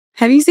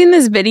Have you seen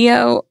this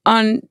video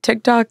on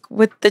TikTok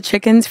with the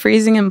chickens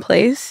freezing in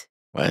place?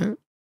 What?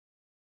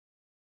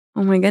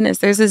 Oh my goodness.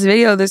 There's this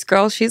video of this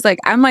girl. She's like,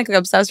 I'm like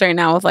obsessed right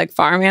now with like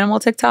farm animal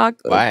TikTok.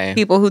 Why? Like,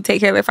 people who take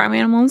care of their farm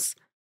animals.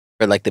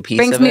 For like the piece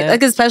Brings of me it?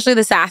 like, especially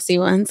the sassy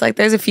ones. Like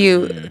there's a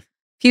few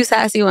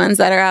sassy ones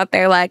that are out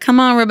there like, come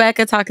on,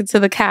 Rebecca, talking to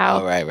the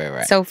cow. Oh,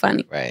 right. So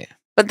funny. Right.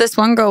 But this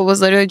one girl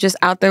was literally just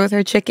out there with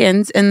her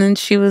chickens. And then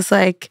she was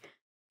like,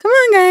 come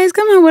on, guys,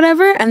 come on,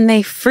 whatever. And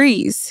they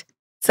freeze.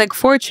 It's like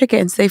 4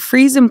 chickens. They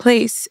freeze in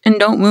place and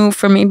don't move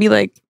for maybe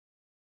like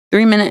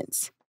 3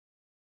 minutes.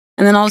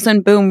 And then all of a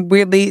sudden, boom,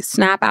 weirdly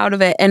snap out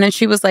of it. And then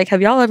she was like,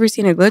 have y'all ever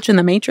seen a glitch in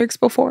the Matrix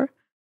before?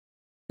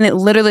 And it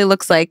literally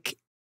looks like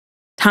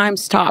time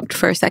stopped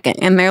for a second.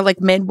 And they're like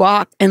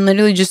mid-walk and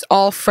literally just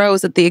all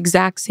froze at the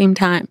exact same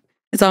time.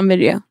 It's on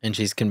video. And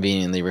she's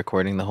conveniently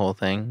recording the whole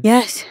thing?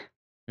 Yes.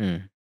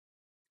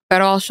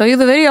 But I'll show you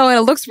the video and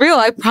it looks real,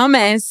 I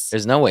promise.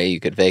 There's no way you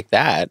could fake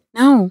that.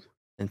 No.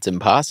 It's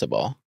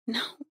impossible. No.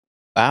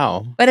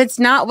 Wow. But it's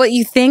not what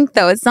you think,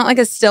 though. It's not like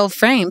a still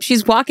frame.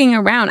 She's walking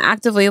around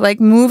actively, like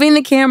moving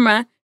the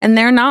camera, and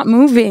they're not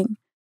moving.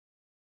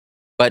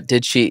 But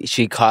did she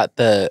caught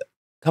the,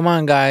 come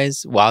on,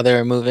 guys, while they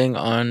were moving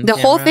on The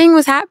camera? whole thing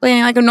was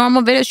happening like a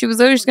normal video. She was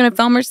literally just going to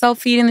film herself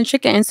feeding the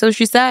chicken. And so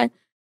she said,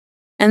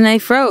 and they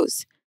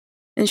froze.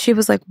 And she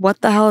was like,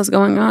 what the hell is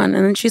going on?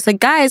 And then she's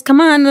like, guys,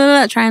 come on, blah, blah,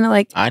 blah, trying to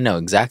like. I know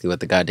exactly what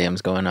the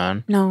goddamn's going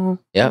on. No.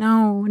 Yep.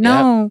 No.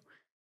 Yep.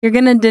 You're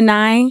going to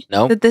deny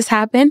Nope. that this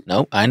happened?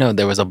 Nope. I know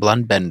there was a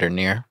bloodbender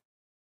near.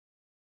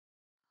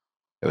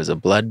 There was a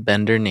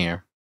bloodbender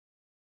near.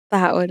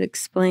 That would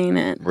explain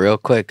it. Real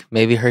quick.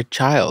 Maybe her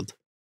child.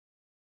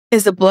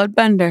 Is a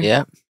bloodbender.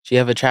 Yep. She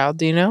have a child,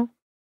 do you know?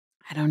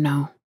 I don't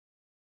know.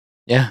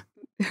 Yeah.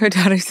 Her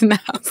daughter's in the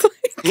house.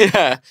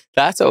 Yeah.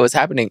 That's what was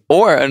happening.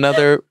 Or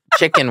another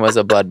chicken was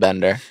a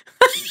bloodbender.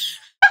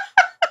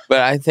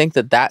 But I think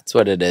that that's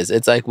what it is.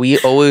 It's like we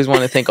always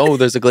want to think, oh,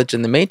 there's a glitch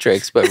in the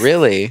Matrix. But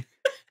really,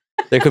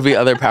 there could be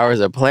other powers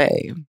at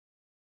play.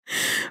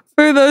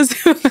 For those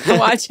who are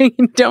watching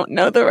and don't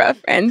know the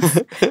reference,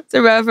 it's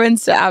a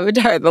reference to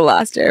Avatar: The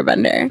Last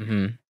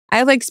Airbender.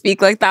 I like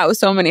speak like that with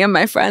so many of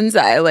my friends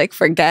that I like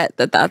forget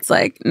that that's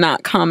like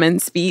not common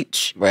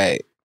speech.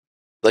 Right.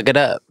 Look it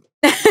up.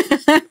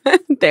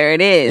 There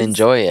it is.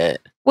 Enjoy it.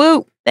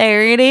 Whoop.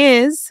 There it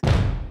is. Hey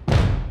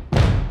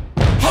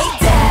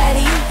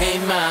daddy, hey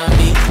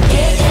mommy,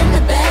 get in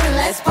the bed and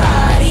let's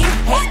party.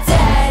 Hey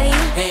daddy,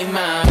 hey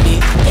mommy,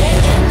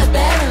 get in the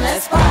bed and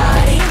let's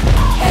party.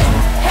 Hey,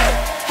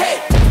 hey, hey,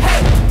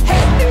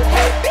 hey,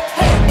 hey,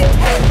 hey,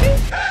 hey,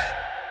 hey.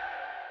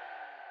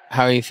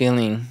 How are you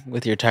feeling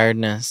with your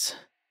tiredness?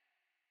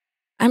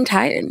 I'm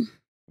tired.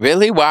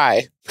 Really?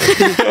 Why?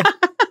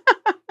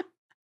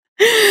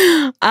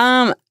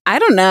 I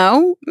don't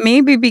know.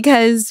 Maybe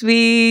because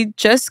we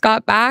just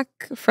got back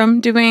from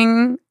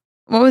doing,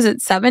 what was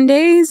it, 7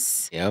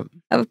 days Yep.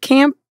 of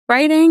camp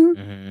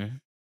writing.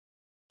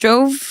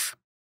 Drove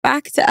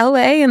back to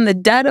LA in the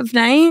dead of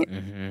night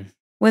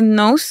with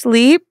no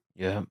sleep.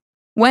 Yep.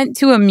 Went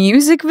to a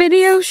music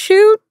video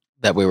shoot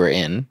That we were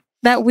in.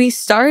 that we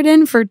starred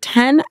in for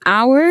 10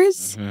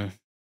 hours.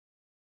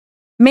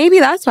 Maybe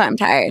that's why I'm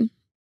tired.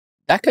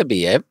 That could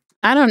be it.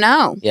 I don't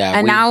know. Yeah,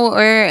 And now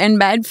we're in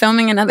bed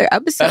filming another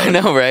episode. I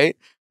know, right?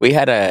 We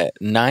had a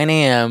 9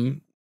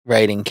 a.m.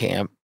 writing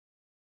camp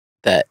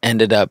that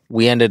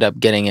we ended up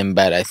getting in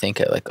bed, I think,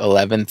 at like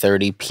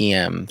 11:30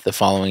 p.m. the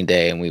following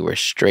day, and we were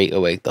straight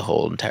awake the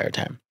whole entire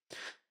time.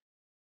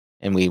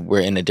 And we were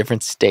in a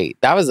different state.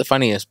 That was the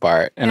funniest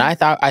part. And I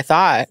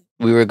thought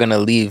we were going to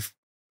leave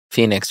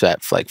Phoenix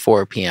at like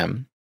 4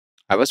 p.m.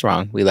 I was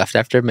wrong. We left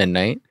after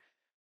midnight,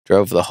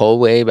 drove the whole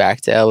way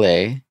back to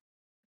LA.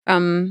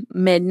 From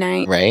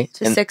midnight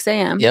to 6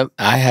 a.m. Yep.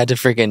 I had to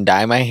freaking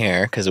dye my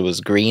hair because it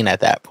was green at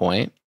that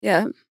point.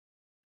 Yeah.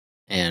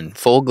 And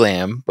full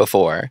glam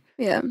before.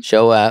 Yeah.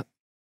 Show up,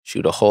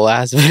 shoot a whole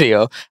ass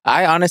video.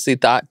 I honestly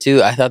thought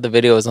the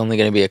video was only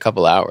going to be a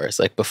couple hours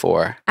like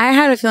before. I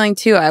had a feeling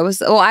too. I was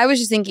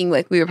just thinking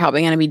like we were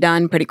probably going to be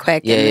done pretty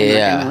quick. And then we were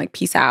going to like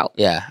peace out.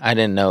 Yeah. I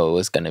didn't know it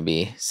was going to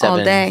be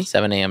 7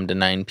 a.m. to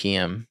 9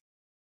 p.m.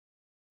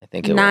 I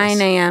think it was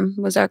 9 a.m.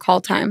 was our call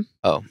time.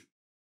 Oh.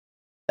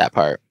 That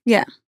part.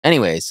 Yeah.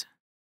 Anyways,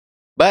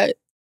 but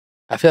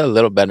I feel a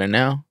little better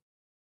now.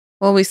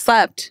 Well, we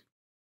slept.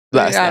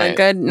 Last we got night. a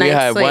good night's We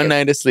had sleep. 1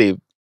 night of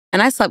sleep.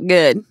 And I slept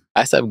good.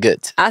 I slept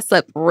good. I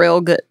slept real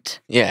good.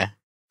 Yeah.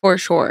 For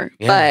sure.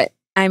 Yeah. But,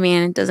 I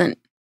mean, it doesn't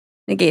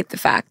negate the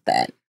fact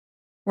that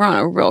we're on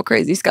a real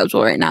crazy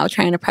schedule right now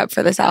trying to prep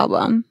for this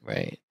album.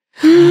 Right.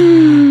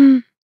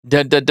 Good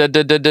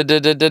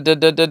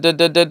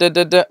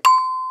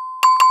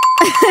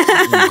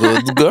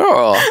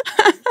girl.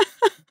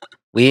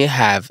 We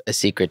have a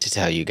secret to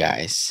tell you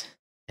guys.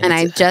 And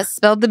I just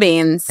spilled the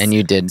beans. And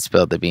you did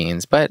spill the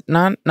beans, but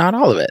not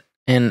all of it.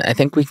 And I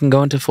think we can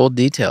go into full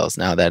details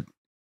now that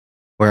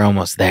we're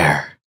almost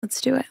there. Let's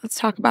do it. Let's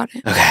talk about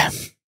it. Okay.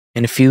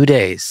 In a few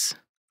days,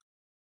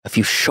 a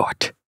few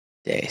short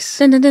days,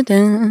 dun, dun, dun,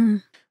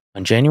 dun.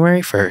 on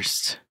January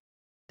 1st,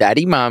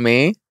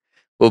 DaddyMommy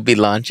will be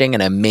launching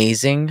an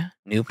amazing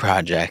new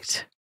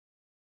project.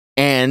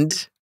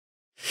 And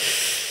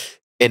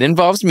it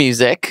involves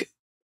music.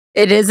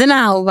 It is an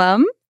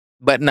album.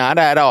 But not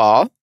at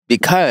all,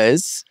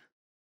 because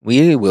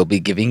we will be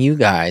giving you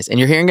guys, and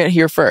you're hearing it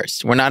here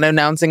first. We're not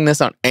announcing this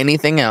on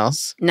anything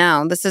else.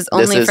 No, this is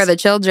only for the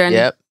children.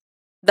 Yep.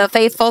 The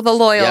faithful, the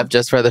loyal. Yep,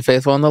 just for the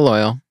faithful and the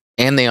loyal,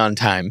 and the on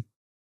time.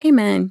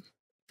 Amen.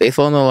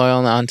 Faithful and the loyal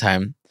and the on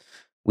time.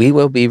 We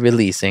will be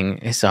releasing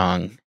a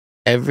song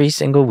every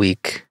single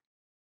week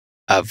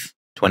of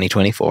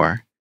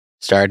 2024,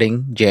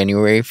 starting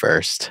January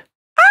 1st.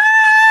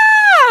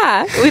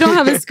 Ah! We don't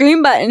have a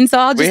scream button, so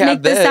I'll just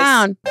make the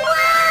sound.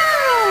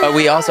 But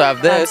we also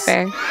have this. That's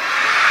fair.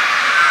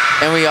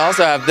 And we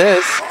also have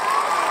this.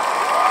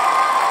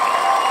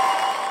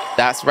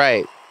 That's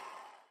right.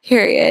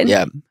 Period.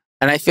 Yep.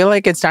 And I feel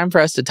like it's time for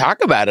us to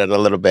talk about it a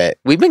little bit.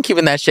 We've been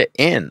keeping that shit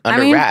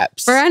under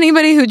wraps. For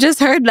anybody who just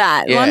heard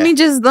that, Yeah. let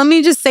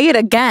me just say it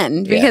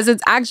again because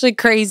it's actually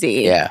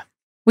crazy. Yeah.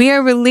 We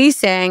are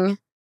releasing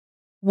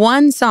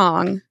one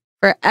song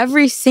for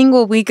every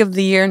single week of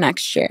the year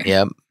next year.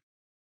 Yep.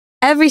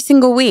 Every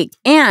single week.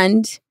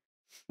 And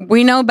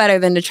we know better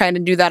than to try to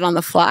do that on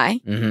the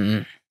fly.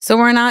 Mm-hmm. So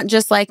we're not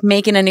just like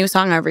making a new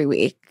song every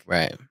week.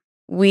 Right.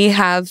 We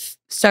have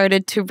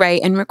started to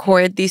write and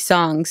record these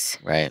songs.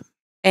 Right.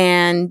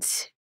 And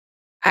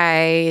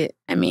I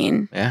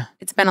mean, yeah,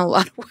 it's been a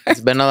lot of work.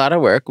 It's been a lot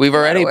of work. We've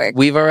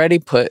already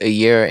put a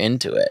year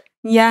into it.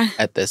 Yeah.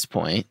 At this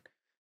point,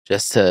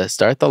 just to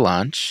start the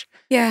launch.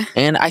 Yeah.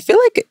 And I feel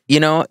like,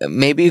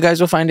 maybe you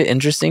guys will find it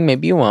interesting,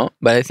 maybe you won't,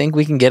 but I think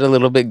we can get a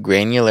little bit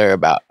granular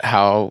about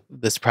how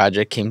this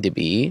project came to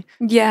be.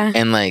 Yeah.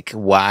 And like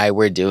why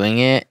we're doing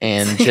it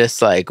and just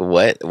like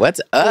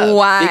what's up.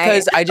 Why?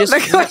 Because I just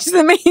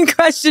the main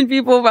question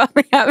people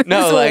probably have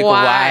is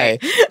why?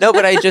 No,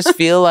 but I just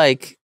feel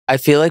like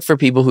for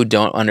people who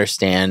don't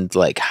understand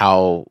like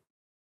how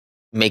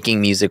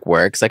making music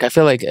works, like I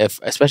feel like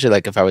especially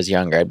if I was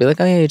younger, I'd be like,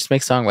 oh yeah, just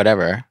make a song,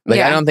 whatever. Like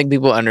I don't think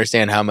people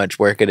understand how much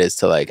work it is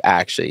to like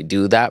actually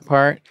do that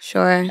part.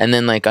 Sure. And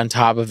then like on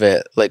top of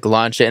it, like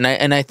launch it.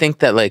 And I think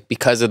that like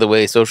because of the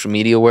way social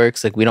media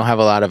works, like we don't have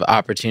a lot of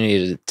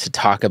opportunity to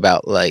talk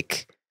about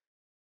like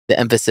the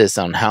emphasis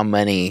on how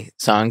many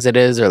songs it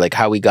is or like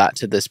how we got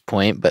to this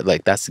point. But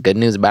like that's the good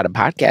news about a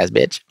podcast,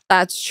 bitch.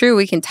 That's true.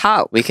 We can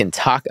talk. We can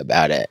talk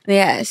about it.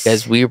 Yes.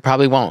 Because we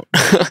probably won't.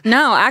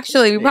 No,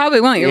 actually, we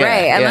probably won't. You're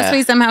right. Unless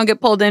we somehow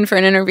get pulled in for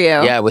an interview.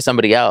 Yeah, with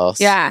somebody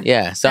else. Yeah.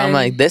 Yeah. So I'm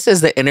like, this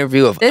is the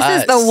interview of us.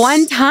 This is the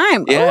one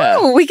time. Yeah.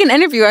 Oh, we can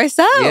interview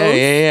ourselves.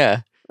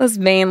 Yeah. Those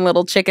vain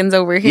little chickens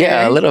over here.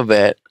 Yeah, a little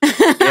bit.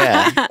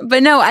 Yeah.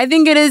 But no, I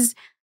think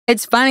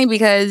it's funny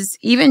because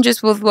even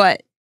just with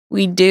what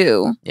we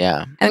do,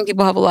 I think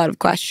people have a lot of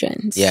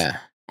questions. Yeah.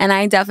 And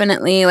I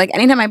definitely, like,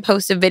 anytime I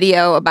post a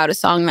video about a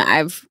song that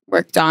I've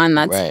worked on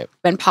that's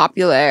been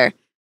popular,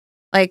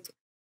 like,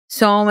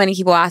 so many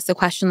people ask the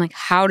question, like,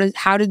 how did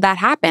that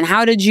happen?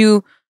 How did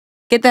you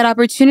get that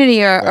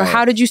opportunity? Or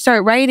how did you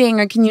start writing?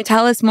 Or can you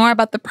tell us more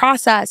about the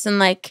process? And,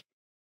 like,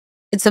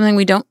 it's something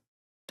we don't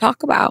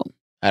talk about.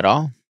 At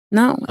all?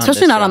 No.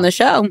 Especially not on the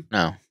show.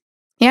 No.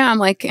 Yeah, I'm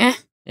like,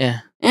 Yeah.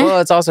 Well,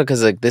 it's also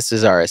because, like, this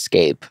is our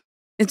escape.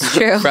 It's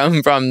true.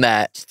 from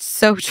that. It's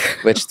so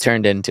true. Which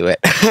turned into it.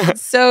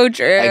 So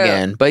true.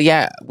 Again. But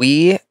yeah,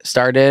 we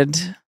started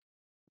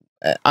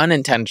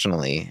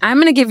unintentionally. I'm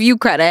going to give you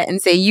credit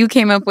and say you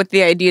came up with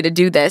the idea to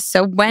do this.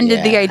 So when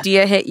did the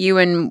idea hit you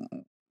and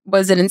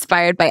was it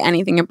inspired by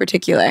anything in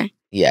particular?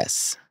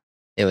 Yes.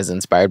 It was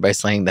inspired by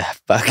slaying the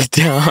fuck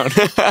down.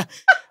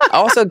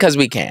 Also because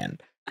we can.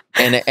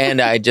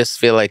 And I just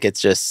feel like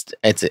it's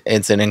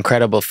an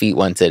incredible feat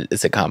once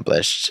it's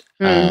accomplished.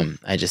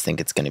 I just think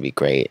it's going to be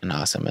great and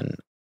awesome and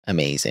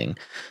amazing.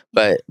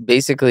 But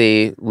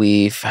basically,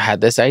 we've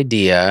had this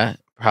idea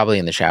probably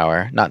in the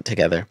shower, not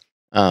together.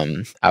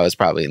 I was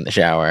probably in the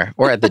shower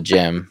or at the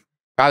gym.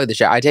 Probably the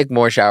shower. I take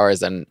more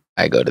showers than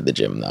I go to the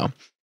gym, though.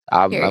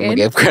 I'm going to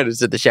give credit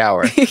to the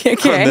shower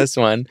on this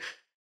one.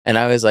 And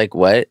I was like,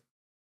 what's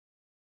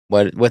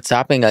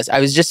stopping us?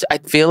 I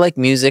feel like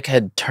music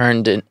has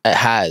turned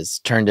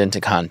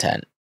into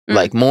content,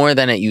 like more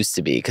than it used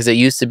to be. Because it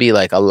used to be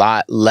like a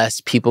lot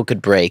less people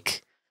could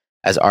break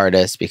as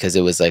artists because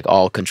it was like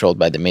all controlled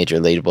by the major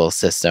label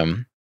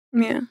system.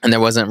 Yeah. And there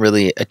wasn't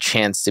really a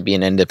chance to be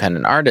an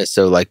independent artist.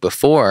 So like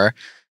before,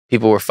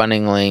 people were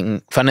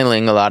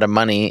funneling a lot of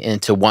money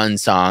into one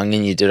song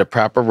and you did a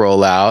proper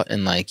rollout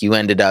and like you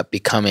ended up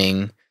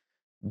becoming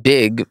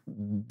big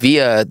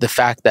via the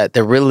fact that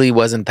there really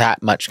wasn't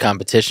that much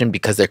competition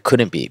because there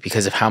couldn't be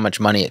because of how much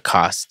money it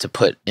costs to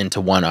put into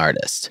one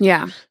artist.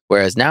 Yeah.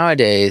 Whereas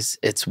nowadays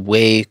it's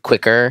way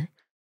quicker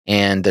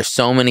and there's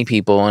so many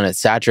people and it's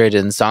saturated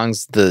in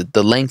songs. The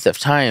length of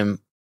time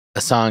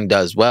a song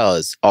does well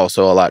is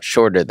also a lot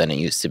shorter than it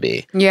used to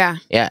be. Yeah.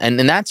 Yeah. And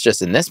that's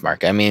just in this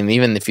market. I mean,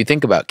 even if you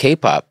think about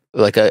K-pop,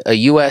 like a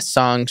US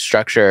song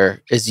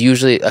structure is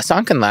usually a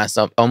song can last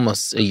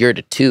almost a year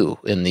to 2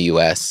 in the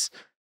US.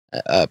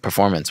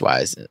 Performance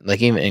wise,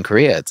 like even in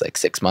Korea, it's like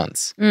 6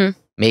 months,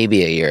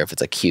 maybe a year if it's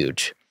like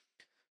huge.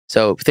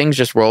 So things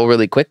just roll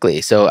really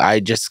quickly. So I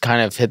just kind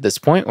of hit this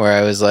point where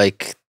I was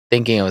like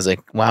thinking, I was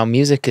like, wow,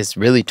 music is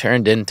really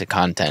turned into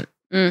content,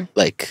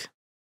 like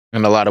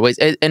in a lot of ways.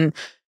 And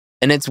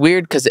it's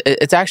weird because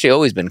it's actually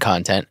always been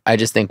content. I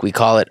just think we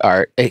call it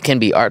art. It can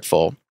be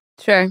artful.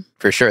 Sure.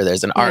 For sure.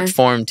 There's an art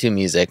form to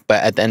music,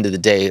 but at the end of the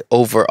day,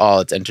 overall,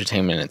 it's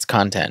entertainment, it's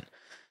content.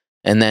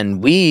 And then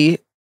we,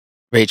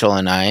 Rachel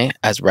and I,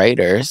 as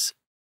writers,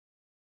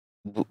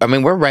 I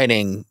mean, we're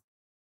writing,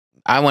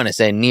 I want to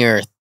say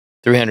near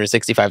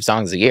 365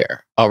 songs a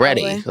year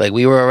already. Probably. Like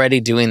we were already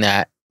doing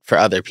that for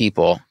other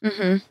people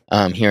here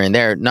and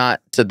there, not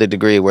to the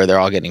degree where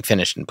they're all getting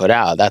finished and put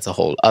out. That's a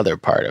whole other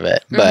part of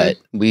it. But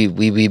we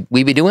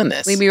be doing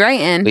this. We be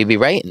writing. We be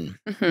writing.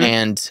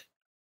 And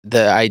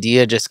the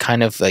idea just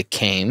kind of like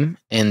came,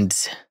 and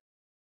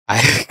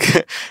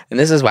and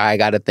this is why I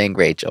got to thank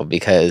Rachel,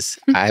 because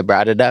I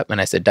brought it up and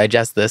I said,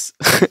 digest this.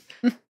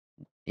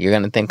 You're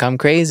going to think I'm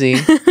crazy,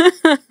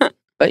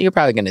 but you're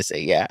probably going to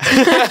say, yeah.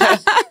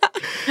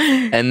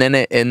 and then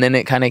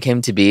it kind of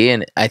came to be.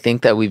 And I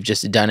think that we've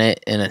just done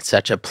it in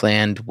such a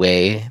planned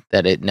way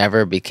that it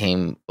never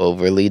became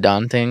overly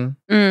daunting.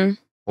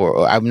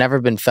 Or I've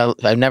never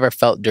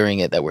felt during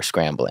it that we're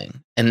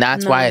scrambling. And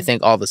that's why I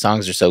think all the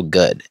songs are so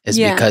good, is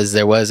because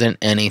there wasn't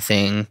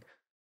anything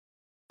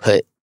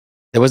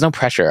there was no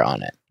pressure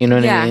on it. You know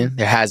what I mean?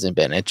 There hasn't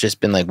been. It's just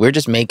been like, we're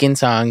just making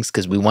songs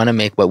because we want to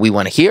make what we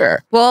want to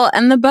hear. Well,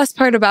 and the best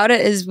part about it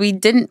is we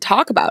didn't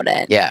talk about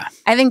it. Yeah.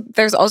 I think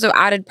there's also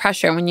added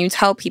pressure when you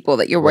tell people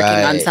that you're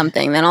working on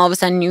something. Then all of a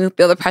sudden you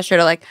feel the pressure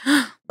to like,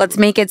 let's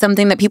make it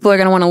something that people are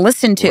going to want to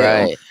listen to.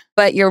 Right.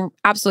 But you're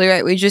absolutely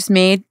right. We just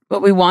made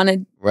what we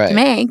wanted to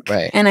make.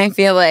 Right. And I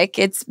feel like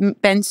it's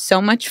been so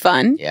much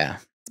fun. Yeah.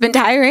 It's been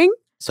tiring.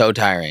 So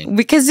tiring.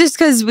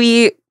 Because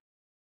we,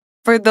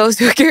 for those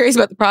who are curious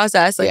about the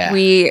process, like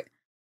we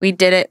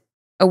did it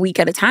a week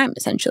at a time,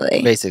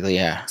 essentially. Basically,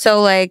 yeah.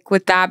 So like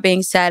with that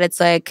being said,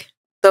 it's like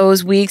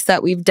those weeks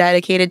that we've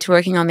dedicated to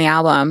working on the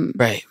album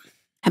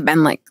have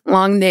been like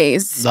long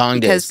days.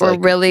 Because we're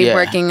like, really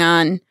working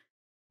on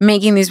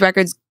making these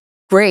records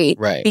great.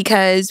 Right.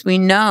 Because we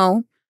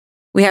know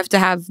we have to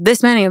have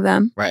this many of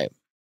them. Right.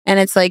 And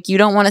it's like you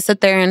don't want to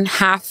sit there and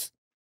half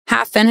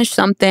finish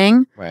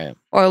something. Right.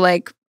 Or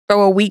like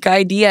throw a weak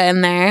idea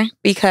in there,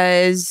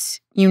 because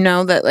you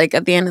know that like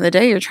at the end of the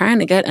day, you're trying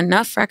to get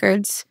enough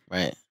records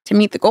to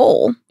meet the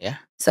goal. Yeah.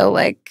 So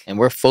like, and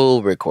we're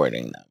full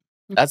recording them.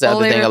 That's the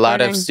other thing. A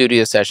lot of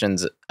studio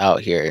sessions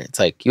out here, it's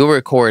like you'll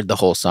record the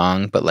whole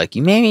song, but like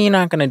maybe you're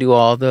not going to do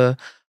all the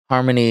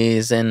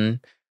harmonies and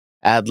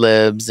ad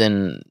libs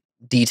and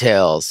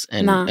details.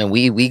 And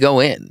we go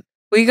in.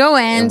 We go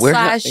in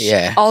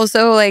 /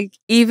 also like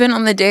even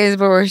on the days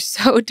where we're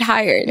so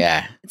tired.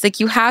 Yeah. It's like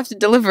you have to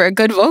deliver a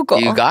good vocal.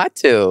 You got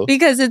to.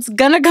 Because it's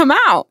gonna come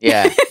out.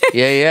 Yeah.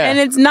 Yeah. And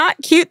it's not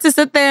cute to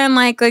sit there and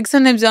like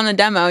sometimes on a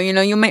demo, you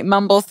know, you might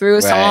mumble through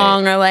a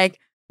song or like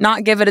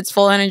not give it its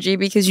full energy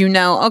because you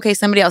know, okay,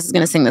 somebody else is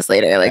gonna sing this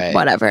later. Like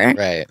whatever.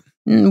 Right.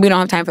 We don't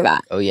have time for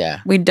that. Oh,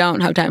 yeah. We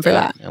don't have time for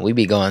that. And we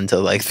be going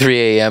till like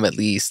 3 a.m. at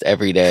least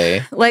every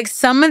day. Like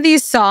some of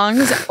these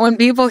songs, when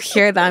people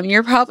hear them,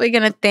 you're probably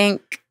going to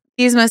think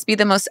these must be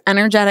the most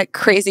energetic,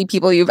 crazy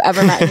people you've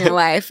ever met in your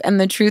life. And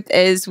the truth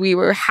is we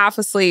were half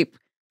asleep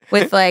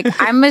with like,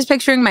 I'm just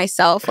picturing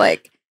myself.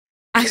 Like,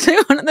 actually,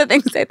 one of the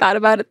things I thought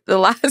about at the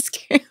last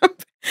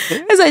camp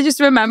is I just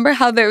remember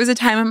how there was a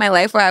time in my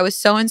life where I was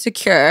so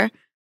insecure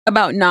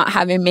about not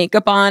having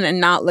makeup on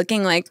and not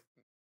looking like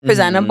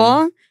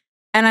presentable.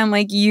 And I'm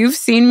like, you've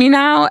seen me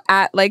now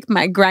at like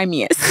my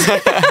grimiest.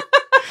 And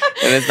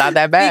it's not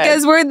that bad.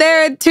 Because we're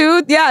there at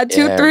 2,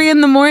 3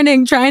 in the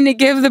morning trying to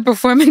give the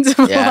performance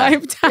of a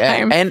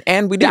lifetime.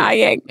 And we do.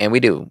 Dying. And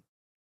we do.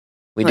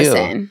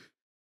 Listen,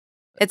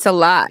 it's a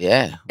lot.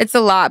 Yeah. It's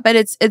a lot. But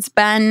it's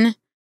been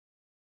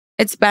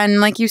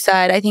like you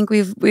said, I think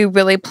we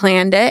really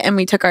planned it and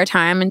we took our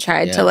time and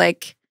tried to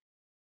like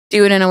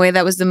do it in a way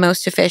that was the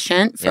most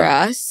efficient for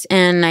us.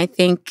 And I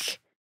think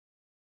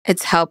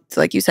it's helped,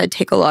 like you said,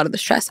 take a lot of the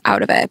stress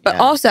out of it. But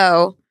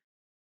also,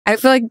 I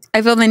feel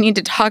the need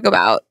to talk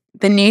about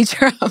the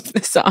nature of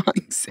the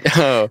songs.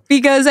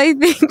 Because I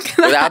think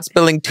without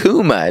spilling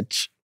too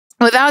much.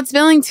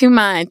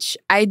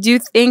 I do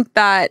think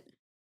that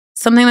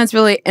something that's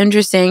really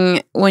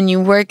interesting when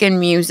you work in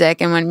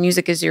music and when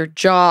music is your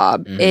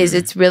job is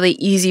it's really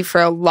easy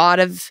for a lot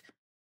of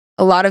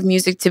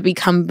music to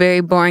become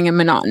very boring and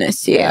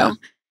monotonous to you.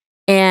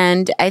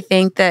 And I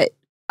think that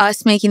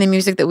us making the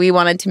music that we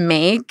wanted to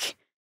make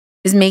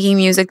is making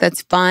music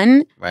that's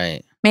fun.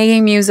 Right.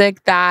 Making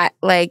music that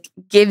like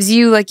gives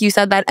you, like you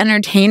said, that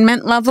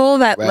entertainment level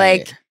that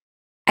like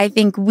I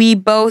think we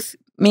both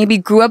maybe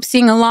grew up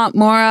seeing a lot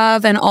more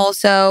of, and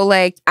also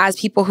like as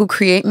people who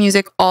create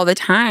music all the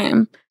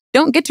time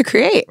don't get to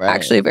create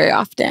actually very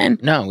often.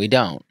 No, we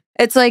don't.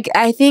 It's like,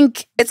 I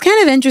think it's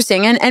kind of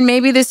interesting. And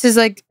maybe this is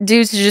like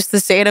due to just the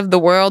state of the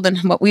world and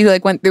what we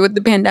like went through with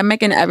the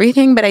pandemic and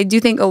everything. But I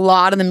do think a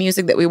lot of the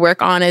music that we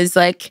work on is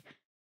like,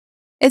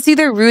 it's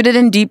either rooted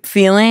in deep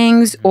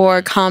feelings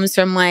or comes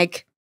from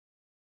like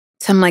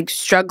some like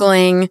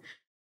struggling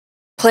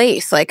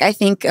place. Like, I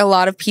think a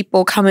lot of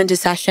people come into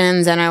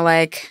sessions and are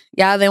like,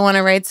 yeah, they want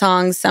to write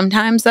songs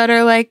sometimes that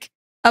are like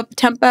up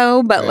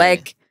tempo, but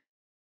like,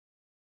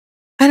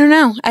 I don't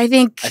know. I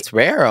think it's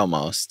rare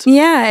almost.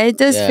 Yeah, it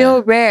does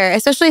feel rare,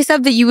 especially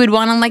stuff that you would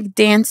want to like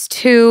dance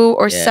to,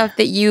 or stuff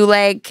that you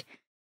like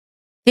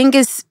think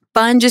is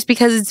fun just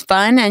because it's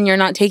fun and you're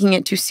not taking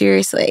it too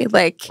seriously.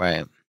 Like,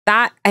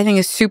 that I think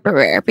is super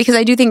rare, because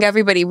I do think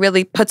everybody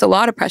really puts a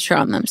lot of pressure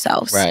on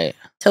themselves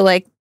to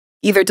like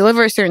either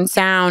deliver a certain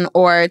sound,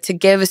 or to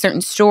give a certain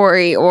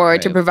story, or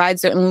to provide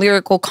certain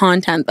lyrical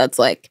content that's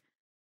like,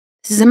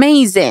 this is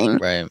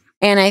amazing.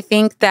 And I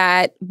think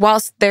that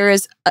whilst there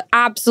is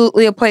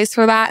absolutely a place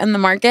for that in the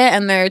market,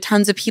 and there are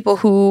tons of people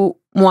who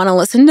want to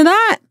listen to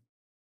that,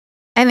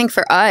 I think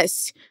for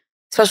us,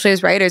 especially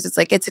as writers, it's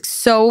like, it's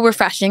so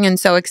refreshing and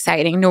so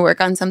exciting to work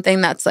on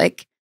something that's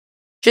like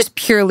just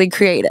purely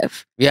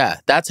creative. Yeah,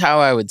 that's how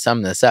I would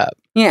sum this up.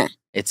 Yeah.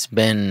 It's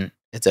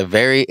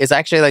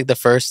actually like the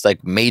first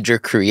like major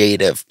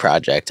creative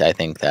project I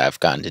think that I've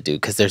gotten to do,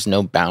 because there's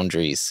no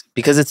boundaries,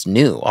 because it's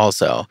new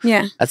also.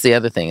 Yeah. That's the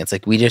other thing. It's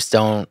like,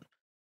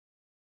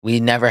 we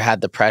never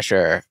had the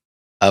pressure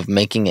of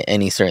making it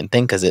any certain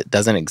thing, because it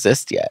doesn't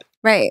exist yet.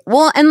 Right.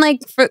 Well, and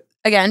like, for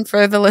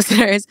the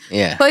listeners,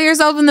 put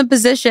yourself in the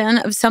position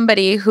of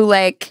somebody who,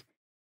 like,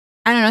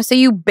 I don't know, say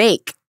you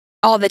bake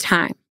all the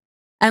time.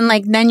 And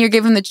like, then you're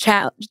given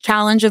the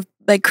challenge of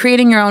like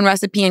creating your own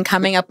recipe and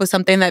coming up with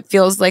something that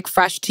feels like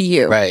fresh to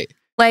you. Right.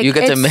 Like, you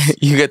get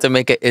to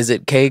make a is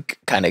it cake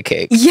kind of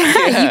cake.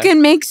 Yeah, you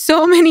can make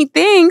so many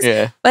things.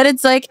 But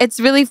it's like, it's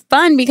really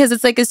fun, because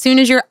it's like, as soon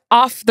as you're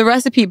off the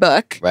recipe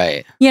book,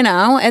 you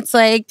know, it's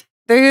like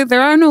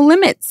there are no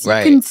limits. You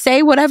can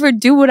say whatever,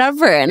 do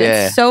whatever, and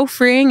it's so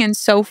freeing and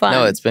so fun.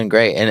 No, it's been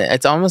great. And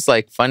it's almost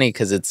like funny,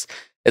 because it's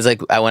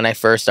like, when I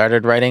first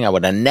started writing, I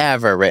would have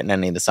never written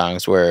any of the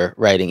songs we're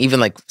writing, even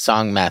like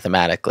song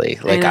mathematically.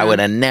 Like, I would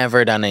have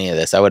never done any of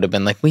this. I would have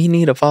been like, we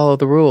need to follow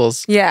the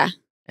rules. Yeah.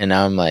 And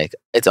now I'm like,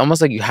 it's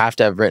almost like you have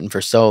to have written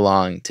for so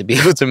long to be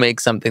able to make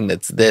something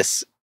that's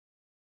this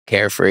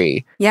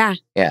carefree. Yeah.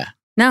 Yeah.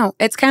 No,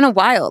 it's kind of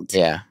wild.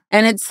 Yeah.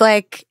 And it's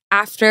like,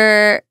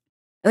 after,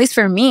 at least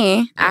for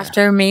me,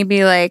 after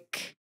maybe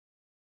like,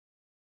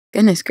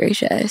 goodness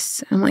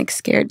gracious, I'm like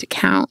scared to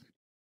count.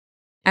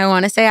 I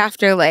want to say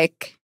after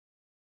like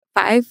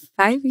 5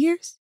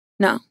 years?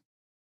 No.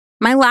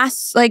 My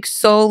last like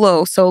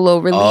solo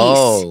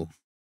release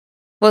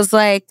was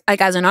like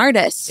as an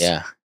artist.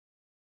 Yeah.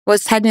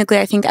 Was technically,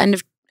 I think, end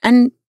of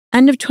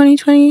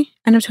 2020,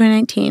 end of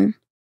 2019.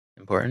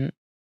 Important.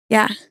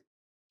 Yeah.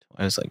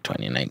 It was like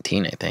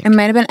 2019, I think. It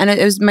might have been, and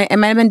it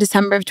might have been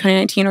December of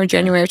 2019 or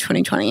January of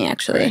 2020,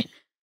 actually.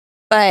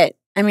 But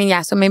I mean,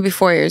 yeah, so maybe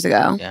 4 years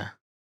ago. Yeah.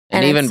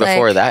 And even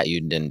before that,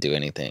 you didn't do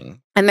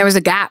anything. And there was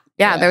a gap.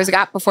 Yeah, there was a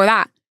gap before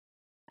that.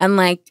 And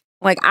like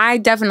I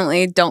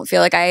definitely don't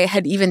feel like I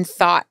had even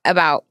thought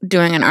about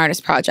doing an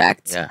artist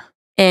project. Yeah.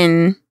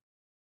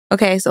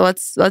 Okay, so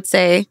let's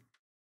say,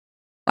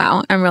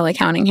 wow, I'm really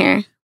counting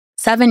here.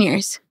 7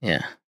 years.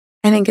 Yeah.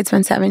 I think it's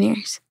been 7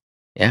 years.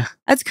 Yeah.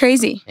 That's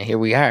crazy. And here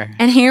we are.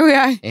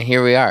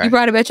 You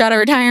brought a bitch out of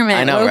retirement.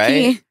 I know,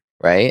 right?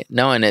 Right?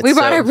 No, and we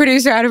brought our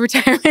producer out of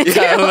retirement.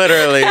 Yeah,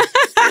 literally.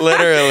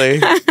 Literally.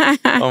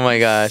 Oh my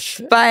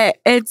gosh. But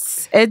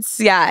it's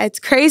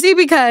crazy,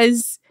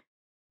 because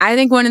I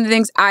think one of the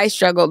things I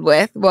struggled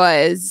with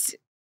was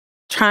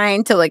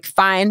trying to like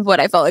find what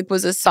I felt like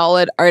was a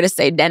solid artist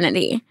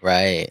identity.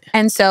 Right.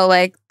 And so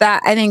like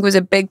that, I think, was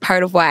a big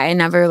part of why I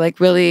never like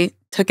really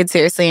took it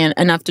seriously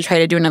enough to try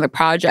to do another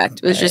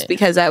project. It was just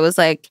because I was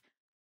like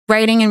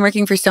writing and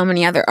working for so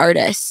many other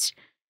artists,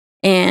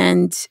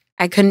 and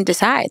I couldn't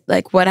decide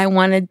like what I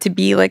wanted to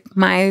be like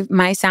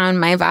my sound,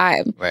 my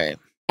vibe. Right.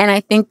 And I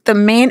think the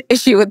main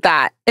issue with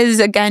that is,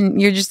 again,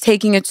 you're just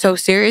taking it so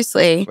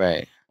seriously.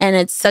 Right. And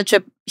it's such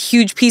a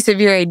huge piece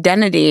of your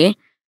identity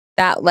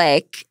that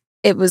like,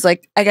 it was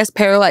like, I guess,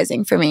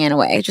 paralyzing for me in a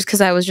way, just because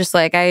I was just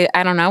like, I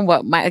don't know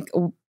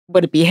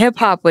would it be hip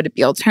hop? Would it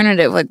be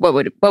alternative? Like, what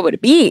would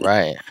it be?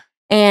 Right.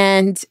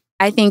 And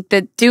I think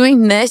that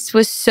doing this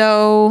was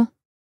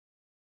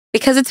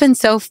because it's been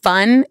so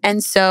fun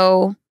and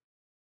so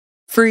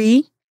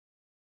free,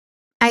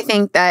 I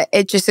think that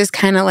it just is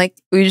kind of like,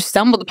 we just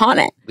stumbled upon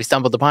it. We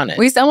stumbled upon it.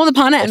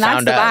 And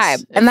that's the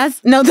vibe. And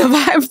the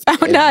vibe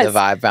found us. The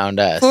vibe found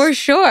us. For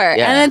sure.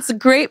 Yeah. And it's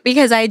great,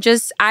 because I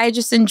just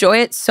enjoy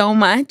it so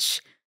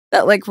much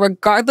that like,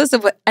 regardless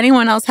of what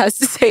anyone else has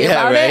to say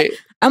about it,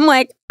 I'm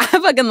like, I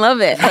fucking love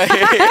it. Right.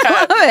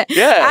 I love it.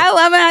 Yeah. I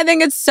love it. I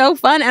think it's so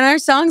fun. And our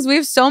songs, we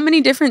have so many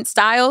different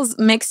styles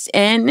mixed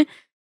in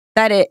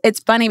that it's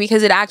funny,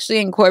 because it actually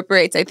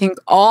incorporates, I think,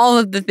 all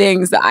of the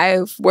things that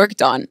I've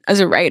worked on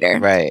as a writer.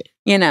 Right.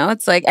 You know,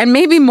 it's like, and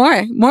maybe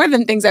more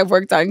than things I've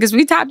worked on, because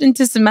we tapped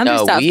into some other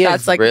No, stuff we have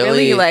that's like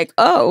really like,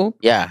 oh,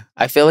 Yeah,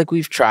 I feel like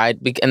we've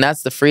tried, and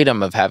that's the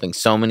freedom of having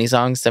so many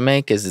songs to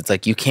make, is it's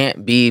like you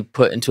can't be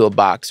put into a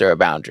box or a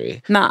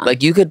boundary. nah,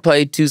 Like you could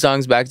play 2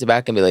 songs back to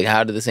back and be like,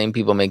 how do the same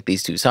people make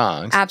these 2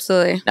 songs?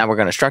 absolutely. Now we're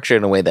going to structure it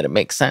in a way that it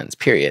makes sense,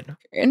 period.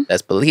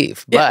 That's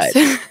belief. Yes.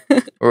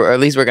 But, or at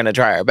least we're going to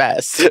try our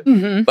best.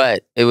 Mhm.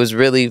 But it was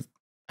really,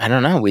 I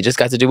don't know, we just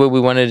got to do what we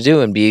wanted to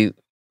do and be,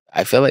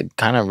 I feel like,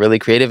 kind of really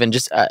creative. And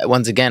just,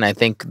 once again, I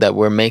think that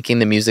we're making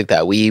the music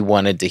that we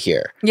wanted to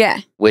hear. Yeah.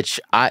 Which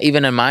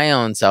even in my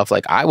own self,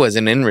 like I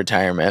wasn't in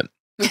retirement,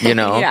 you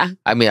know? Yeah.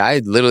 I mean, I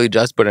literally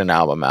just put an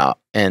album out.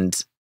 And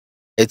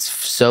it's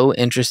so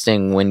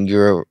interesting when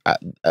you're, I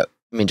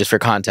mean, just for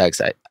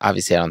context,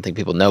 obviously I don't think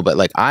people know, but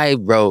like I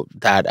wrote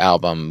that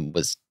album,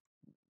 was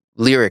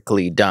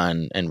lyrically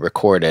done and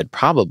recorded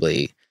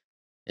probably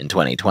in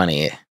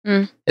 2020.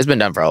 It's been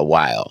done for a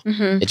while.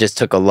 Mhm. It just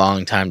took a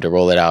long time to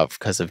roll it out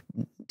because of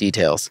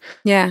details.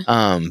 Yeah.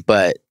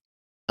 But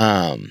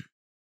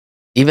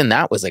even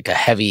that was like a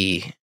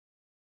heavy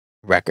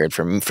record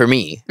for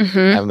me.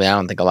 Mhm. I mean, I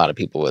don't think a lot of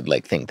people would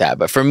like think that,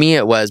 but for me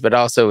it was. But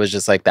also it was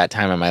just like that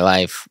time in my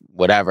life,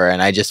 whatever.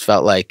 And I just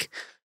felt like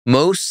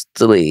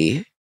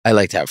mostly I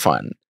like to have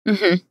fun.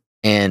 Mhm.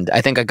 And I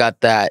think I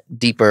got that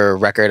deeper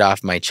record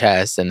off my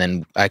chest, and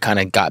then I kind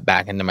of got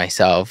back into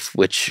myself,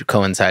 which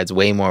coincides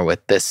way more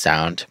with this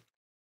sound.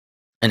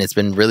 And it's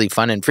been really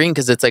fun and freeing,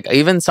 because it's like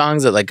even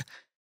songs that like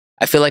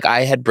I feel like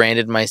I had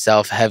branded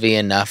myself heavy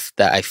enough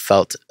that I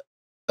felt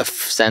a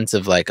sense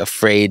of like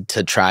afraid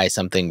to try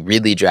something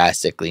really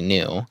drastically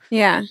new.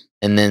 Yeah.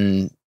 And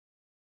then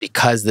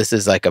because this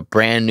is like a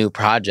brand new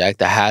project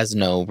that has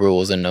no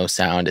rules and no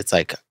sound, it's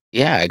like,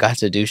 yeah, I got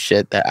to do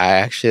shit that I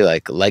actually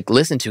like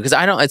listen to. Because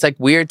I don't, it's like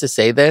weird to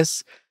say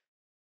this.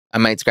 I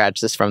might scratch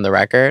this from the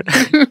record.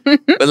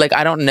 But like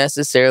I don't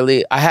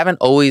necessarily, I haven't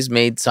always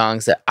made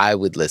songs that I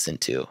would listen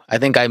to. I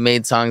think I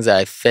made songs that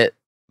I fit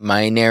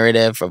my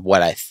narrative of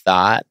what I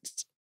thought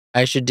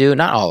I should do.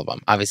 Not all of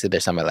them. Obviously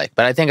there's some I like.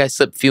 But I think I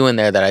slipped few in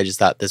there that I just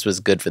thought this was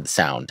good for the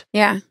sound.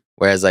 Yeah.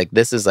 Whereas like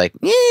this is like,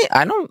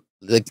 I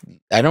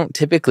don't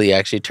typically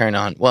actually turn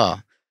on,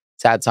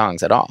 sad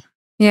songs at all.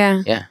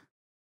 Yeah. Yeah.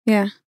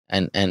 Yeah.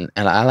 And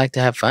I like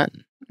to have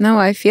fun. No,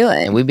 I feel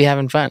it. And we be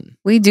having fun.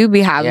 We do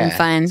be having Yeah.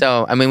 fun.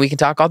 So, I mean, we can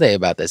talk all day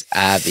about this,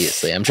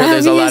 obviously. I'm sure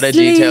there's a lot of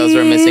details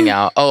we're missing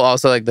out. Oh,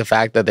 also like the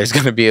fact that there's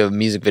going to be a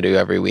music video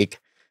every week.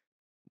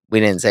 We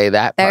didn't say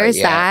that part There's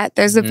yet. that.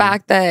 There's the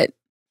fact that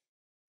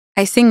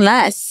I sing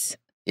less.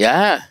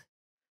 Yeah.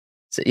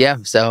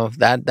 So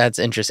that's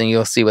interesting.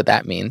 You'll see what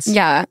that means.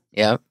 Yeah.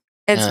 Yep.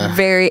 It's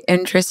very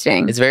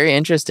interesting. It's very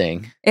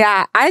interesting.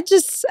 Yeah. I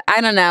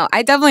don't know.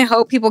 I definitely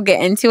hope people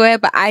get into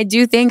it, but I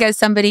do think as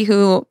somebody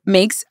who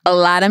makes a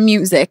lot of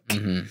music,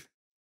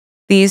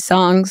 these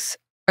songs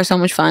are so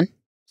much fun.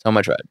 So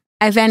much fun.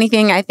 If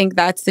anything, I think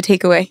that's the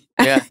takeaway.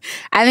 Yeah.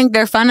 I think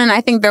they're fun and I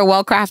think they're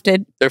well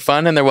crafted. They're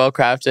fun and they're well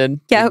crafted.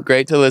 Yeah.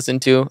 Great to listen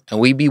to. And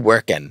we be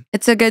working.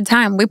 It's a good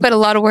time. We put a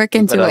lot of work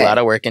into it. A lot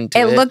of work into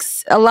it. It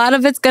looks, a lot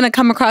of it's going to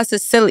come across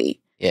as silly.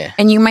 Yeah.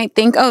 And you might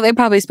think, oh, they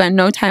probably spent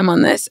no time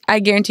on this. I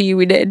guarantee you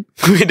we did.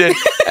 We did.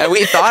 And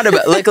we thought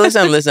about, like,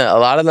 listen, a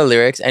lot of the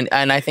lyrics, and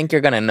I think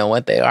you're going to know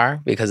what they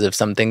are because of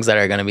some things that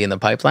are going to be in the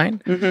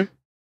pipeline.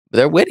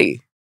 They're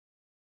witty.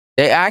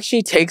 It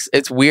actually takes,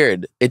 it's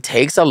weird. It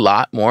takes a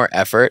lot more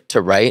effort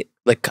to write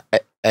like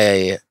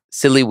a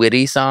silly,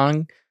 witty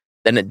song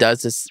than it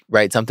does to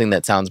write something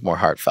that sounds more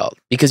heartfelt.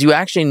 Because you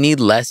actually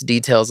need less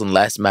details and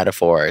less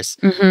metaphors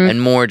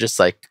and more just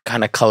like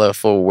kind of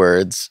colorful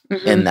words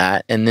in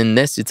that. And then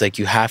this, it's like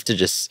you have to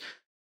just,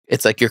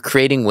 it's like you're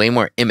creating way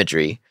more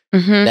imagery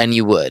than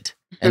you would.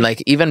 And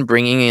like even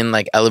bringing in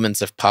like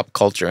elements of pop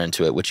culture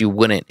into it, which you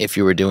wouldn't if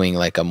you were doing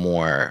like a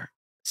more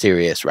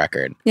serious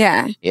record.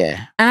 Yeah.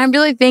 Yeah. And I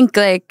really think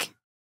like,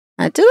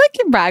 not to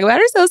like brag about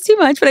ourselves too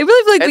much, but I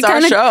really feel like it's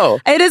our show.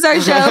 It is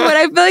our show, but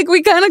I feel like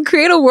we kind of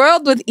create a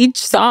world with each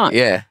song.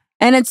 Yeah.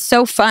 And it's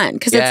so fun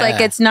because it's like,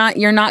 it's not,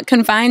 you're not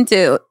confined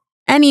to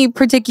any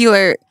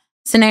particular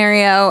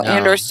scenario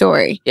and or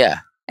story. Yeah.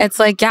 It's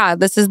like, yeah,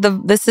 this is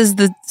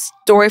the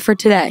story for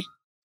today.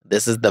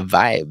 This is the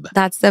vibe.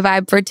 That's the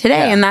vibe for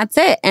today. And that's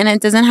it. And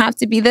it doesn't have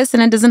to be this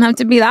and it doesn't have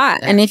to be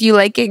that. And if you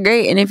like it,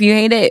 great. And if you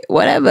hate it,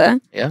 whatever.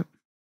 Yeah.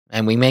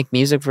 And we make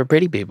music for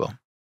pretty people.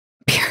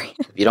 Period.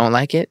 If you don't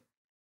like it,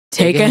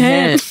 take a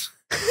hint.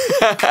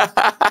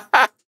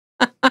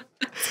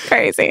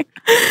 Crazy.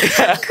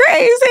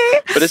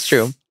 Crazy. But it's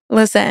true.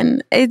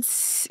 Listen,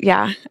 it's,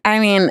 I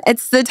mean,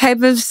 it's the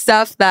type of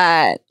stuff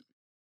that,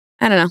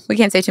 I don't know. We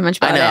can't say too much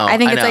about it. I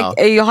think it's like,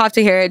 you'll have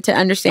to hear it to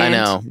understand. I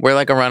know. We're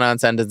like a run-on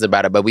sentence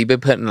about it, but we've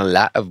been putting a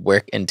lot of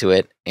work into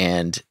it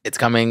and it's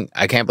coming.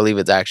 I can't believe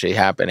it's actually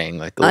happening.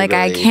 Like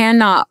I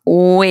cannot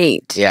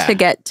wait to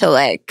get to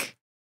like,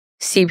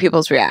 see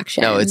people's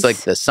reactions. No, it's like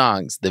the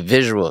songs, the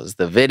visuals,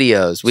 the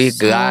videos. We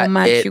got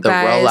it, the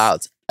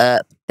rollouts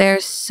up.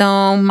 There's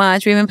so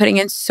much. We've been putting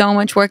in so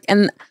much work.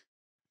 And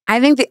I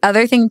think the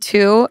other thing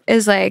too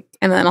is like,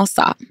 and then I'll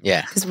stop.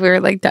 Yeah. Because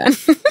we're like done.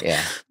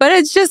 Yeah. But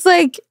it's just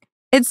like,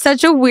 It's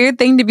such a weird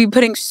thing to be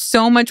putting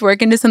so much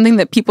work into something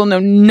that people know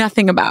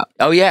nothing about.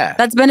 Oh, yeah.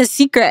 That's been a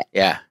secret.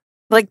 Yeah.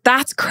 Like,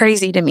 that's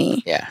crazy to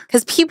me. Yeah.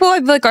 Because people, I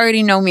feel like,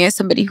 already know me as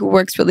somebody who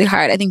works really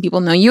hard. I think people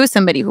know you as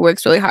somebody who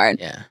works really hard.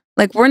 Yeah.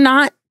 Like, we're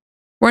not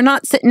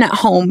sitting at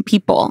home,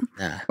 people.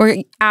 Nah.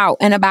 We're out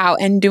and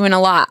about and doing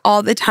a lot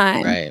all the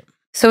time. Right.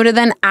 So to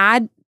then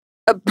add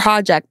a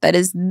project that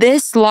is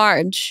this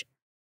large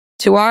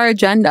to our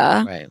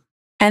agenda Right.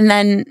 and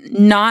then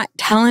not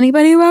tell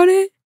anybody about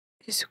it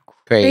is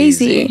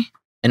crazy.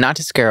 And not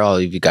to scare all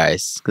of you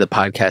guys, the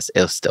podcast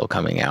is still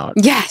coming out.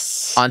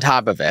 Yes. On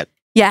top of it.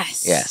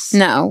 Yes. Yes.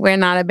 No, we're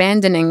not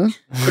abandoning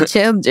the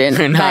children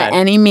We're by not.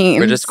 any means.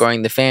 We're just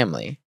growing the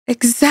family.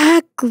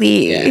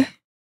 Exactly. Yeah.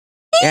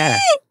 Yeah.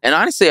 And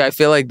honestly, I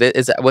feel like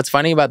what's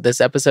funny about this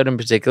episode in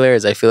particular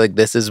is I feel like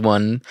this is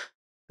one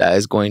that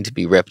is going to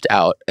be ripped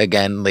out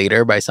again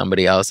later by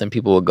somebody else and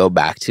people will go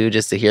back to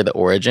just to hear the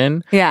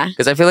origin. Yeah.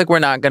 Because I feel like we're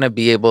not going to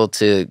be able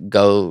to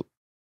go,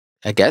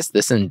 I guess,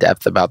 this in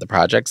depth about the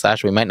project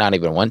 / we might not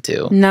even want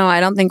to. No, I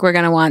don't think we're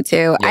going to want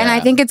to. And I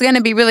think it's going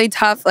to be really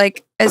tough.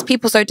 Like, as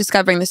people start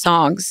discovering the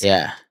songs,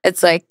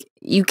 it's like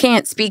you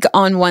can't speak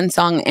on one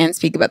song and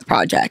speak about the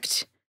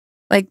project.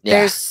 Like,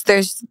 there's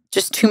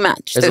just too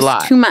much. There's a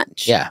lot. Too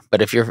much. Yeah.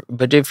 But if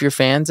you're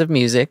fans of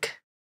music,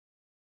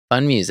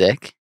 fun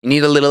music, you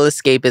need a little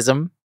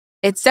escapism.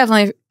 It's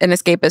definitely an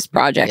escapist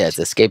project. Yeah, it's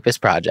an escapist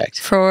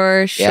project.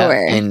 For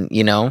sure. Yeah.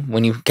 And,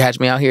 when you catch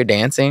me out here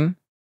dancing,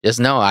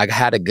 just know I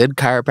had a good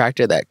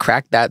chiropractor that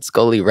cracked that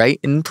Scully right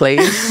in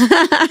place.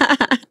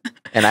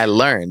 And I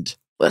learned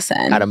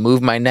how to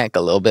move my neck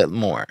a little bit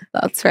more.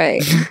 That's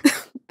right.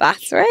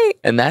 That's right.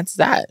 And that's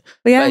that.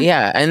 Yeah. But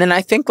yeah. And then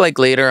I think like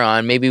later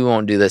on, maybe we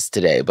won't do this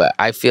today, but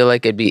I feel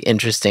like it'd be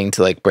interesting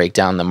to like break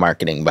down the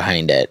marketing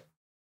behind it.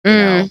 You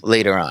know,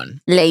 later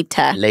on.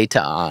 Later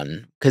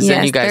on. Because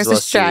then you guys will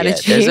see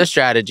it. There's a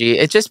strategy.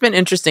 It's just been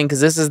interesting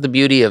because this is the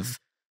beauty of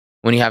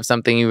when you have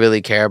something you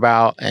really care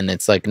about and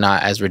it's like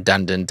not as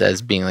redundant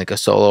as being like a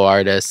solo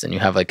artist and you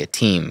have like a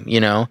team,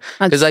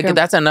 Because like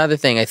that's another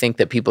thing I think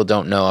that people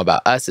don't know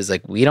about us is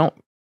like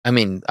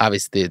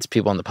obviously it's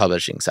people on the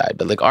publishing side,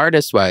 but like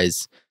artist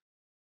wise,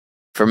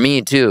 for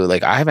me too,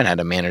 like I haven't had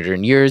a manager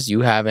in years.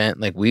 You haven't.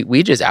 Like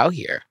we just out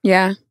here.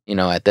 Yeah.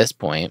 At this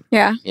point.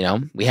 Yeah.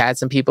 We had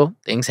some people,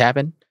 things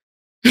happen.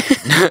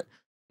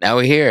 Now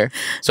we're here.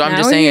 So I'm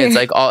just saying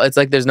it's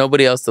like there's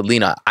nobody else to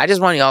lean on. I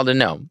just want y'all to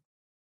know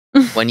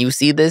when you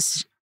see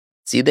this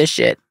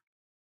shit,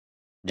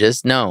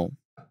 just know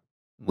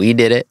we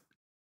did it.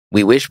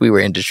 We wish we were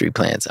industry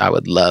plants. I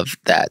would love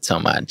that so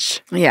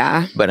much.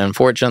 Yeah. But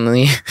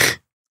unfortunately,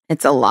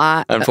 it's a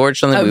lot.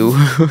 Unfortunately,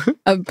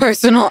 of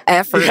personal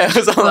effort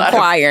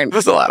required. It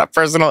was a lot of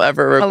personal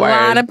effort required.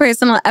 A lot of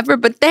personal effort,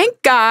 but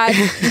thank God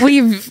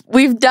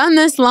we've done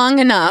this long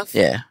enough.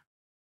 Yeah.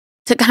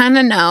 To kind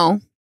of know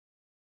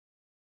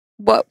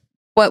what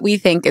we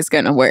think is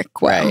going to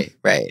work well.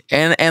 Right.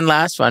 And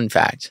last fun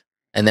fact,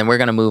 and then we're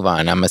going to move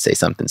on. I'm going to say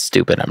something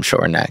stupid, I'm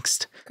sure,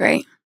 next.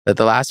 Great. But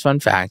the last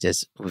fun fact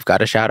is we've got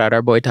to shout out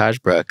our boy Taj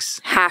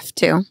Brooks. Have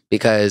to.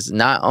 Because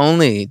not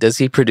only does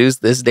he produce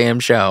this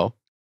damn show,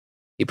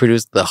 he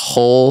produced the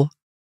whole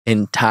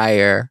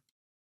entire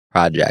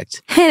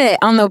project. Hit it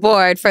on the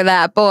board for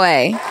that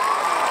boy.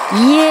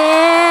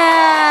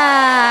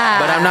 Yeah.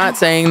 But I'm not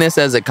saying this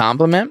as a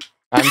compliment.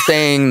 I'm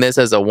saying this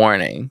as a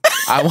warning.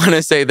 I want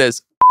to say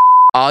this.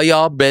 All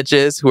y'all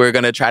bitches who are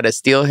going to try to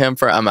steal him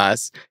from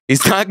us,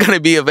 he's not going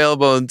to be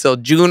available until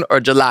June or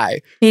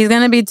July. He's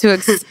going to be too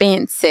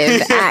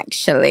expensive,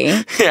 actually.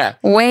 Yeah.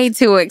 Way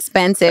too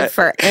expensive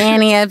for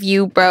any of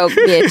you broke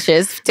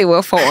bitches to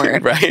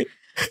afford. Right.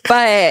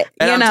 But,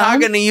 I'm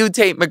talking to you,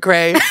 Tate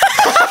McRae.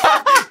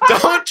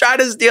 Don't try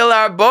to steal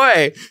our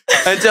boy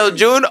until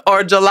June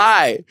or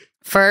July.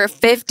 For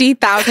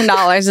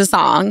 $50,000 a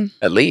song.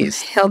 At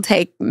least. He'll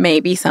take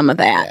maybe some of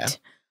that. Yeah.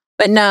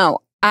 But no,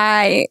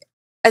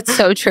 it's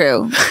so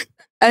true.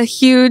 A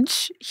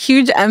huge,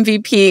 huge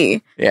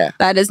MVP. Yeah.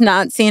 That is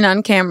not seen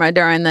on camera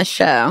during this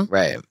show.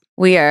 Right.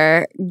 We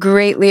are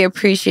greatly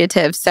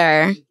appreciative,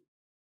 sir.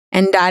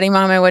 And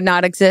DaddyMommy would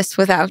not exist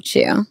without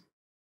you.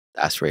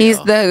 That's real. He's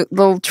the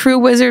little true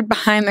wizard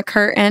behind the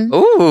curtain.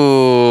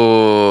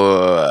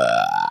 Ooh.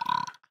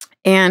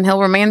 And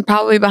he'll remain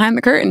probably behind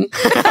the curtain.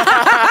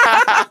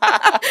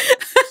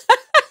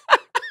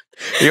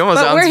 You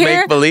almost sounds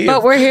make-believe.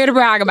 But we're here to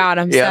brag about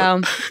him.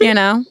 Yep.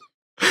 So,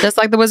 just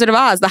like the Wizard of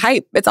Oz, the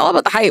hype. It's all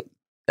about the hype.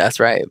 That's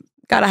right.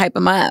 Got to hype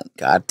him up.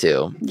 Got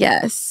to.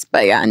 Yes.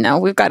 But yeah, no,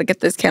 we've got to get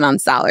this kid on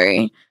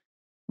salary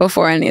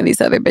before any of these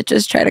other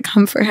bitches try to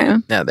come for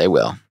him. Yeah, they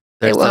will.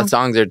 The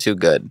songs are too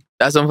good.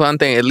 That's one fun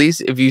thing. At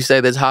least if you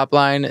say the top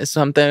line is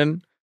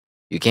something,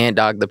 you can't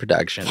dog the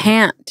production. You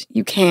can't.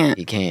 You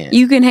can't.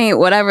 You can hate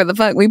whatever the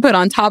fuck we put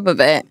on top of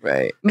it.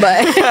 Right.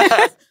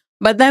 But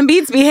but then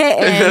beats be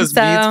hitting. Those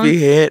beats be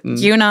hitting.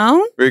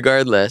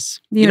 Regardless.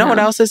 You know what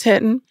else is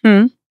hitting?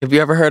 Have you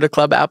ever heard of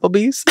Club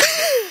Applebee's?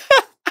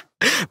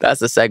 That's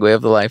the segue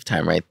of the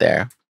lifetime right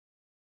there.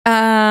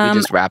 We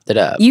just wrapped it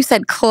up. You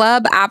said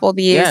Club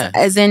Applebee's,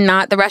 as in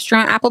not the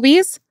restaurant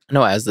Applebee's?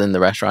 No, as in the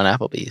restaurant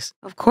Applebee's.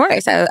 Of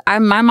course.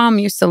 My mom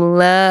used to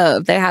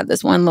love, they had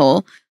this one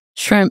little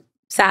shrimp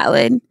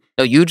salad.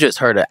 No, you just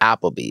heard of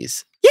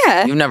Applebee's.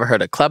 Yeah. You've never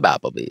heard of Club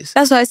Applebee's.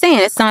 That's what I was saying.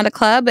 It's not a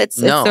club.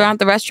 It's around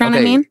the restaurant,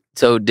 Okay, I mean.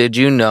 So did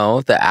you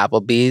know that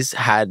Applebee's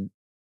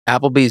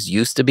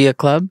used to be a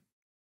club?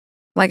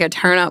 Like a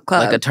turn-up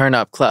club. Like a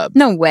turn-up club.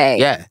 No way.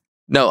 Yeah.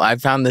 No, I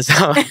found this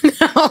out.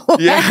 No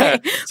Yeah. way.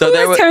 So Who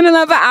there was was turning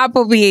up at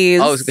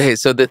Applebee's? Oh, okay.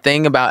 So the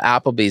thing about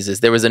Applebee's is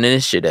there was an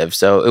initiative.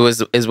 So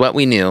is what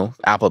we knew,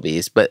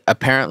 Applebee's, but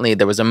apparently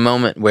there was a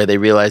moment where they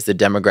realized the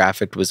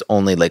demographic was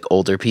only like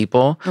older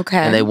people. Okay.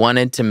 And they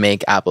wanted to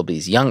make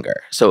Applebee's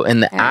younger. So in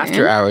the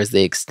after hours,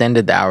 they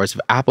extended the hours of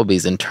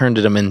Applebee's and turned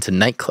them into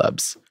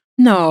nightclubs.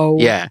 No.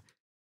 Yeah.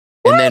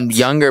 What? And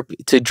then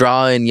to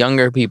draw in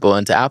younger people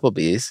into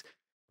Applebee's.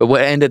 But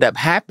what ended up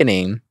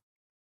happening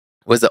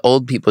was the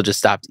old people just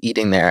stopped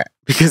eating there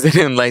because they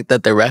didn't like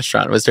that the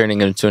restaurant was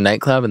turning into a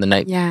nightclub and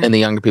the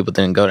younger people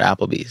didn't go to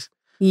Applebee's.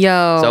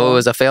 Yo. So it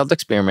was a failed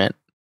experiment.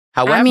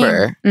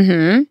 However,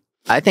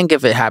 I think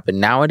if it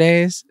happened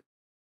nowadays,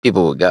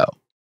 people would go.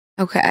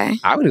 Okay.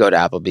 I would go to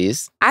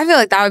Applebee's. I feel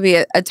like that would be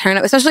a turn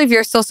up, especially if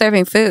you're still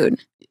serving food.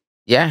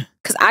 Yeah.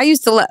 Because I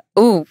used to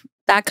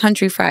that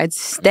country fried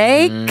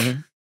steak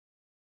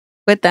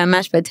with the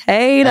mashed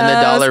potatoes. And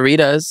the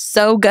Dollaritas.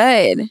 So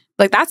good.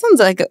 Like, that sounds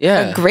like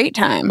a great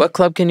time. What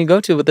club can you go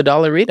to with the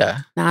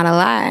Dollarita? Not a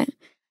lot.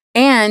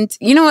 And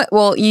you know what?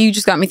 Well, you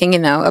just got me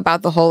thinking, though,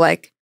 about the whole,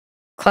 like,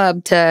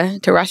 club to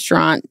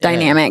restaurant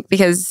dynamic,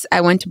 because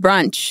I went to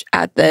brunch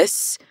at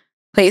this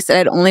place that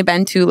I'd only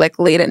been to, like,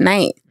 late at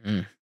night.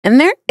 And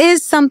there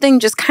is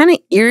something just kind of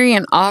eerie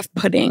and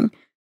off-putting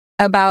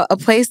about a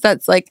place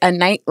that's, like, a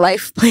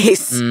nightlife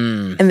place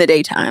in the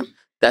daytime.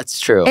 That's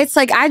true. It's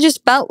like, I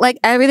just felt like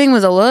everything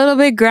was a little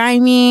bit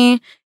grimy,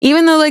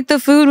 even though like the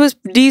food was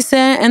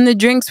decent and the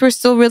drinks were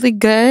still really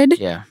good.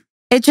 Yeah.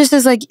 It just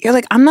is like, you're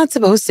like, I'm not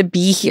supposed to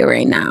be here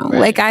right now.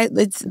 Right.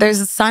 Like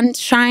there's a sun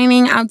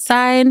shining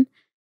outside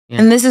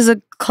and this is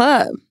a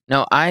club.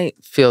 No, I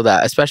feel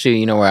that,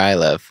 especially, where I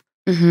live.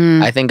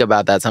 I think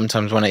about that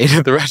sometimes when I eat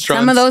at the restaurant.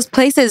 Some of those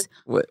places,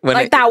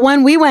 that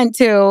one we went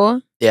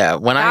to. Yeah,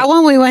 that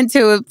one we went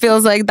to, it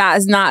feels like that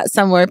is not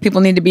somewhere people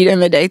need to be in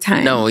the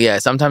daytime. No, yeah.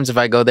 Sometimes if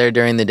I go there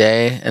during the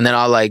day and then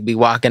I'll like be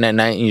walking at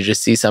night and you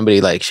just see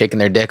somebody like shaking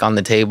their dick on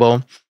the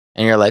table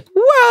and you're like,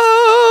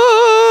 whoa!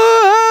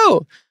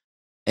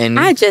 And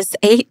I just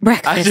ate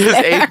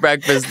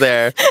breakfast.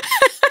 there.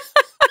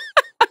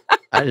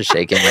 I'm just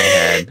shaking my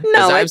head.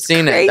 No, I've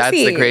seen crazy. It. That's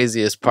the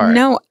craziest part.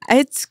 No,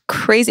 it's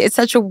crazy. It's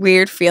such a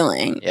weird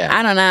feeling. Yeah.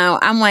 I don't know.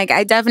 I'm like,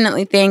 I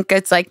definitely think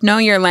it's like, know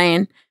your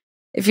lane.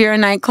 If you're a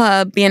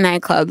nightclub, be a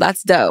nightclub.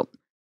 That's dope.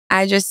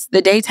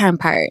 The daytime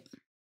part.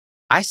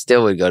 I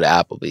still would go to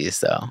Applebee's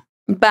though.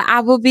 But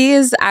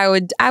Applebee's, I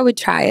would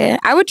try it.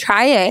 I would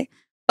try it.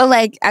 But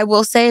like, I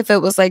will say, if it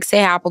was like, say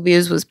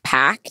Applebee's was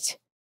packed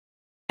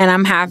and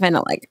I'm having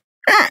to like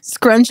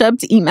scrunch up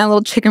to eat my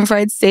little chicken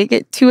fried steak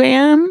at 2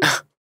 a.m.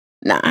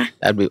 Nah.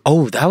 That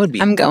would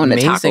be I'm going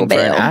amazing to Taco for an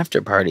Bell.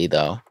 after party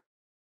though.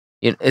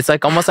 It's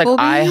like almost like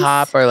Applebee's?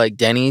 IHOP or like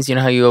Denny's. You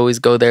know how you always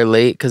go there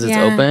late because it's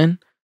open?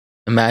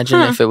 Imagine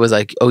if it was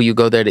like, you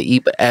go there to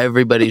eat, but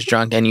everybody's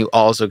drunk and you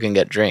also can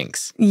get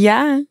drinks.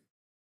 Yeah.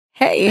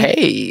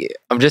 Hey,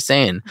 I'm just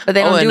saying. But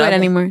they don't do it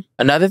anymore.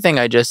 Another thing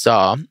I just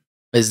saw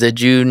is, did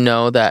you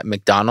know that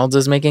McDonald's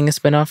is making a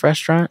spin-off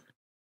restaurant?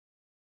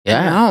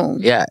 Yeah. No.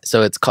 Yeah.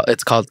 So it's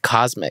called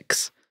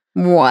Cosmics.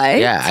 What?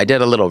 Yeah, I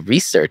did a little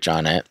research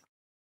on it.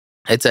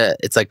 It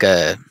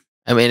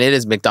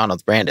is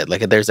McDonald's branded.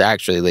 Like there's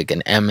actually like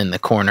an M in the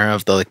corner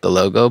of the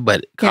logo,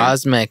 but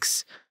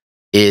Cosmics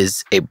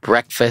is a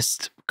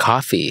breakfast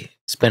coffee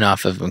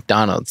spinoff of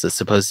McDonald's that's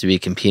supposed to be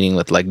competing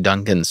with like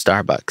Dunkin',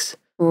 Starbucks.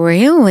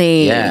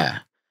 Really? Yeah.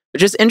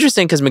 Which is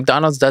interesting because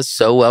McDonald's does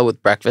so well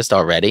with breakfast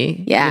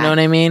already. Yeah. You know what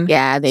I mean?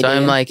 Yeah, they do. So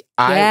I'm like,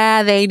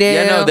 yeah, they do.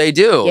 Yeah, no, they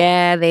do.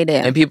 Yeah, they do.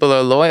 And people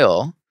are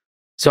loyal.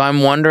 So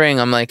I'm wondering,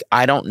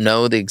 I don't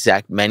know the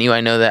exact menu.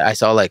 I know that I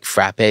saw like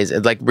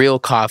frappes, like real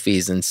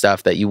coffees and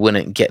stuff that you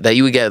wouldn't get, that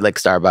you would get at like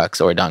Starbucks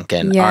or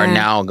Dunkin', are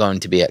now going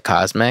to be at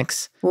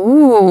Cosmics.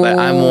 Ooh. But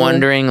I'm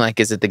wondering,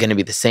 like, is it going to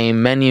be the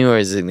same menu or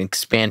is it an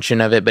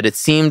expansion of it? But it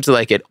seemed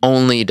like it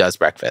only does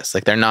breakfast.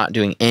 Like they're not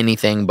doing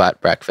anything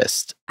but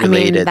breakfast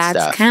related stuff.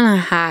 That's kind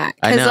of hot.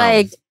 I know.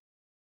 Like,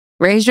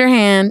 raise your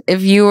hand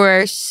if you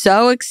were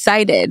so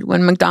excited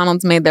when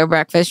McDonald's made their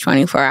breakfast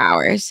 24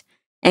 hours.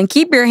 And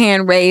keep your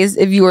hand raised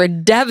if you were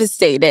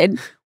devastated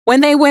when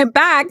they went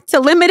back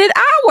to limited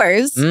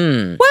hours.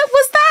 What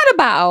was that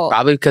about?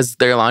 Probably because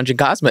they're launching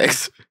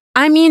Cosmics.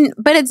 I mean,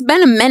 but it's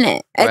been a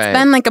minute. It's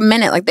been like a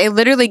minute. Like they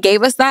literally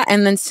gave us that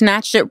and then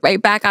snatched it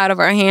right back out of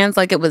our hands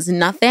like it was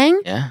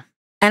nothing. Yeah.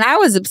 And I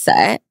was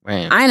upset.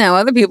 Right. I know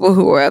other people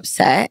who were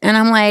upset. And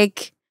I'm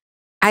like,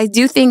 I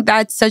do think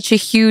that's such a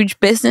huge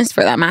business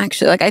for them,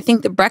 actually. Like I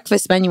think the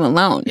breakfast menu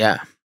alone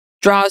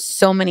draws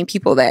so many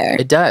people there.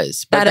 It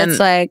does. But that it's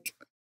like,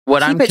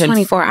 what keep it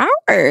 24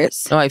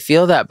 hours. No, I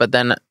feel that. But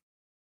then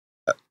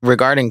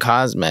regarding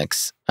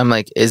Cosmics, I'm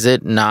like, is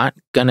it not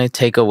gonna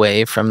take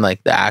away from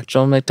like the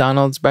actual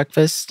McDonald's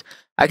breakfast?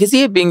 I can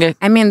see it being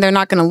I mean, they're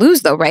not going to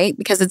lose though, right?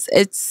 Because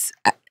it's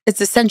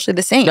essentially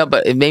the same. no,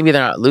 but maybe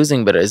they're not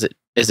losing. But is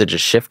it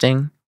just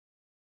shifting?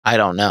 I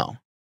don't know.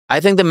 I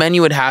think the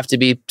menu would have to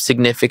be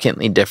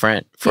significantly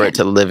different for it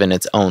to live in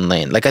its own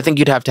lane. Like I think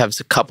you'd have to have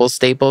a couple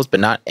staples, but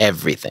not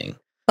everything.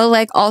 But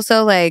like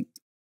also like,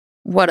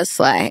 what a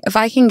slay! If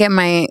I can get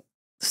my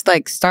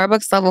like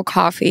Starbucks level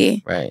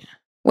coffee Right.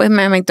 with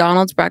my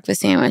McDonald's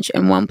breakfast sandwich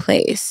in one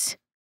place,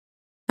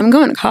 I'm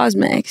going to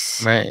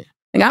Cosmics. Right.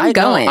 Like I'm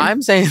going.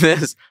 I'm saying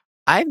this.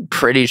 I'm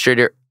pretty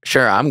sure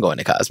I'm going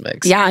to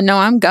Cosmics. Yeah, no,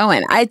 I'm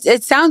going.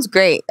 It sounds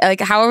great. Like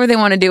however they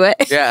want to do it.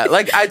 Yeah,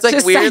 like it's like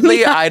Just sign me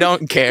weirdly, up. I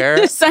don't care.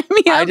 Just sign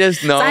me up. I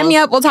just know. Sign me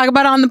up. We'll talk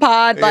about it on the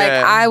pod. Like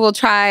Yeah. I will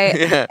try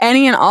Yeah.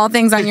 any and all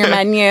things on your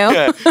menu.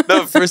 Yeah.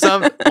 No, for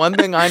one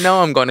thing I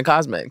know, I'm going to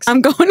Cosmics.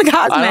 I'm going to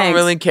Cosmics. I don't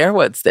really care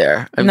what's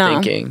there. I'm No.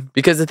 thinking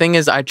because the thing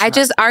is, I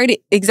just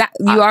already you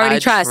already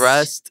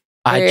trust.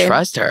 I Period.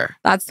 trust her.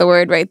 That's the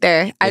word right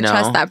there. I You know?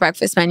 trust that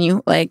breakfast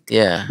menu like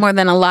Yeah, more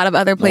than a lot of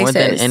other places.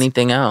 more than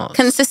anything else.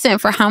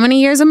 Consistent for how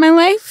many years of my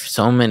life?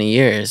 So many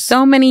years.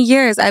 So many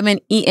years I've been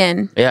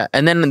eating. Yeah,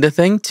 and then the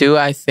thing too,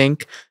 I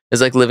think,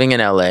 is like living in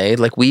LA.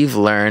 Like we've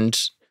learned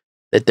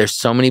that there's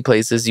so many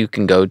places you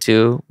can go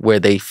to where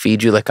they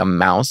feed you like a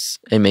mouse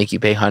and make you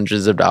pay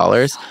hundreds of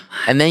dollars.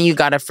 And then you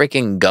gotta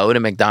freaking go to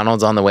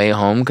McDonald's on the way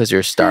home because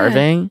you're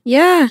starving.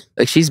 Yeah.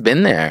 Like she's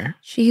been there.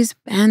 She's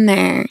been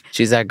there.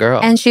 She's that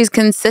girl. And she's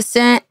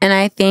consistent. And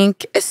I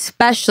think,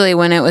 especially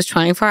when it was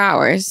 24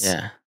 hours,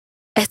 yeah.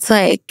 it's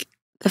like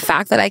the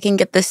fact that I can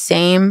get the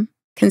same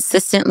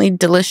consistently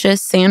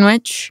delicious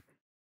sandwich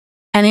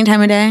any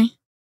time of day,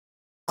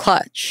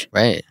 clutch.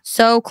 Right.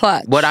 So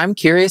clutch. What I'm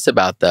curious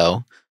about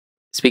though,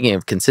 speaking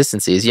of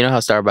consistencies, you know how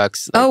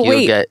Starbucks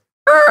wait. get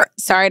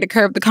Sorry to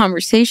curb the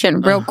conversation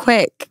real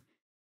quick.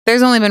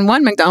 There's only been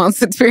one McDonald's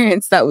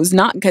experience that was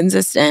not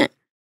consistent.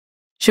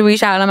 Should we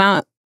shout them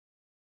out?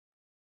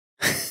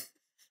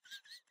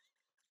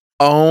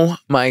 Oh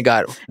my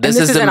God. This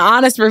is an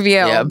honest review.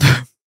 Yep.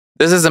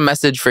 This is a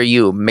message for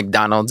you,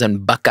 McDonald's in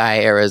Buckeye,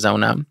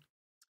 Arizona.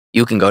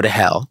 You can go to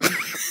hell.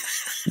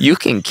 You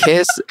can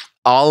kiss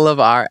all of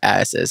our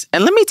asses.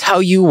 And let me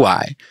tell you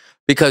why.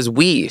 Because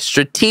we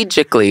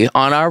strategically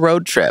on our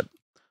road trip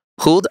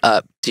pulled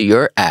up to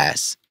your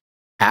ass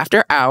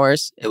after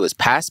hours. It was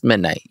past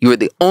midnight. You were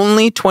the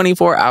only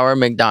 24-hour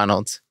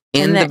McDonald's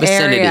in the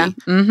vicinity.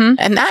 Mm-hmm.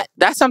 And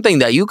that's something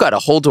that you got to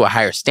hold to a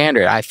higher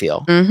standard, I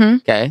feel. Mm-hmm.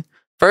 Okay.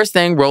 First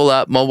thing, roll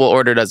up, mobile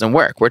order doesn't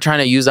work. We're trying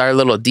to use our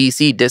little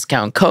DC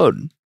discount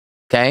code.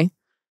 Okay.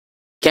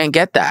 Can't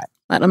get that.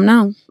 Let them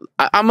know.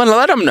 I'm going to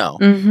let them know.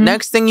 Mm-hmm.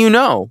 Next thing you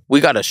know, we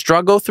got to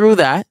struggle through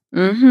that.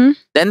 Mm-hmm.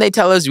 Then they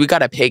tell us we got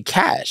to pay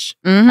cash.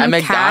 Mm-hmm. At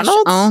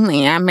McDonald's? Cash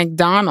only at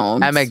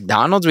McDonald's. At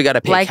McDonald's, we got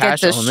to pay like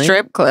cash it's a only.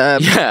 strip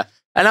club. Yeah.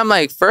 And I'm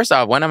like, first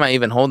off, when am I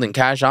even holding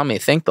cash on me?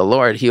 Thank the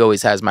Lord, he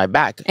always has my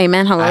back.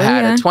 Amen. Hallelujah. I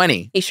had a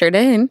 20. He sure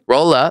did.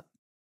 Roll up.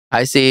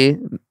 I see,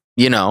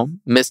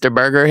 Mr.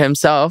 Burger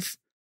himself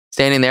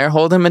standing there.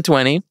 Hold him a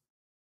 20.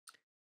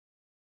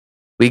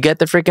 We get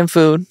the freaking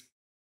food.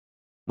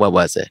 What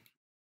was it?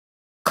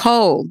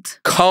 Cold.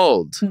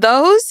 Cold.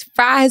 Those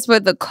fries were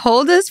the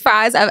coldest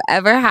fries I've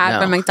ever had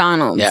from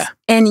McDonald's. Yeah.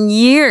 In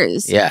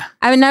years. Yeah.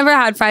 I've never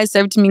had fries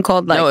served to me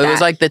cold like that. No, it was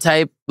like the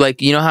type,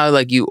 like, you know how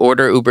like you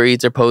order Uber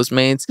Eats or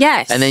Postmates?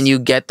 Yes. And then you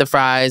get the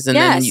fries and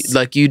then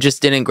you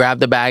just didn't grab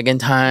the bag in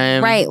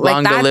time. Right.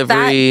 Long like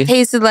delivery. That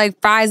tasted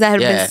like fries that had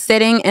been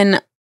sitting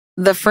in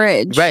the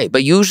fridge. Right.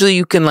 But usually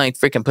you can like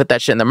freaking put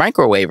that shit in the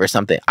microwave or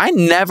something. I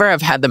never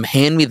have had them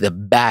hand me the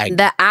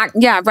bag.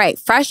 Yeah, right.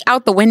 Fresh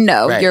out the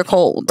window, you're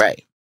cold.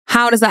 Right.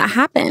 How does that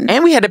happen?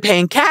 And we had to pay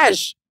in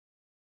cash.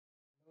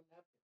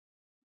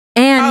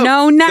 And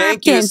no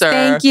napkins.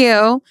 Thank you,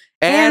 sir.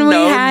 And we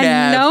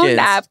had no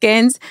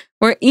napkins.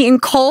 We're eating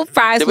cold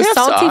fries with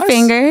salty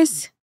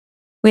fingers.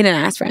 We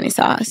didn't ask for any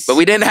sauce. But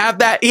we didn't have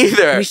that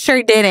either. We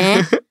sure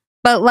didn't.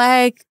 But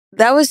like,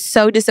 that was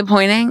so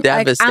disappointing.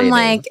 Devastating. I'm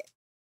like,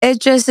 it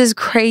just is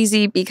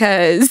crazy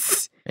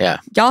because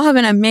y'all have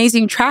an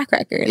amazing track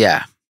record.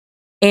 Yeah.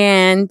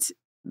 And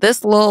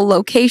this little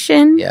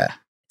location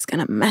is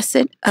going to mess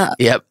it up.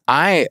 Yep.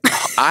 I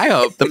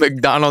hope the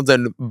McDonald's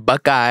in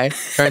Buckeye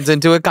turns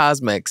into a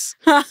Cosmics.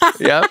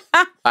 Yep.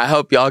 I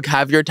hope y'all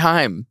have your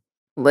time.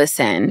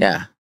 Listen.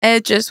 Yeah.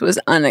 It just was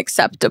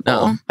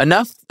unacceptable.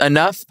 No.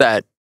 Enough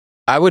that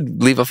I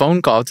would leave a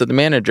phone call to the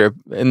manager,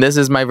 and this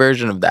is my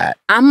version of that.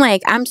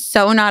 I'm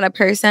so not a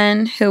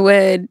person who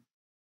would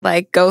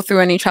like go through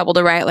any trouble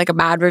to write like a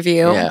bad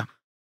review. Yeah.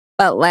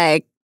 But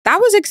like, that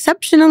was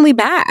exceptionally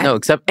bad. No,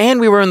 and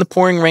we were in the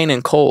pouring rain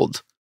and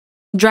cold.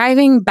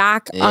 Driving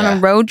back on a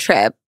road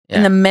trip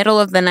in the middle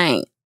of the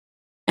night,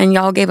 and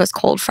y'all gave us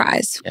cold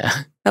fries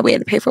that we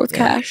had to pay for with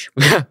cash.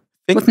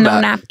 With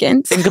no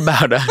napkins. Think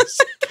about us.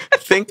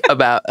 Think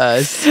about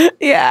us.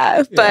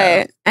 Yeah,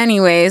 but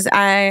anyways,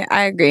 I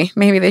agree.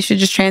 Maybe they should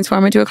just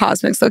transform into a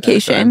Cosmix That's what I'm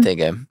location.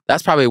 thinking.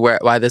 That's probably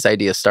why this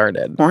idea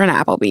started. Or an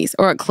Applebee's.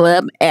 Or a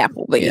Club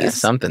Applebee's. Yeah,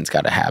 something's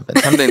got to happen.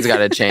 Something's got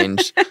to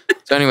change.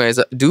 So anyways,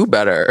 do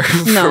better.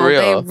 No, For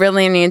real. they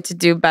really need to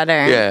do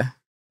better. Yeah.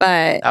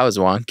 But That was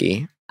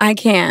wonky. I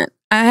can't.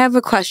 I have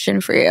a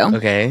question for you.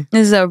 Okay.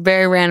 This is a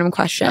very random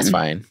question. That's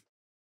fine.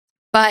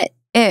 But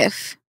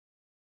if,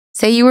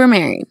 say you were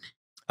married.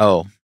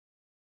 Oh.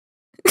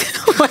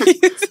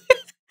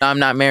 No, I'm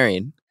not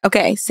married.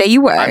 Okay, say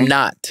you were. I'm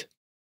not.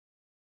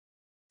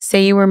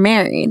 Say you were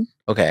married.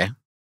 Okay.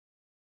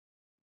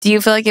 Do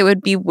you feel like it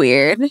would be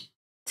weird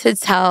to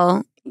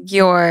tell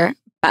your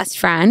best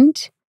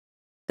friend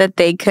that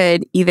they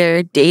could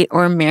either date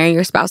or marry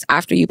your spouse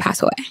after you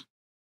pass away?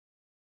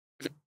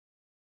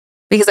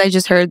 Because I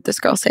just heard this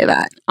girl say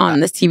that on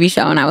this TV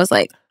show, and I was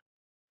like,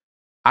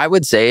 I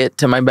would say it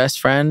to my best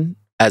friend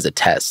as a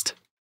test.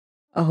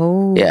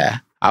 oh. Yeah.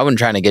 I wasn't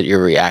trying to get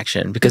your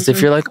reaction because if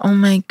you're like, oh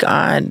my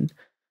God,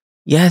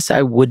 yes,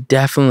 I would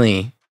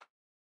definitely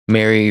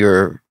marry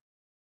your,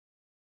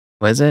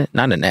 what is it?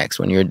 Not an ex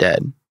when you're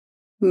dead.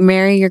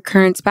 Marry your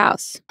current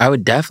spouse. I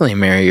would definitely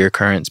marry your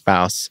current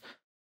spouse.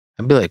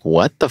 I'd be like,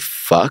 what the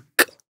fuck?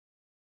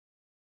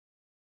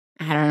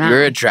 I don't know.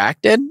 You're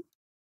attracted?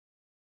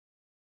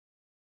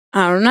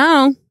 I don't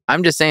know.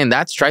 I'm just saying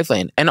that's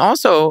trifling. And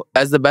also,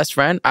 as the best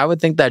friend, I would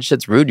think that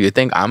shit's rude. You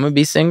think I'm gonna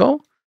be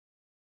single?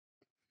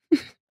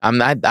 I'm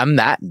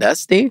that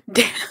dusty.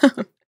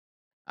 Damn.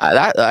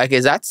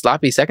 Is that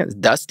sloppy seconds?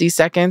 Dusty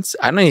seconds?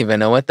 I don't even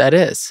know what that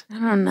is. I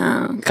don't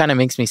know. It kind of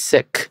makes me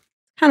sick.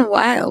 Kind of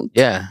wild.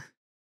 Yeah.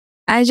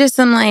 I just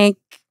am like,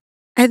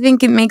 I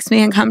think it makes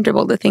me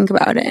uncomfortable to think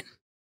about it.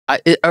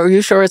 Are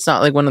you sure it's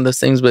not like one of those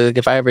things where like,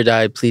 if I ever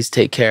die, please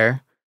take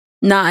care?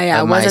 Nah, yeah,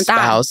 it Of my wasn't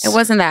spouse? that. It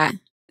wasn't that.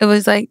 It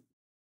was like,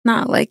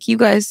 not like you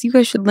guys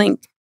should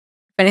link if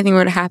anything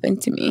were to happen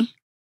to me.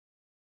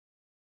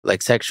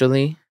 Like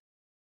sexually?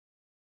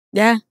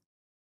 Yeah.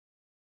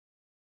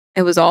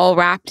 It was all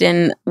wrapped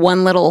in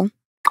one little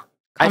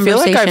I feel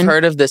like I've conversation.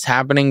 heard of this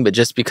happening, but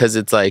just because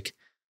it's like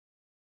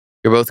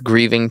you're both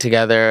grieving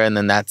together and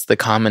then that's the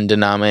common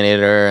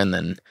denominator. And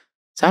then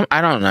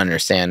I don't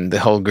understand the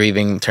whole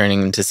grieving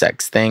turning into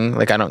sex thing.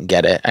 Like, I don't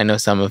get it. I know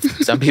some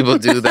people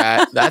do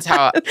that. That's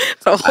how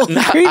the whole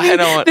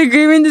the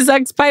grieving to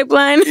sex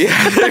pipeline.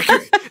 Yeah,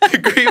 the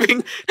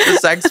grieving the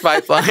sex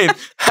pipeline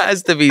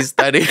has to be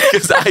studied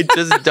because I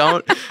just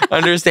don't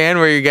understand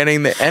where you're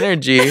getting the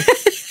energy.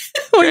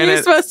 When you're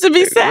supposed to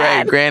be sad.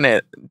 Right,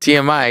 granted,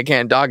 TMI, I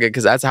can't dog it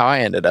because that's how I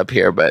ended up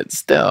here, but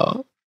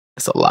still,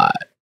 it's a lot.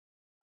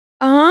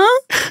 Huh?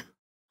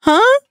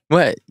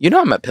 What? You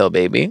know I'm a pill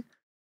baby.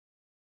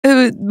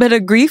 But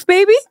a grief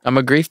baby? I'm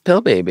a grief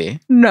pill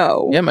baby.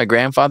 No. Yeah, my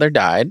grandfather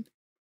died.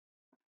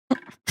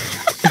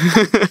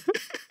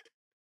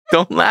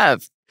 Don't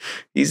laugh.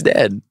 He's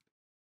dead.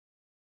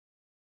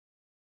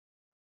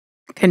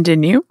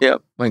 Continue.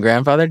 Yep. My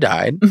grandfather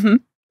died. Mhm.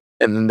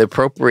 And then the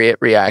appropriate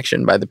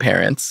reaction by the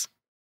parents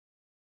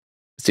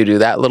is to do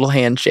that little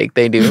handshake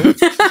they do.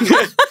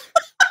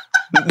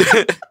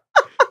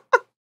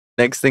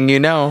 Next thing you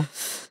know,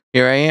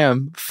 here I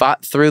am,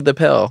 fought through the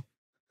pill.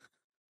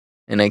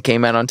 And I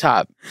came out on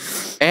top.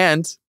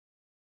 And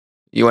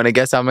you want to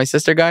guess how my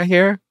sister got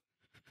here?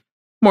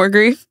 More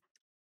grief?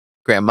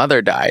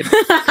 Grandmother died.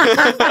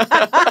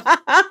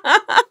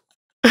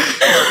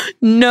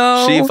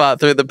 No. She fought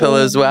through the pill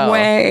as well.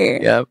 Way.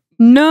 Yep.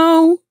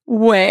 No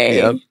way.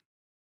 Yep.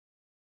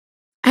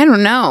 I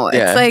don't know.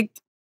 Yeah. It's like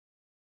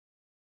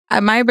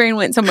my brain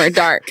went somewhere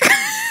dark.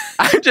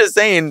 I'm just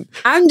saying.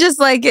 I'm just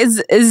like,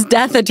 is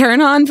death a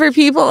turn on for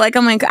people? Like,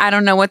 I'm like, I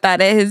don't know what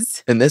that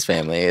is. In this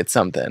family, it's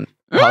something.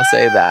 I'll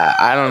say that.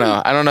 I don't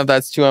know. I don't know if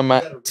that's too on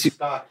my.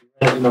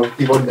 You know,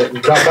 people that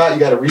drop out, you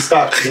got to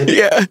restock.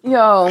 Yeah.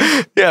 Yo.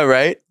 Yeah.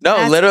 Right. No,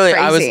 That's literally,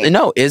 crazy.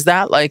 Is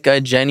that like a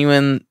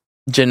genuine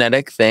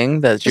genetic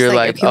thing that Just you're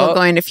like like, people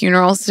going to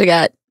funerals to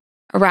get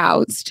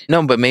aroused.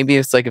 No, but maybe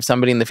it's like if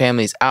somebody in the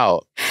family's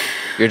out,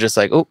 you're just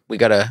like, oh, we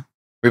got to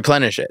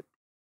replenish it.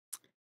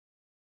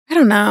 I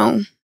don't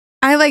know.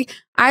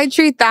 I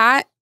treat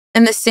that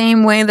in the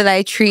same way that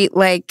I treat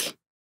like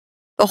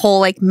the whole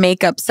like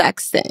makeup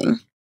sex thing.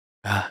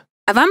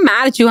 If I'm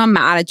mad at you, I'm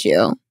mad at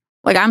you.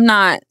 Like I'm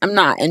not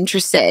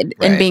interested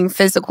in Right. being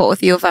physical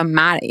with you if I'm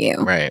mad at you.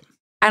 Right.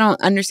 I don't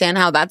understand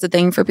how that's a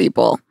thing for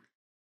people.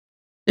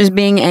 Just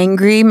being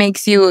angry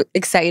makes you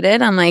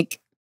excited. I'm like,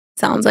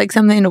 sounds like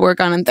something to work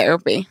on in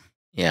therapy.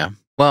 Yeah.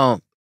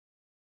 Well,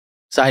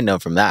 side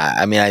note from that,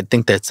 I mean, I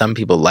think that some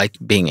people like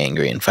being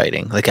angry and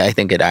fighting. Like, I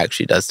think it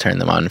actually does turn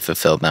them on and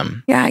fulfill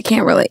them. Yeah, I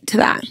can't relate to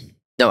that.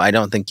 No, I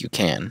don't think you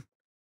can.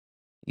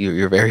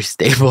 You're very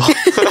stable.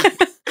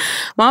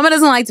 Mama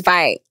doesn't like to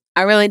fight.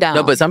 I really don't.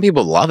 No, but some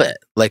people love it.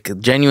 Like,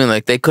 genuinely,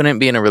 like, they couldn't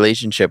be in a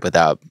relationship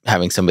without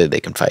having somebody they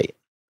can fight.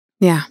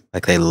 Yeah.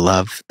 Like, they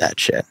love that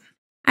shit.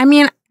 I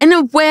mean, in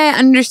a way, I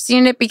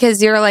understand it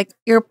because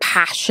you're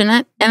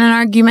passionate in an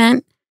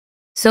argument.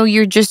 So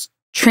you're just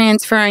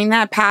transferring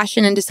that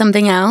passion into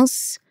something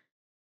else.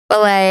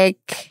 But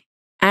like,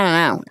 I don't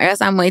know. I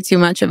guess I'm way too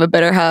much of a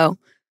bitter hoe.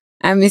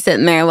 I'm be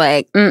sitting there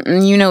like,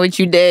 you know what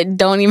you did.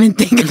 Don't even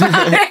think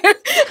about it.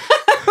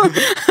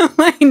 I'm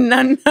like,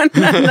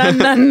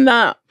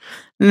 no.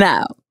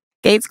 No.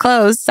 Gates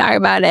closed. Sorry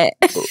about it.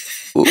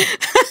 Ooh.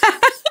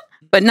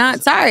 But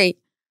not sorry.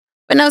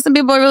 But no, some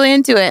people are really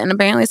into it. And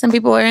apparently some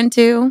people are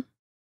into,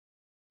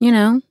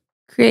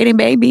 creating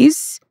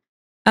babies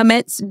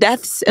amidst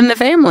deaths in the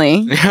family.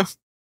 Yeah.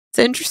 It's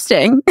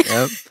interesting.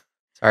 Yep.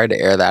 Sorry to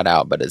air that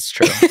out, but it's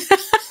true.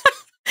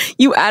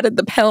 You added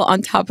the pill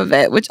on top of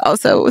it, which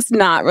also was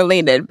not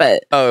related,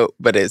 but... Oh,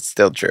 but it's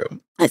still true.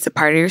 It's a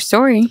part of your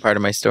story. Part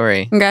of my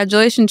story.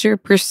 Congratulations, you're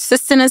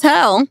persistent as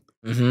hell.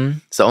 Mm-hmm.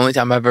 It's the only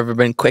time I've ever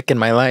been quick in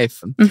my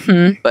life.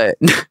 Mm-hmm. But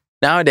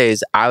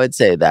nowadays, I would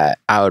say that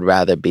I would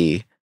rather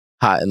be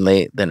hot and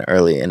late than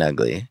early and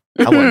ugly.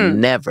 I will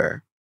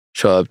never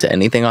show up to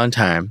anything on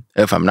time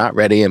if I'm not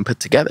ready and put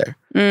together.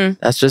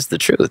 That's just the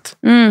truth.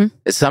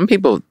 Some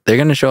people, they're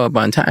going to show up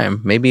on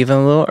time, maybe even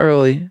a little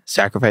early,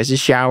 sacrifice a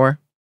shower,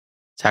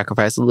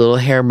 sacrifice a little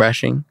hair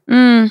brushing,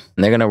 and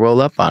they're going to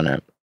roll up on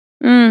it.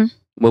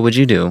 What would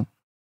you do?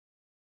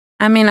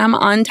 I mean, I'm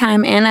on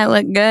time and I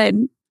look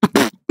good.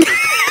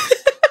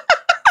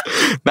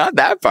 Not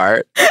that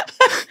part.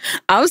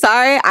 I'm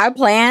sorry. I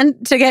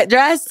planned to get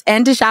dressed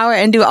and to shower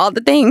and do all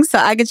the things so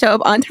I could show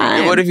up on time.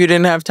 And what if you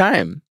didn't have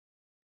time?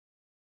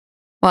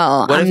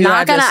 Well, I'm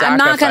not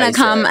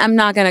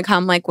gonna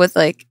come like with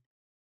like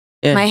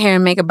my hair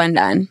and makeup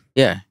undone.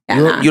 Yeah.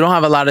 You don't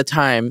have a lot of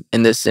time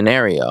in this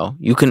scenario.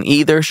 You can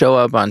either show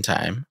up on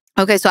time.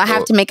 Okay, so I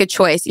have to make a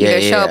choice.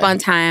 Either show up on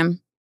time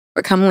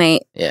or come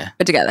late. Yeah.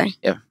 Put together.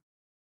 Yeah.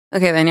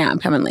 Okay, then I'm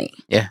coming late.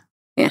 Yeah.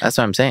 That's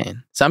what I'm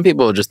saying. Some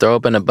people will just throw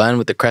up in a bun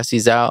with the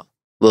crusties out,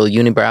 little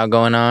unibrow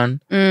going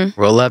on,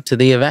 roll up to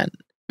the event.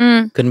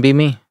 Couldn't be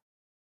me.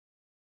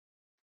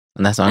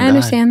 And that's on God. I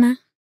understand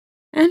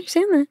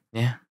that.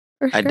 Yeah.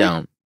 For sure. I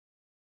don't.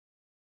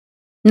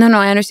 No,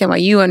 I understand why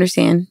you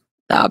understand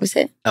the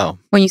opposite. Oh.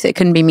 When you say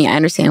couldn't be me, I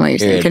understand why you're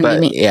saying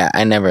couldn't be me. Yeah,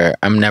 I never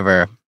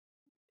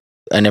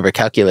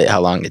calculate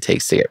how long it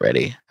takes to get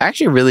ready. I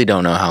actually really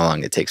don't know how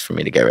long it takes for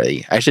me to get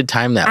ready. I should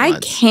time that once. I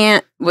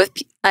can't with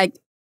like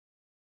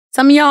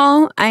some of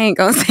y'all, I ain't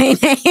gonna say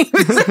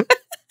names.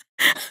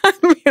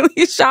 I'm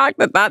really shocked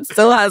that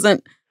still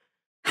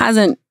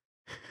hasn't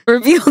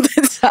revealed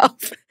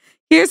itself.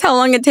 Here's how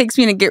long it takes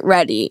me to get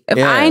ready. If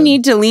I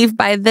need to leave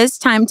by this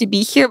time to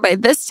be here by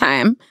this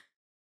time,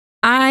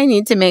 I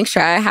need to make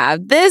sure I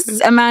have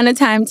this amount of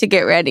time to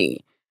get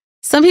ready.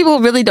 Some people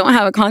really don't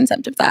have a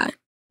concept of that.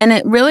 And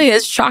it really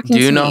is shocking to me.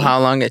 Do you know how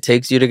long it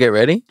takes you to get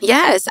ready?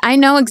 Yes, I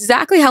know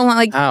exactly how long.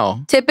 Like,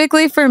 how?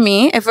 Typically for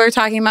me, if we're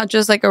talking about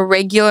just like a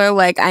regular,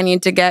 like I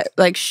need to get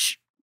like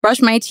brush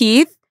my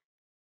teeth,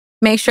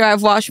 make sure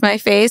I've washed my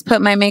face,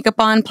 put my makeup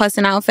on, plus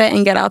an outfit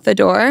and get out the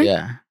door.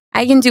 Yeah.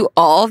 I can do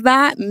all of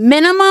that.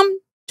 Minimum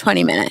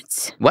 20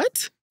 minutes.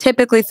 What?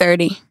 Typically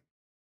 30.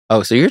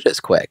 Oh, so you're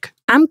just quick.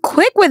 I'm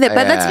quick with it,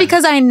 but that's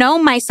because I know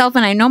myself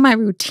and I know my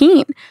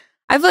routine.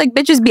 I feel like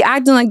bitches be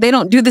acting like they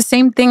don't do the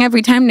same thing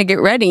every time to get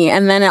ready.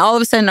 And then all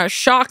of a sudden are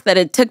shocked that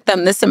it took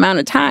them this amount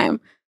of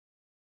time.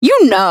 I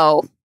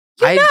know,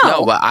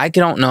 but I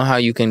don't know how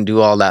you can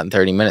do all that in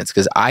 30 minutes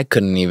because I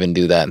couldn't even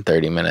do that in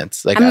 30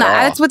 minutes. Like,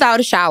 that's without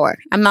a shower.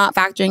 I'm not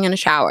factoring in a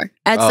shower.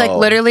 It's like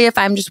literally if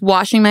I'm just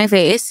washing my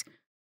face,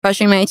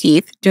 brushing my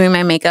teeth, doing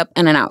my makeup,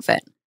 and an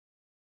outfit.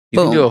 You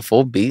can do a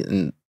full beat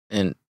and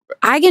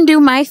I can do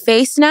my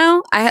face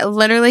now. I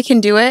literally can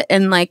do it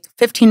in like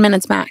 15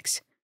 minutes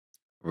max.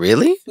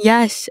 Really?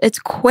 Yes, it's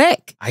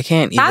quick. I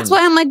can't even. That's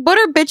why I'm like, what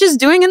are bitches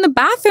doing in the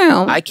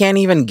bathroom? I can't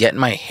even get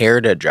my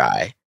hair to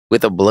dry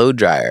with a blow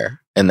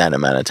dryer in that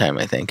amount of time,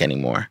 I think,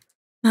 anymore.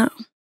 No.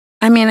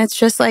 I mean, it's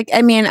just like,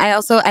 I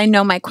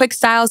know my quick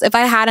styles. If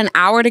I had an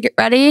hour to get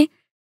ready,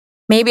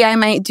 maybe I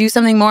might do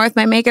something more with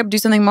my makeup, do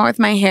something more with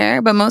my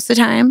hair. But most of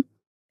the time,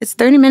 it's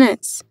 30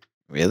 minutes.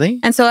 Really?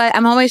 And so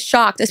I'm always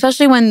shocked,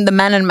 especially when the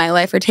men in my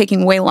life are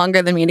taking way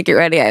longer than me to get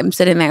ready. I'm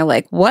sitting there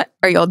like, what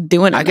are y'all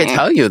doing? I could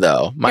tell you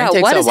though. Mine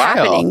takes what a is while.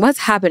 happening? What's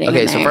happening?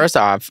 Okay, so first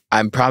off,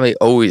 I'm probably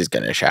always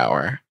gonna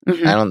shower.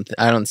 I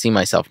don't see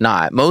myself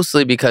not.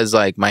 Mostly because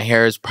like my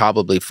hair is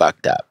probably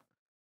fucked up.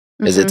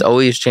 Because it's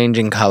always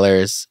changing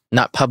colors.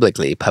 Not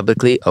publicly.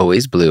 Publicly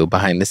always blue.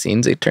 Behind the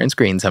scenes it turns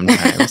green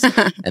sometimes.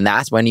 And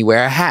that's when you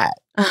wear a hat.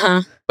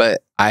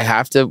 But I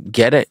have to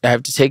get it. I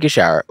have to take a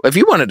shower. If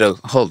you wanted to,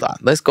 hold on.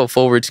 Let's go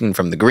full routine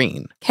from the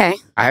green. Okay.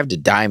 I have to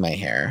dye my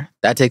hair.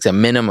 That takes a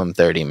minimum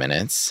 30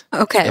 minutes.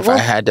 Okay. If I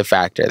had to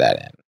factor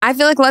that in. I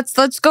feel like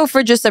let's go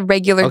for just a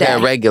regular day. Okay, a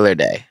regular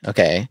day.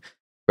 Okay.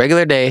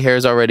 Regular day,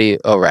 hair's already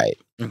all right.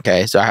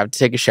 Okay, so I have to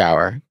take a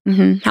shower.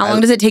 How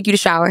long does it take you to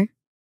shower?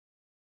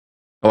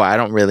 Well, I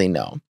don't really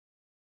know.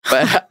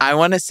 But I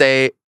want to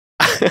say...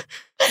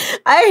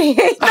 I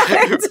hate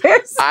that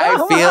answer so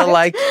I feel much.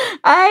 like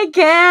I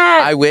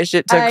can't. I wish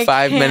it took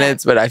 5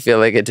 minutes, but I feel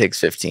like it takes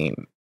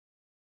 15.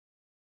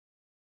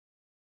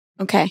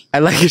 Okay. I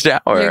like a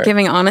shower. You're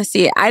giving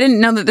honesty. I didn't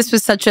know that this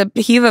was such a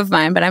peeve of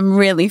mine, but I'm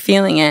really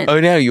feeling it. Oh,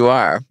 no, you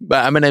are.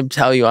 But I'm going to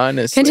tell you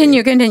honestly.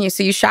 Continue.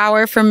 So you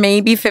shower for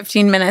maybe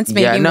 15 minutes,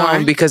 maybe more.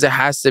 No, because it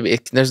has to be.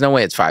 There's no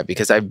way it's 5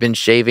 because I've been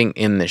shaving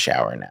in the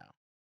shower now.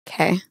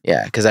 Okay.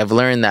 Yeah, because I've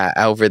learned that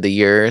over the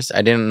years.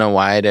 I didn't know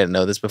why I didn't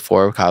know this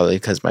before, probably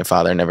because my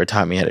father never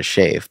taught me how to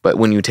shave. But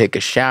when you take a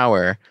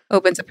shower,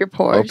 opens up your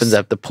pores. Opens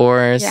up the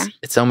pores. Yeah.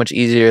 It's so much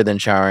easier than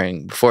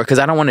showering before because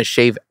I don't want to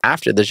shave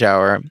after the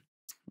shower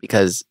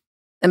because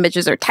the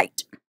bitches are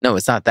tight. No,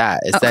 it's not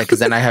that. It's that because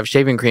then I have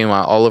shaving cream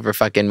all over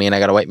fucking me and I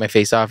got to wipe my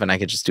face off and I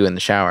could just do it in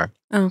the shower.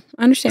 Oh,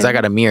 understand. Because I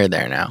got a mirror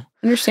there now.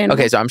 Understand.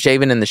 Okay, so I'm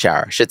shaving in the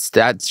shower.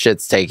 That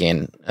shit's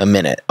taking a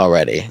minute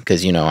already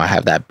because, I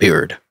have that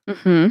beard.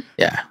 Mm-hmm.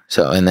 Yeah.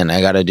 So, and then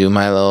I got to do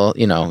my little,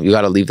 you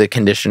got to leave the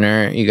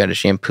conditioner, you got to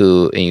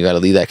shampoo, and you got to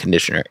leave that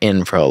conditioner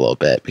in for a little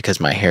bit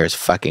because my hair is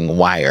fucking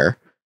wire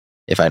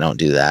if I don't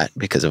do that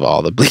because of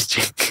all the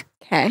bleaching.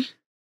 Okay.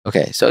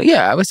 Okay. So,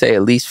 yeah, I would say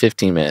at least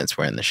 15 minutes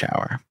we're in the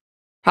shower.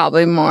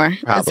 Probably more.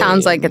 It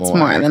sounds like it's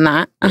more than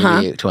that.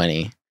 Maybe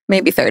 20.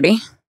 Maybe 30.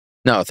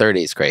 No,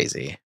 30 is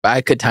crazy. But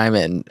I could time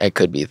it and it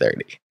could be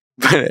 30.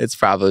 But it's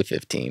probably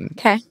 15.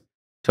 Okay.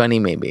 20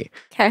 maybe.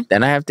 Okay.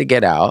 Then I have to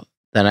get out.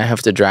 Then I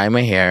have to dry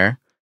my hair.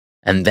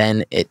 And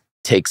then it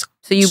takes...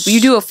 So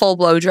you do a full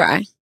blow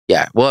dry?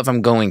 Yeah. Well, if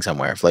I'm going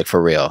somewhere, like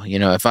for real.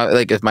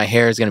 If my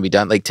hair is going to be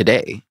done like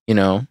today,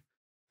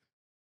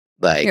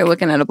 like... You're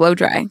looking at a blow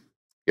dry.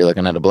 You're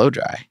looking at a blow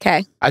dry.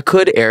 Okay. I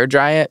could air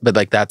dry it, but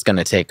like that's going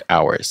to take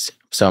hours.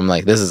 So I'm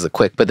like, this is a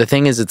quick. But the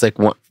thing is, it's like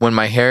when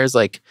my hair is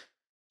like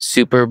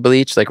super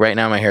bleached, like right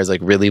now my hair is like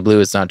really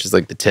blue. It's not just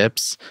like the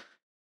tips.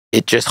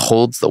 It just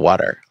holds the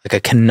water. Like I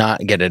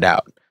cannot get it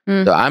out.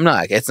 So I'm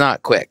not, it's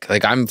not quick.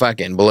 Like I'm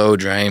fucking blow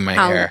drying my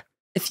hair.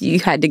 If you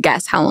had to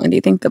guess, how long do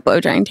you think the blow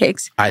drying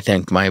takes? I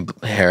think my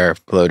hair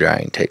blow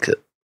drying takes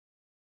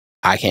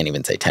I can't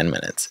even say 10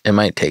 minutes. It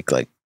might take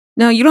like...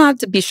 No, you don't have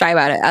to be shy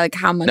about it. Like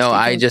how much? No,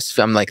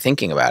 I'm like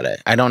thinking about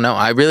it. I don't know.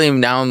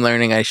 Now I'm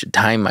learning I should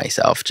time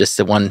myself just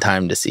at one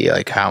time to see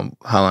like how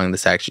long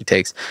this actually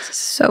takes.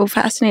 So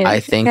fascinating. I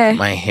think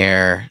my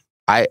hair,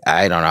 I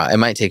don't know. It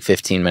might take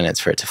 15 minutes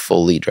for it to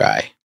fully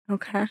dry.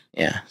 Okay.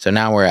 Yeah. So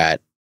now we're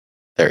at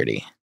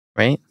 30,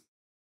 right?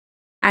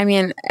 I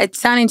mean, it's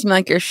sounding to me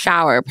like your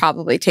shower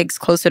probably takes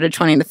closer to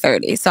 20 to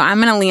 30. So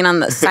I'm going to lean on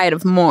the side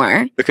of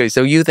more. Okay,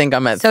 so you think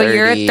I'm at 30. So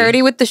you're at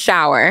 30 with the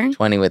shower.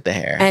 20 with the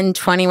hair. And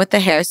 20 with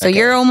the hair. So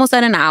you're almost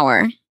at an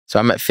hour. So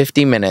I'm at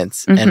 50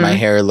 minutes and my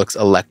hair looks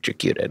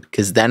electrocuted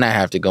because then I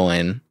have to go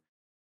in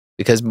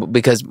because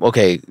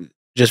okay,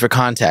 just for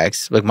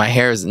context, like my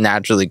hair is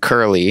naturally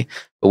curly,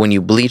 but when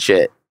you bleach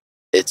it,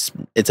 it's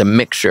a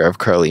mixture of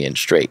curly and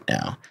straight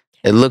now.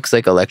 It looks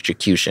like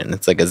electrocution.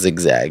 It's like a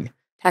zigzag.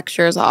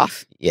 Texture is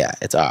off. Yeah,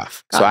 it's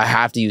off. So I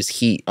have to use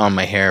heat on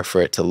my hair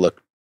for it to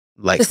look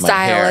like my hair. To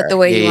style it the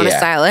way you want to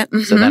style it.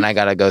 So then I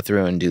got to go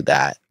through and do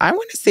that. I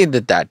want to say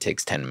that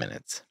takes 10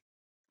 minutes.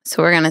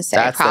 So we're going to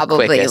say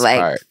probably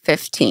like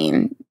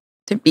 15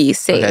 to be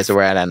safe. Okay, so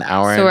we're at an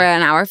hour. So we're at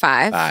an hour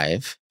 5.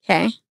 5.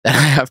 Okay. Then I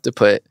have to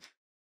put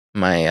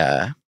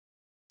my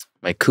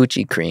my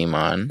coochie cream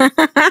on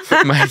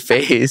my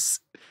face.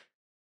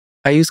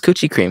 I use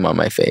coochie cream on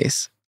my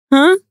face.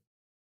 Huh?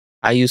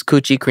 I use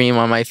coochie cream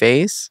on my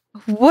face.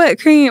 What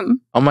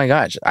cream? Oh my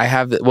gosh. I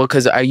have,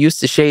 because I used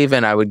to shave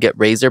and I would get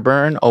razor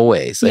burn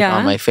always, like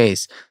on my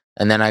face.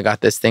 And then I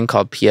got this thing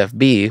called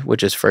PFB,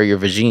 which is for your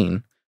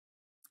vagine.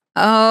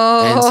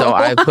 Oh. And so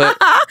I put,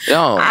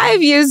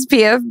 I've used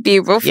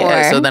PFB before.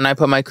 Yeah, so then I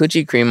put my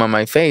coochie cream on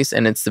my face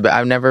and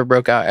I've never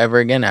broke out ever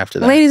again after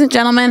that. Ladies and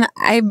gentlemen,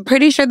 I'm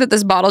pretty sure that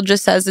this bottle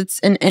just says it's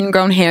an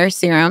ingrown hair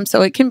serum,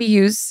 so it can be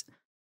used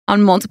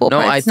on multiple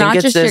parts. I think not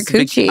it just says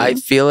your coochie. I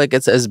feel like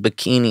it says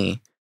bikini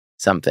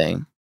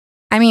something.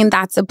 I mean,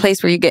 that's a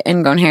place where you get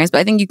ingrown hairs, but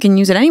I think you can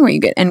use it anywhere you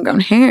get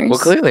ingrown hairs. Well,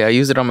 clearly I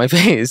use it on my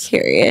face.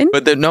 Period.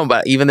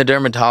 But even the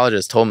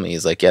dermatologist told me,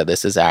 he's like, yeah,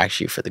 this is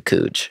actually for the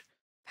cooch.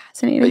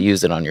 Fascinating. But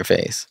use it on your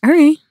face. All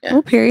right. Yeah.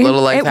 Well, period.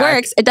 Little life it hack.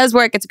 Works. It does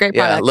work. It's a great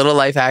product. Yeah, little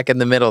life hack in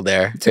the middle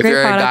there. It's if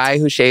you're a guy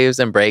who shaves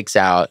and breaks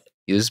out,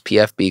 use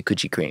PFB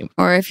coochie cream.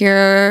 Or if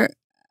you're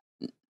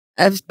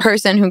a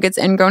person who gets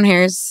ingrown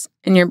hairs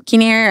in your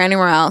bikini hair or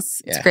anywhere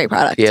else, it's a great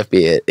product.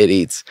 PFB, it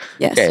eats.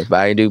 Yes. Okay, but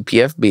I do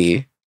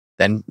PFB.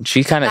 Then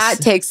she kind of... That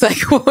takes like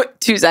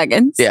 2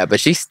 seconds. Yeah, but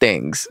she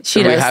stings.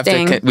 She does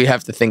sting. We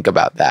have to think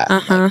about that.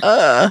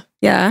 Uh-huh.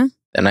 Yeah.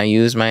 Then I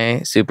use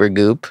my Super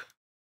Goop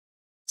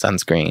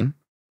sunscreen.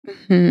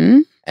 Mm-hmm.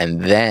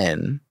 And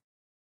then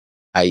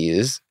I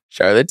use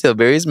Charlotte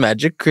Tilbury's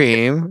Magic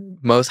Cream,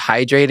 most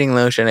hydrating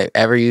lotion I've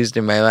ever used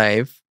in my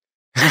life.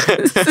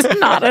 This is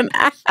not an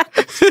ad.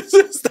 This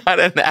is not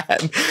an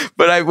ad.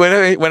 But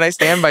when I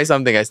stand by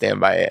something, I stand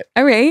by it.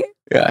 All right.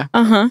 Yeah.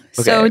 Uh-huh.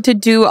 Okay. So to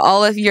do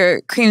all of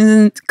your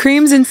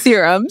creams and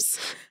serums,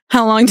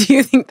 how long do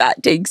you think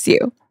that takes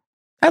you?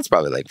 That's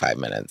probably like 5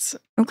 minutes.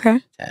 Okay.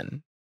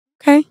 10.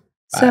 Okay.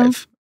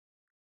 5.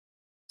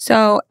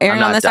 So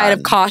erring on the side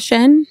of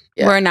caution,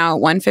 we're now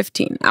at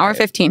 1:15. Hour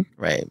 15.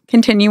 Right.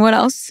 Continue. What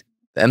else?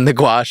 Then the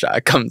gua sha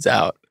comes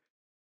out.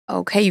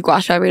 Okay, you gua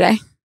sha every day.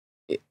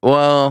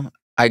 Well,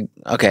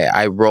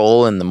 I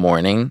roll in the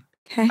morning.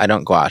 Okay. I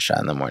don't gua sha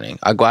in the morning.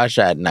 I gua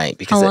sha at night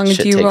because How long that do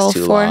shit you takes roll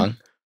too for? long.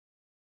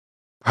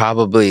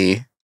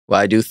 Probably,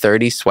 I do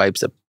 30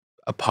 swipes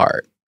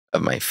apart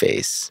of my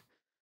face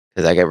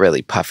because I get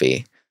really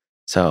puffy.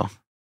 So,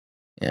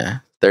 yeah,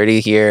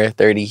 30 here,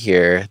 30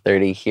 here,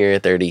 30 here,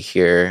 30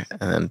 here,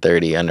 and then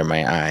 30 under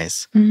my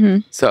eyes.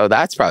 Mm-hmm. So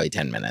that's probably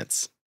 10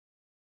 minutes,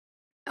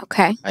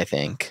 Okay. I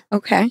think.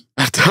 Okay.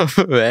 On top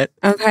of it.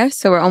 Okay.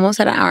 So we're almost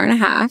at an hour and a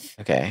half.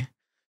 Okay.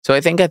 So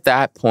I think at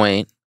that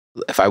point,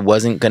 if I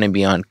wasn't going to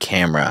be on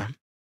camera,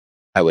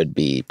 I would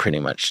be pretty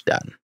much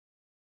done.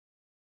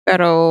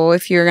 Pero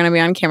if you're going to be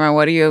on camera,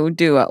 what do you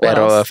do? What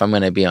Pero else? if I'm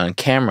going to be on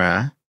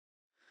camera,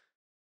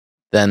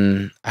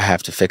 then I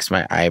have to fix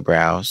my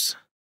eyebrows.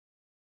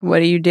 What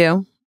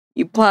do?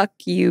 You pluck,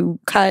 you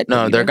cut.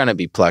 No, you they're do? going to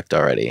be plucked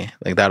already.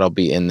 Like that'll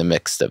be in the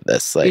mix of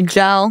this. You Like,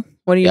 gel.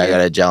 What do you yeah, I do? got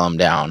to gel them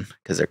down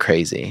because they're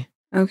crazy.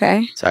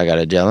 Okay. So I got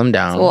to gel them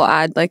down. So we'll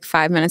add like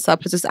 5 minutes up.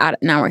 Let's just add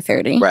an hour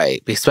 30.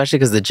 Right. Especially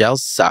because the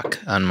gels suck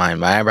on mine.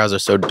 My eyebrows are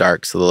so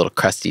dark, so a little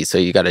crusty. So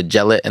you got to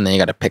gel it and then you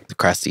got to pick the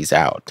crusties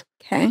out.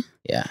 Okay.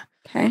 Yeah.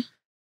 Okay.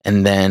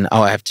 And then,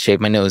 I have to shave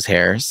my nose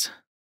hairs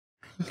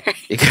Okay.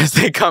 because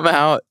they come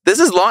out. This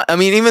is long. I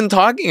mean, even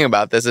talking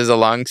about this is a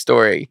long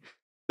story.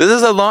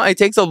 It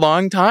takes a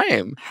long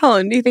time. How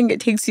long do you think it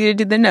takes you to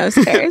do the nose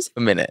hairs?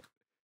 A minute.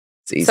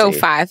 It's easy. So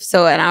 5.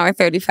 So an hour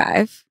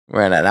 35.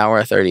 We're at an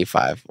hour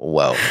 35.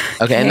 Whoa.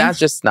 Okay. And that's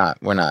just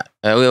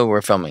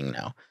we're filming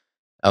now.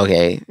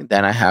 Okay.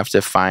 Then I have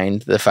to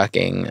find the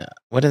fucking,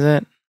 what is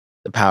it?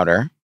 The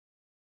powder.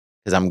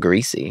 Because I'm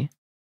greasy.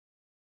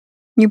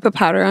 You put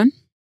powder on?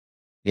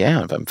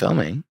 Yeah, if I'm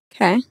filming.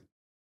 Okay.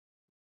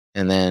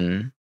 And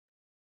then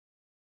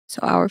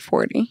So hour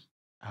 40.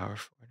 hour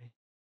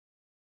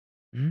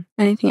 40.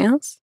 Anything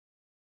else?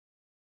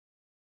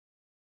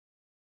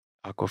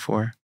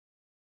 Aquaphor.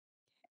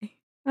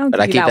 I'll But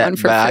I give you keep that one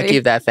for I free.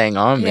 keep that thing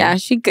on me. Yeah,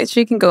 she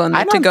can go in the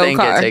I don't to-go think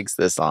car. it takes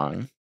this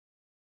long.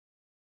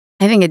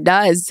 I think it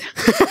does.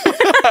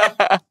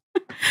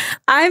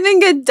 I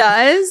think it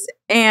does.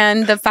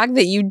 And the fact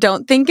that you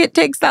don't think it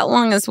takes that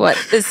long is what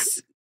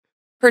is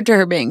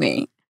perturbing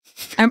me.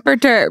 I'm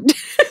perturbed.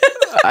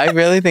 I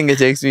really think it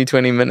takes me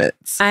 20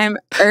 minutes. I'm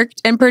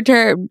irked and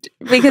perturbed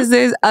because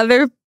there's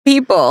other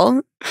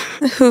people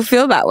who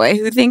feel that way,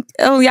 who think,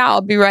 oh, yeah,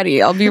 I'll be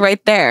ready. I'll be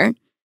right there.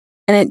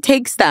 And it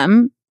takes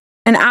them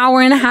an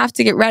hour and a half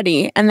to get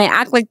ready. And they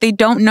act like they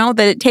don't know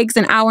that it takes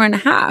an hour and a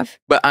half.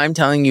 But I'm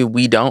telling you,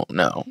 we don't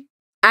know.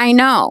 I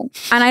know.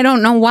 And I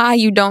don't know why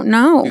you don't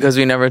know. Because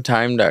we never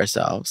timed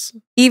ourselves.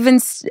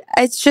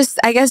 It's just,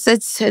 I guess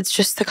it's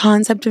just the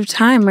concept of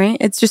time, right?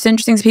 It's just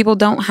interesting because people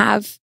don't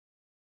have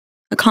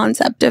a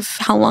concept of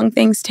how long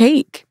things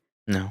take.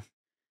 No.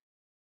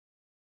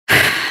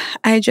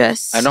 I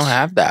don't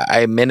have that. I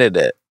admitted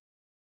it.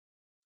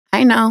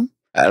 I know.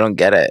 I don't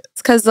get it.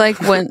 It's because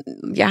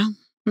yeah.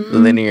 Mm-hmm.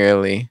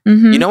 Linearly.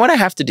 Mm-hmm. You know what I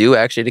have to do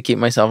actually to keep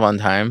myself on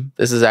time?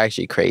 This is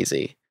actually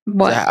crazy.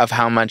 What? Of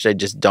how much I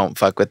just don't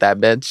fuck with that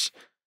bitch.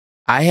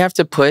 I have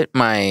to put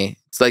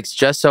it's like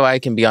just so I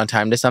can be on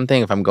time to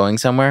something if I'm going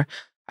somewhere,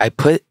 I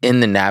put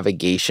in the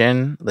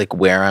navigation like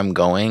where I'm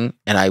going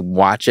and I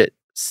watch it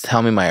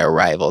tell me my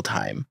arrival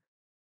time.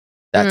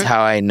 That's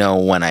how I know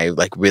when I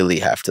like really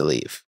have to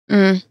leave.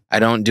 I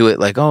don't do it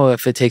like, oh,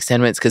 if it takes 10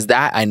 minutes, because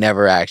that I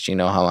never actually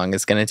know how long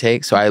it's going to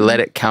take. So I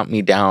let it count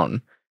me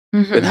down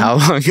with how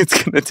long it's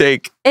going to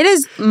take. It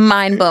is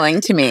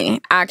mind-blowing to me,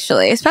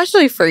 actually,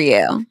 especially for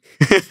you.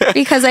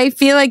 Because I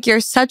feel like you're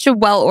such a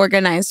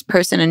well-organized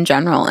person in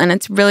general. And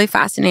it's really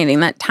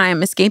fascinating that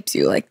time escapes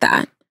you like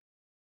that.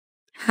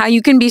 How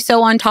you can be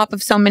so on top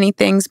of so many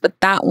things, but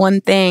that one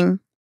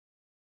thing,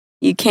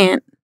 you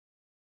can't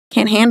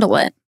handle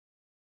it.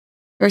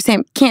 Or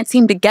can't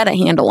seem to get a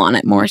handle on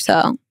it more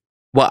so.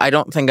 Well, I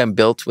don't think I'm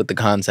built with the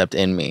concept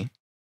in me.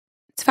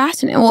 It's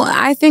fascinating. Well,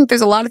 I think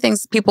there's a lot of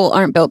things people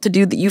aren't built to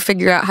do that you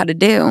figure out how to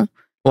do.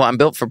 Well, I'm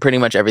built for pretty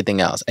much everything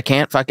else.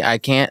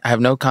 I have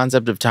no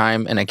concept of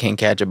time and I can't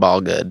catch a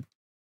ball good.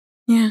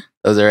 Yeah.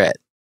 Those are it.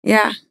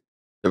 Yeah.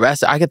 The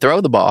rest, I could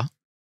throw the ball.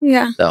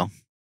 Yeah. So,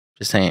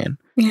 just saying.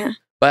 Yeah.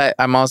 But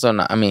I'm also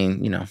not,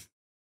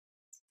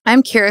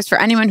 I'm curious for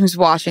anyone who's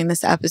watching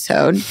this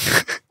episode.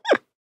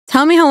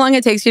 Tell me how long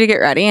it takes you to get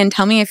ready and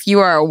tell me if you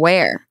are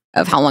aware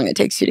of how long it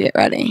takes you to get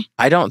ready.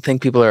 I don't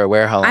think people are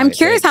aware how long I'm it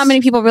curious takes. how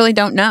many people really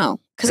don't know.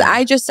 Because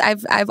Yeah.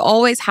 I've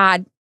always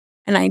had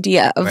an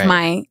idea of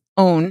my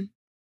own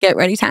get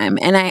ready time.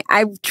 And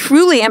I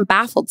truly am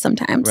baffled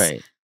sometimes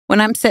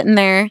when I'm sitting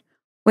there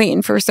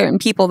waiting for certain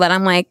people that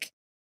I'm like,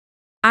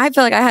 I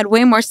feel like I had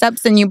way more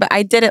steps than you, but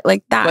I did it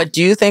like that. But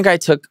do you think I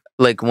took,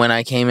 like when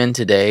I came in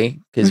today,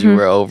 because you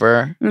were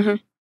over,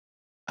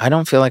 I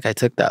don't feel like I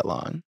took that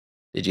long.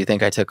 Did you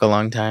think I took a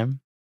long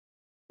time?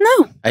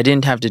 No. I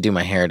didn't have to do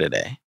my hair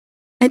today.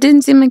 It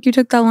didn't seem like you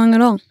took that long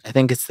at all. I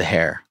think it's the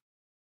hair.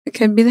 It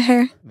could be the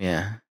hair.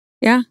 Yeah.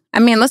 Yeah. I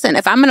mean, listen,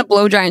 if I'm going to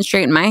blow dry and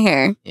straighten my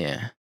hair,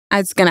 Yeah.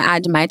 it's going to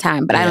add to my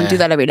time, but I don't do Yeah.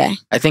 that every day.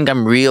 I think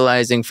I'm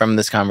realizing from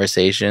this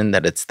conversation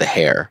that it's the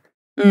hair.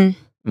 Mm.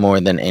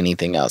 more than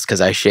anything else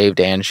because I shaved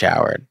and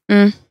showered.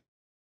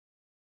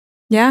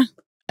 Yeah.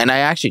 And I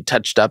actually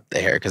touched up the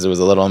hair because it was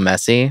a little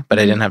messy, but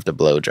I didn't have to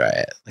blow dry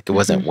it. Like it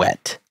wasn't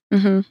wet.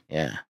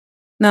 Yeah.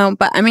 No,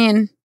 but I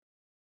mean,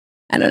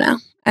 I don't know.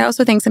 I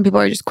also think some people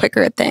are just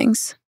quicker at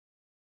things.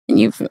 And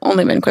you've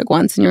only been quick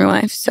once in your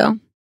life, so.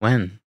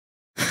 When?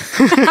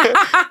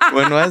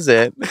 When was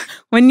it?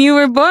 When you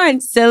were born,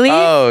 silly.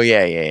 Oh,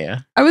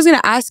 yeah. I was going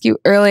to ask you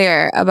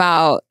earlier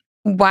about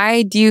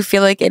why do you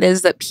feel like it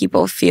is that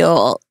people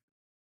feel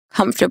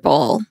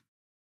comfortable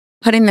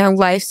putting their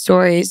life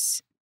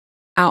stories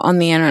out on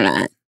the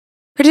internet,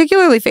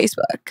 particularly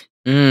Facebook?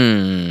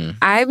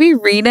 I be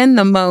reading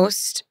the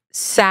most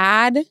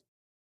sad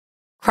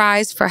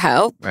cries for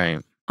help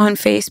on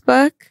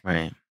Facebook.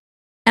 Right.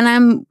 And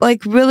I'm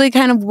like really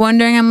kind of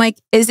wondering, I'm like,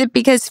 is it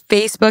because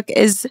Facebook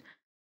is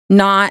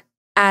not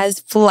as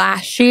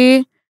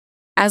flashy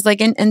as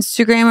like an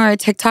Instagram or a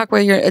TikTok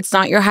where it's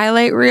not your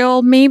highlight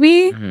reel,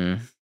 maybe?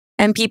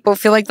 And people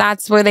feel like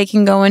that's where they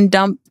can go and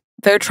dump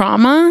their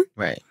trauma.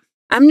 Right.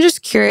 I'm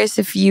just curious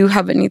if you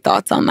have any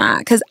thoughts on that.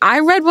 Because I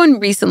read one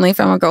recently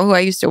from a girl who I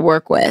used to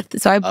work with.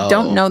 So I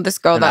don't know this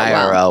girl that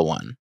well. An IRL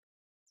one.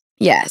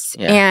 Yes.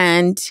 Yeah.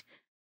 And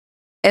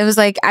it was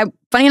like,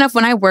 funny enough,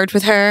 when I worked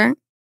with her,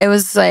 it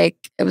was a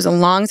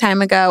long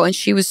time ago. And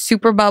she was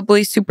super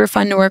bubbly, super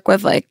fun to work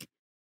with. Like,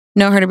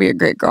 know her to be a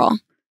great girl.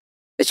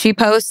 But she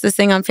posts this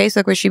thing on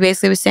Facebook where she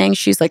basically was saying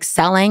she's like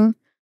selling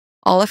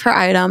all of her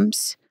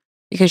items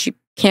because she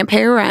can't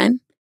pay her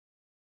rent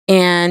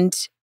and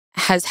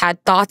has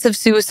had thoughts of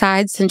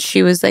suicide since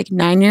she was like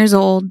 9 years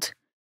old.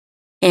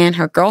 And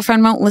her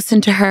girlfriend won't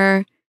listen to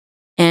her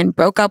and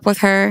broke up with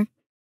her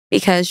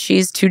because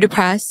she's too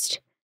depressed.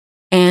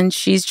 And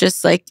she's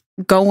just like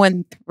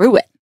going through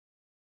it.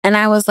 And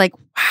I was like,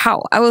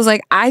 wow. I was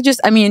like,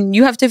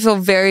 you have to feel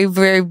very,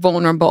 very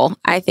vulnerable,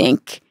 I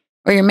think.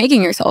 Or you're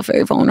making yourself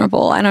very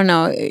vulnerable. I don't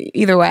know.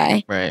 Either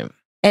way. Right.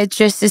 It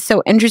just is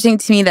so interesting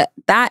to me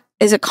that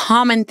is a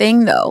common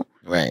thing, though.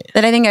 Right.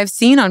 That I think I've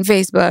seen on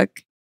Facebook.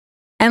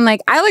 And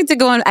like, I like to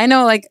go on, I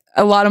know like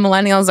a lot of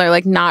millennials are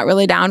like not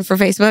really down for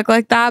Facebook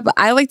like that, but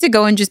I like to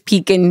go and just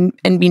peek and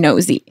be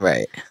nosy.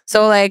 Right.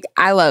 So like,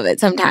 I love it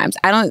sometimes.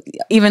 I don't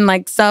even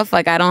like stuff,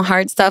 like I don't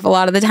heart stuff. A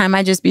lot of the time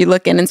I just be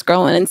looking and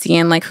scrolling and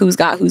seeing like who's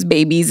got whose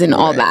babies and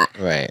all that.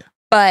 Right.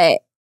 But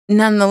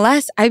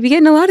nonetheless, I be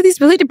getting a lot of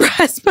these really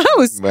depressed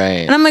posts.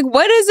 Right. And I'm like,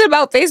 what is it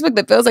about Facebook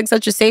that feels like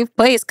such a safe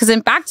place? Because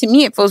in fact, to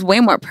me, it feels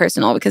way more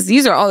personal because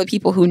these are all the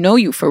people who know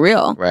you for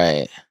real.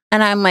 Right.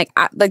 And I'm like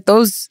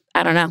those,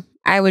 I don't know.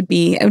 I would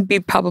be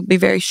probably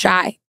very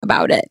shy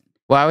about it.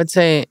 Well, I would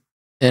say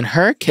in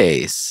her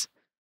case,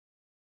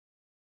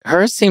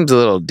 hers seems a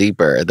little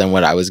deeper than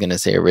what I was going to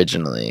say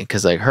originally.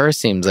 Because like hers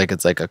seems like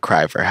it's like a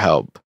cry for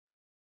help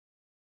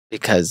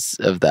because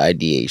of the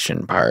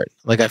ideation part.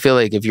 Like I feel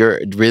like if you're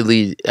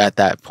really at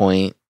that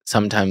point,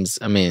 sometimes,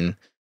 I mean,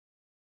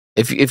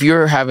 if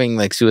you're having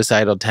like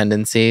suicidal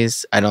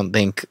tendencies, I don't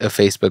think a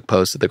Facebook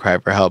post with a cry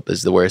for help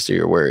is the worst of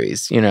your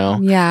worries, you know?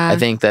 Yeah. I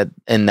think that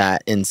in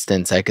that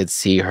instance, I could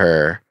see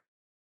her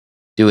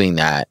doing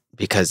that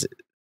because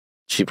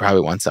she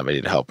probably wants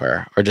somebody to help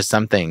her or just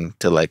something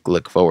to like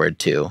look forward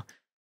to.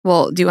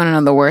 Well, do you want to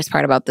know the worst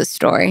part about this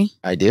story?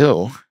 I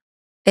do.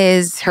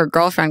 Is her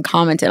girlfriend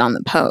commented on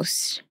the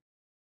post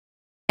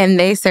and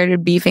they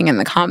started beefing in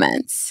the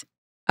comments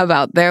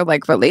about their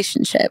like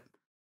relationship.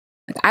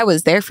 Like, I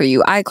was there for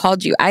you. I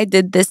called you. I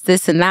did this,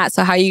 this, and that.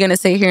 So how are you going to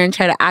sit here and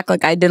try to act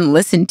like I didn't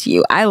listen to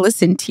you? I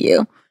listened to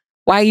you.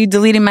 Why are you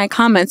deleting my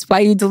comments? Why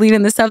are you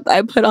deleting the stuff that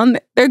I put on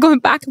there? They're going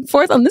back and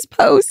forth on this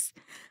post.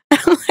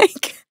 I'm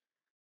like,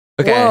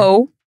 okay. Whoa.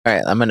 All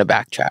right, I'm going to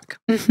backtrack.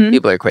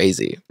 People are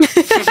crazy.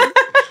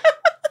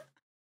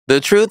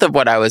 The truth of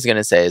what I was going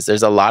to say is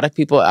there's a lot of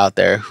people out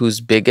there whose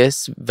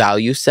biggest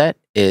value set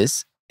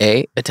is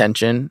A,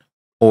 attention,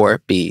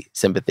 or B,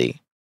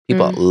 sympathy.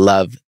 People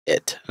love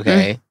it,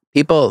 okay?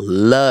 People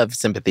love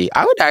sympathy.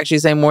 I would actually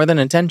say more than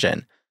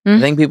attention. I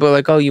think people are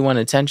like, oh, you want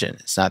attention.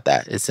 It's not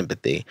that. It's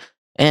sympathy.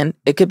 And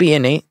it could be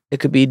innate. It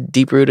could be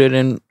deep-rooted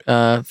in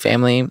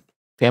family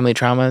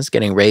traumas,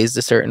 getting raised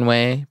a certain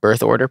way,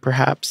 birth order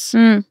perhaps.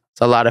 It's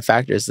a lot of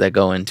factors that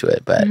go into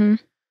it. But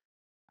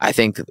I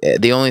think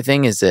the only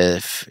thing is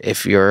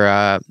if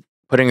you're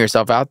putting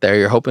yourself out there,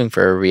 you're hoping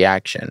for a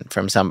reaction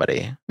from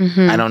somebody.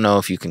 I don't know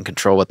if you can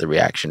control what the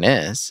reaction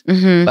is,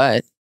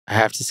 but I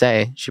have to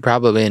say, she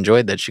probably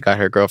enjoyed that she got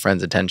her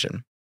girlfriend's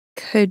attention.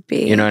 Could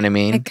be. You know what I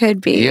mean? It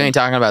could be. You ain't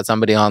talking about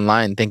somebody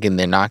online thinking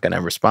they're not going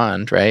to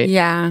respond, right?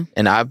 Yeah.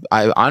 And I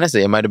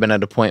honestly, it might have been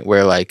at a point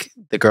where like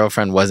the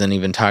girlfriend wasn't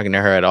even talking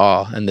to her at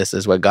all. And this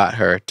is what got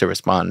her to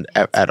respond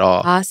at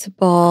all.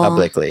 Possible.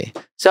 Publicly.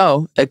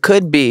 So it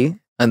could be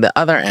on the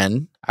other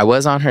end, I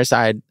was on her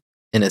side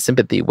in a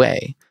sympathy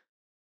way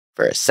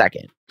for a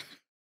second.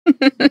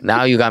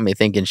 Now you got me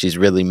thinking she's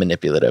really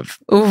manipulative.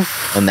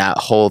 Oof. And that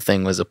whole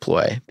thing was a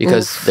ploy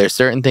because there's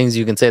certain things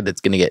you can say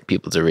that's going to get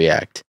people to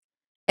react.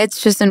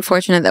 It's just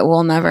unfortunate that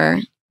we'll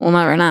never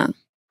know.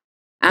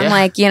 I'm Yeah.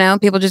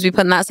 like, people just be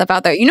putting that stuff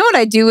out there. You know what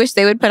I do wish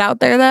they would put out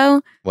there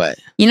though? What?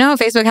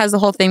 Facebook has the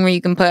whole thing where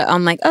you can put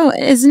on like, oh,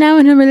 is now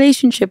in a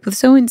relationship with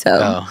so and so.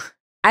 Oh.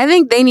 I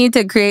think they need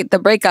to create the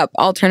breakup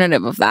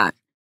alternative of that.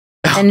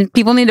 And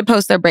people need to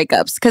post their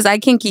breakups because I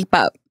can't keep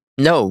up.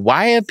 No,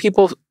 why are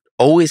people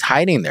always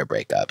hiding their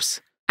breakups?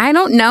 I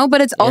don't know,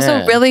 but it's also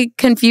Yeah. really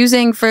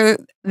confusing for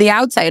the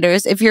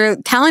outsiders. If you're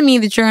telling me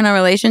that you're in a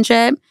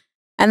relationship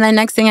and then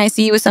next thing I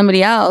see you with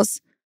somebody else.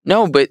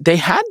 No, but they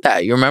had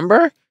that. You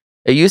remember?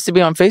 It used to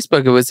be on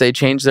Facebook. It would say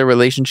change their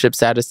relationship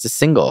status to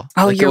single.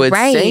 Oh, Like, you're it would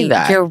right. say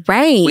that. You're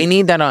right. We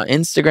need that on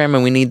Instagram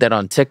and we need that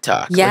on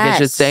TikTok. Like it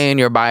should Yes. say in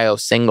your bio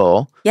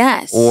single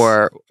Yes.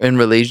 or in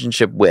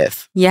relationship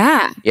with.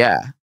 Yeah. Yeah.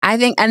 I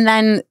think, and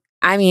then,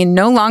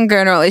 no longer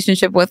in a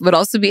relationship with would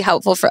also be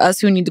helpful for us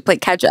who need to play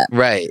catch up.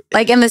 Right.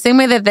 Like in the same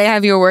way that they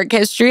have your work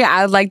history,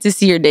 I would like to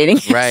see your dating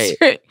history.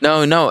 Right.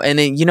 No. And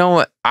then, you know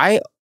what? I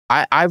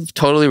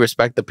totally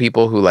respect the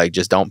people who like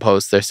just don't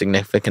post their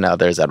significant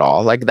others at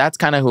all. Like that's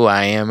kind of who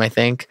I am, I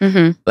think.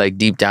 Mm-hmm. Like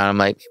deep down, I'm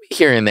like maybe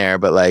here and there,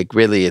 but like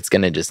really it's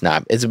going to just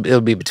not, it'll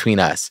be between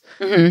us.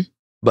 Mm-hmm.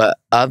 But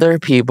other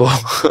people,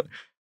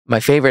 my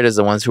favorite is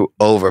the ones who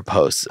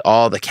overpost.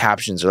 All the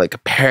captions are like a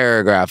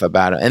paragraph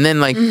about it. And then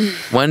like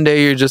one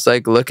day you're just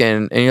like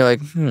looking and you're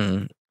like,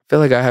 I feel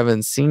like I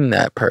haven't seen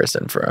that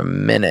person for a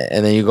minute.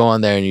 And then you go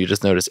on there and you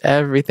just notice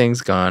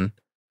everything's gone.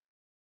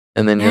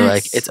 And then you're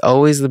like, Yes. it's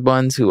always the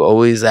ones who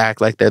always act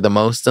like they're the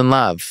most in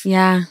love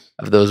Yeah.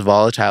 of those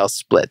volatile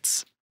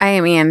splits.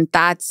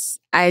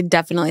 I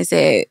definitely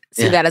see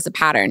Yeah. that as a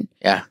pattern.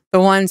 Yeah. The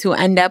ones who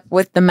end up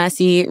with the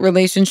messy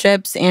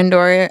relationships and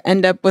or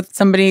end up with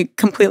somebody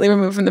completely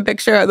removed from the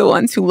picture are the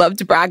ones who love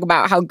to brag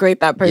about how great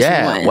that person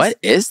Yeah. was. What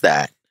is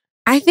that?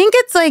 I think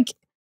it's like,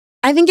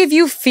 if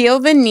you feel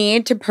the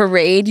need to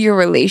parade your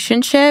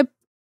relationship,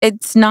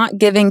 it's not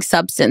giving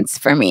substance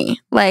for me.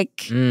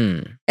 Like,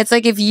 it's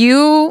like if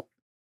you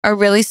are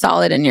really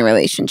solid in your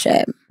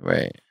relationship,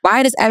 Right.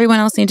 why does everyone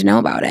else need to know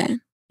about it?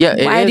 Yeah.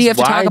 it Why do is. you have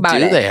to talk about Why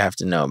do it? they have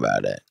to know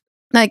about it?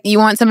 Like, you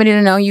want somebody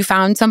to know you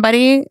found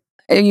somebody?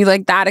 Are you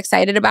like that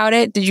excited about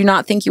it? Did you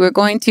not think you were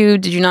going to?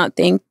 Did you not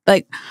think,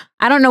 like,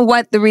 I don't know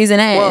what the reason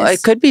is. Well,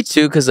 it could be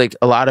too, because like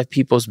a lot of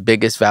people's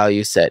biggest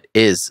value set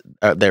is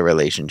their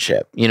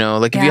relationship. You know,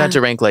 like if you Yeah. had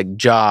to rank like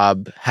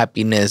job,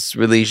 happiness,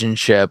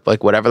 relationship,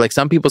 like whatever, like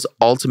some people's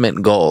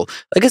ultimate goal,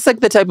 like it's like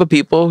the type of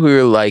people who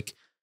are like,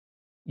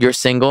 you're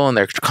single and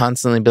they're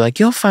constantly be like,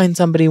 you'll find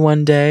somebody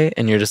one day.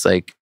 And you're just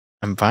like,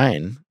 I'm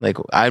fine. Like,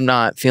 I'm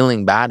not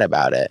feeling bad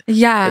about it.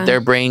 Yeah. If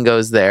their brain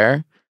goes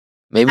there,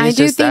 maybe I it's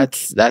do just think-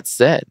 that's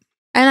it.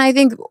 And I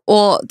think,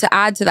 well, to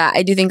add to that,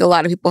 I do think a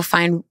lot of people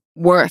find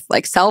worth,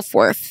 like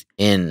self-worth,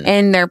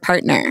 in their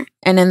partner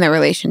and in their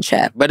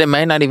relationship. But it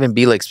might not even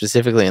be like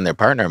specifically in their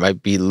partner. It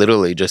might be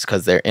literally just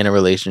because they're in a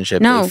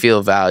relationship. No. They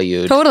feel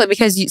valued. Totally,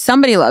 because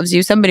somebody loves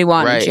you, somebody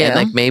wants Right. you. And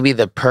like maybe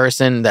the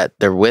person that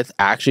they're with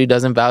actually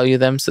doesn't value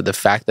them. So the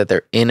fact that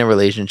they're in a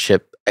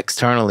relationship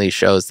externally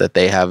shows that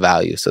they have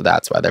value. So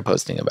that's why they're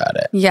posting about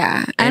it.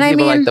 Yeah. And I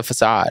people mean, like the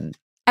facade.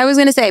 I was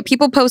going to say,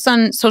 people post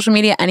on social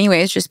media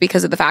anyways, just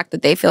because of the fact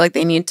that they feel like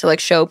they need to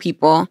like show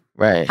people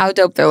Right. how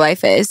dope their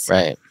life is.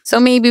 Right. So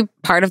maybe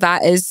part of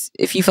that is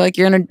if you feel like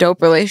you're in a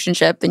dope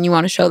relationship, then you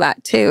want to show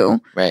that too.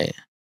 Right.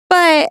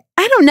 But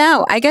I don't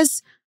know. I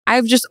guess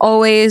I've just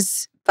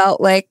always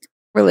felt like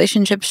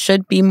relationships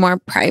should be more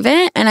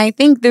private. And I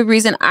think the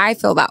reason I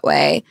feel that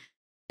way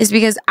is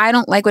because I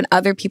don't like when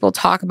other people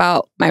talk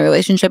about my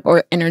relationship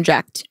or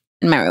interject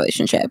in my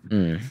relationship.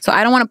 So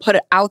I don't want to put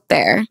it out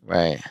there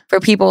Right. for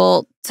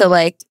people to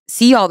like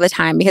see all the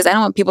time because I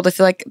don't want people to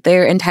feel like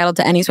they're entitled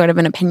to any sort of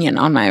an opinion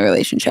on my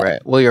relationship.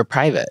 Right. Well, you're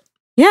private.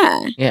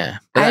 Yeah. Yeah.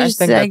 But I I just,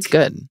 think that's like-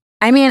 good.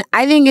 I mean,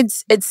 I think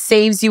it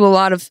saves you a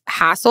lot of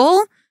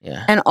hassle.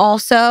 Yeah. And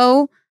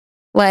also,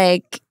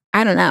 like,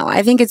 I don't know.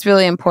 I think it's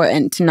really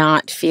important to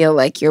not feel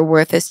like your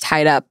worth is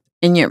tied up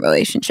in your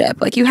relationship.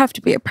 Like, you have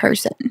to be a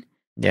person.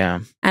 Yeah.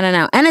 I don't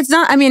know. And it's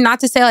not, I mean, not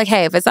to say like,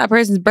 hey, if it's that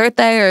person's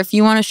birthday or if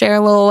you want to share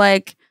a little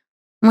like,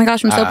 oh my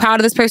gosh, I'm so proud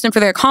of this person for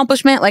their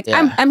accomplishment. Like,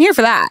 Yeah. I'm here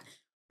for that.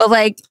 But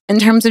like, in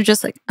terms of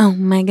just like, oh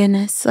my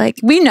goodness, like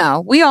we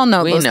all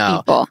know We those know.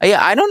 people.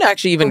 Yeah, I don't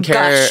actually even Oh,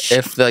 care gosh.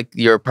 if like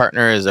your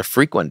partner is a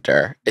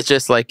frequenter. It's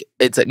just like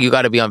it's like you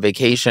got to be on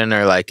vacation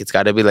or like it's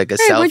got to be like a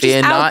Right, we're selfie just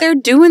and out not there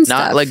doing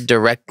stuff. not like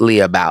directly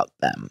about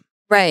them.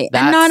 right.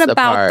 that's And not the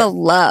about part. the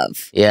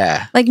love.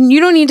 Yeah. Like, you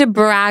don't need to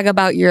brag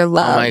about your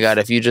love. Oh my god,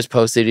 if you just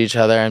posted each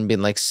other and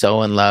been like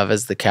so in love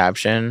as the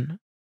caption,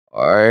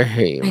 or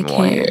I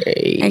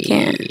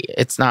can't.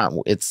 It's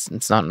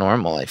not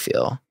normal. I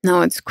feel.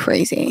 No, it's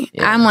crazy.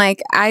 Yeah. I'm like,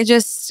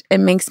 it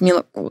makes me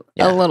look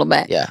Yeah. a little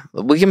bit. Yeah,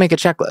 we can make a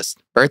checklist.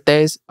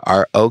 Birthdays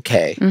are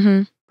okay.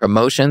 Mm-hmm.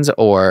 Promotions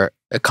or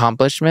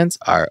accomplishments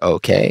are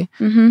okay.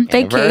 Mm-hmm.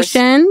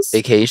 Vacations.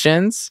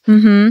 Vacations.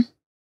 Mm-hmm.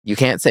 You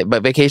can't say,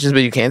 but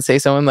you can't say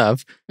so in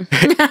love.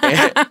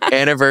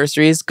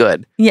 Anniversaries,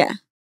 good. Yeah.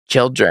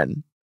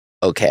 Children,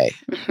 okay.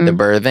 The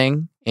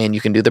birthing, and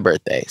you can do the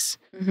birthdays.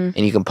 Mm-hmm.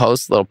 And you can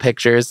post little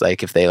pictures,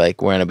 like if they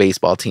like were in a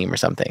baseball team or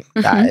something.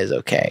 That is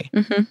okay.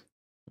 Mm-hmm.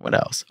 What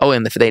else? Oh,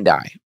 and if they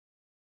die,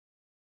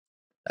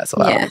 that's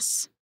allowed.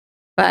 Yes.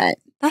 But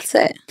that's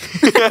it.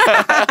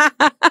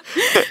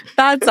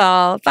 That's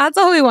all. That's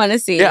all we want to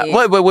see. Yeah.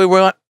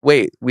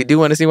 Wait. We do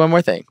want to see one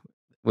more thing.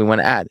 We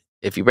want to add,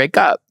 if you break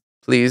up,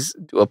 please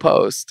do a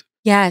post.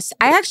 Yes.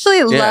 I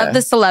actually love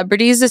the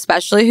celebrities,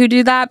 especially who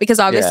do that,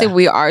 because obviously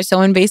we are so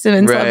invasive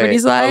in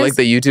celebrities' lives. Like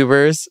the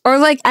YouTubers. Or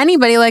like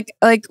anybody, like,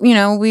 you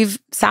know, we've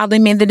sadly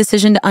made the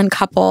decision to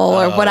uncouple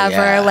or whatever.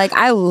 Yeah. Like,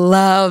 I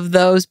love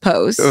those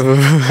posts.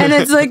 And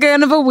it's like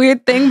kind of a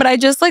weird thing, but I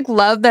just like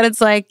love that it's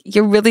like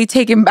you're really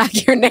taking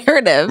back your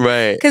narrative.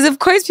 Right. Because of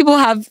course people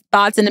have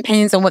thoughts and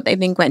opinions on what they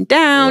think went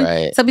down.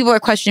 Right. Some people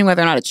are questioning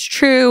whether or not it's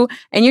true.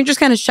 And you're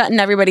just kind of shutting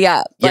everybody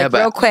up. Like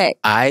real quick.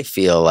 I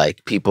feel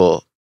like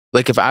people...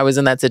 Like if I was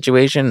in that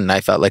situation and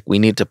I felt like we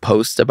need to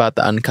post about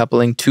the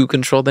uncoupling to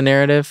control the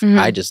narrative,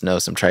 I just know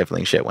some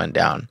trifling shit went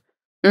down.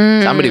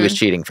 Somebody was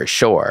cheating for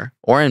sure,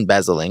 or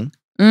embezzling,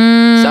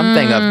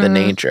 something of the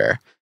nature.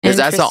 Because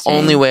that's the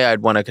only way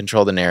I'd want to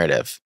control the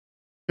narrative.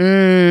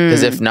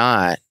 Because if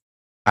not,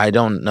 I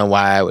don't know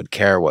why I would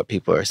care what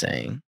people are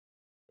saying.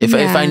 If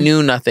I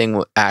knew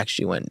nothing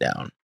actually went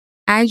down.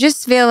 I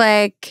just feel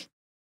like,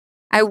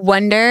 I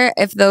wonder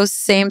if those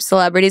same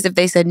celebrities, if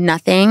they said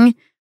nothing,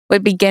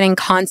 would be getting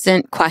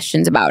constant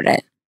questions about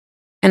it.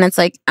 And it's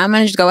like, I'm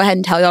going to just go ahead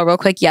and tell y'all real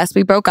quick, yes,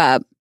 we broke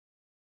up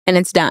and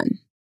it's done.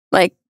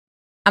 Like,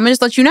 I'm going to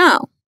just let you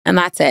know. And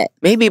that's it.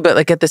 Maybe, but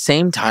like at the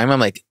same time, I'm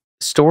like,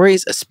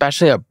 stories,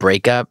 especially a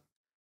breakup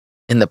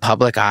in the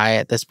public eye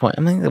at this point,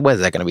 I mean, what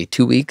is that going to be,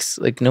 2 weeks?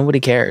 Like nobody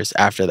cares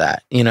after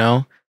that, you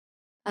know?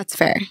 That's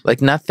fair.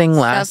 Like nothing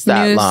lasts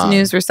that long.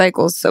 News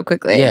recycles so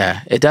quickly.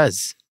 Yeah, it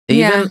does.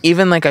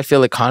 Even like I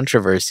feel like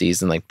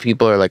controversies and like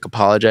people are like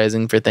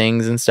apologizing for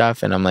things and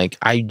stuff. And I'm like,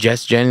 I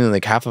just genuinely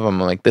like half of them,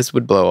 I'm like, this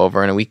would blow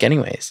over in a week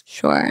anyways.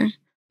 Sure.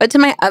 But to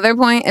my other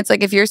point, it's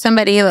like if you're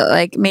somebody that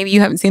like maybe you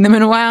haven't seen them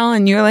in a while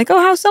and you're like, oh,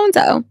 how's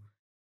so-and-so?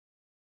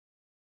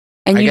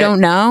 And you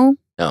don't know.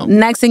 No.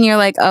 Next thing you're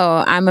like,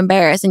 oh, I'm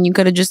embarrassed. And you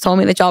could have just told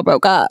me that y'all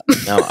broke up.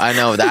 No, I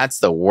know. That's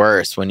the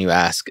worst when you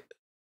ask.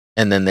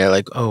 And then they're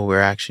like, oh,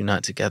 we're actually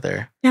not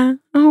together. Yeah.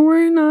 Oh,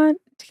 we're not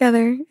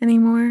together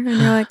anymore. And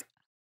you're like,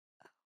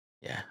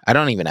 yeah, I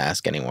don't even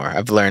ask anymore.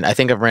 I've learned. I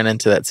think I've ran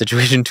into that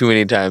situation too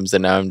many times,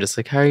 and now I'm just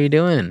like, "How are you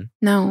doing?"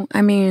 No,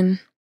 I mean,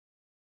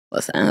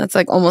 listen, that's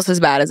like almost as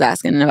bad as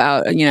asking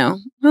about, you know,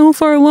 how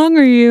far along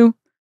are you?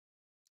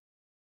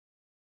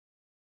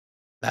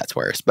 That's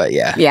worse, but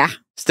yeah,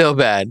 still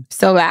bad,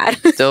 still bad,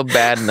 still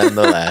bad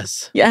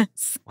nonetheless.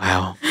 Yes.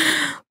 Wow.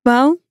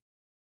 Well,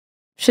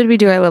 should we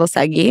do our little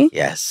seggy?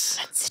 Yes,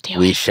 let's do it.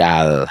 We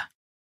shall.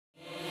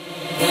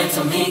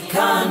 Cancel me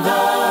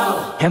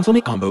convo. Cancel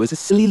me combo is a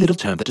silly little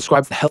term that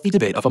describes the healthy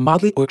debate of a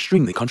mildly or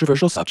extremely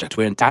controversial subject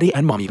wherein daddy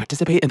and mommy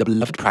participate in the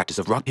beloved practice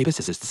of rock, paper,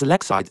 scissors to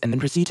select sides and then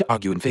proceed to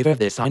argue in favor of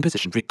their assigned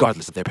position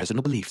regardless of their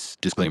personal beliefs.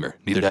 Disclaimer,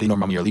 neither daddy nor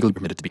mommy are legally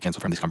permitted to be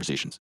canceled from these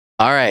conversations.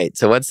 All right,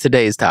 so what's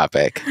today's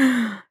topic?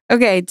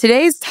 Okay,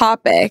 today's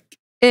topic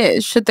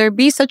is, should there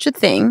be such a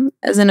thing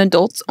as an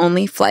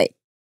adults-only flight?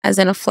 As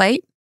in a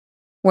flight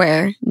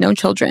where no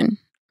children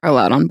are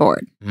allowed on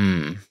board.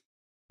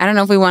 I don't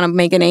know if we want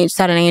to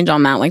set an age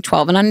on that, like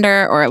 12 and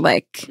under, or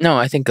like... No,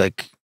 I think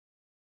like,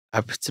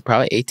 it's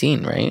probably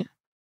 18, right?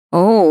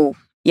 Oh,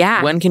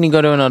 yeah. When can you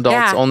go to an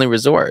adults-only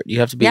resort? You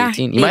have to be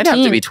 18. You might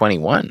have to be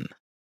 21.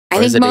 I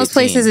think most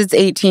places it's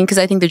 18, because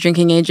I think the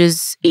drinking age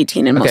is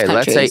 18 in most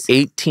countries. Okay, let's say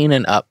 18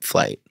 and up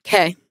flight.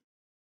 Okay.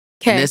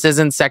 And this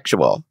isn't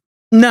sexual.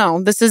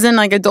 No, this isn't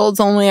like adults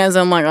only as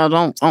in like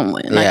adults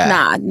only.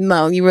 Like,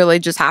 no, you really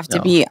just have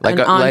to be like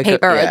on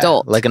paper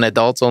adult. Like an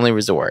adults only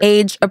resort.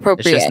 Age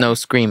appropriate. It's just no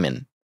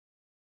screaming.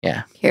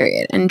 Yeah.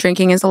 Period. And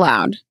drinking is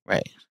allowed.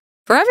 Right.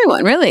 For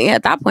everyone, really,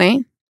 at that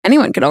point.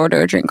 Anyone could order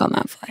a drink on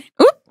that flight.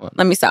 Oop,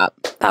 let me stop.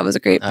 That was a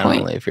great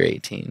point. Only if you're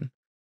 18.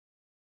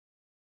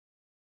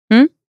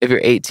 If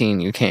you're 18,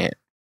 you can't.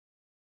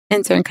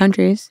 In certain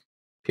countries.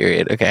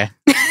 Period. Okay.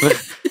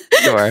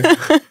 Sure.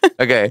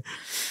 Okay.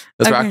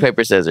 Let's rock,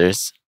 paper,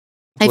 scissors.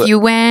 If you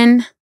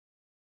win,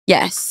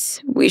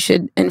 yes, we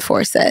should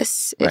enforce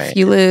this. If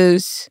you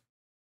lose,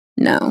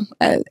 no.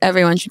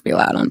 Everyone should be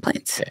allowed on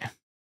planes.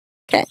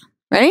 Okay.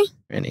 Ready?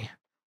 Ready.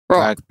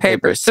 Rock,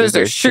 paper,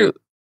 scissors, shoot.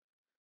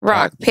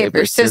 Rock,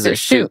 paper, scissors,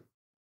 shoot.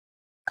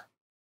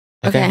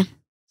 Okay.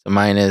 So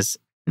mine is,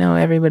 no,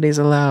 everybody's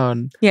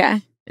allowed. Yeah.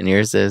 And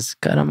yours is,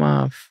 cut them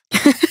off.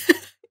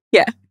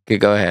 Yeah. Okay,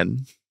 go ahead.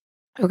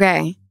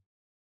 Okay.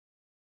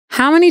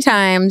 How many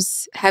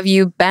times have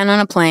you been on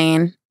a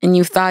plane and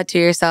you've thought to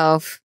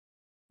yourself,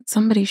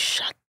 somebody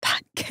shut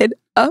that kid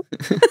up?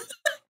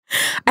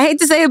 I hate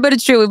to say it, but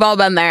it's true. We've all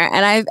been there.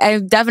 And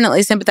I've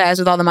definitely sympathized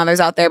with all the mothers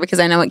out there because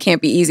I know it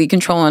can't be easy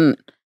controlling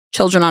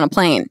children on a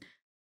plane.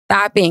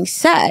 That being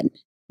said,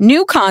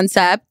 new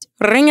concept,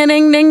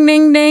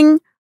 ring-a-ding-ding-ding-ding,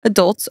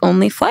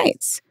 adults-only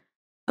flights.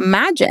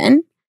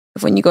 Imagine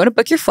if when you go to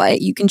book your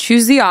flight, you can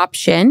choose the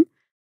option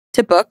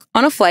to book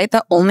on a flight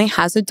that only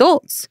has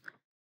adults.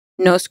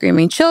 No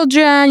screaming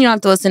children. You don't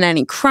have to listen to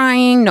any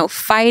crying, no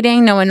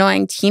fighting, no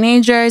annoying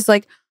teenagers.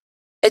 Like,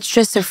 it's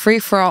just a free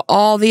for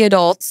all the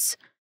adults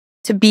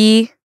to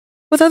be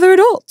with other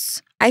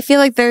adults. I feel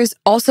like there's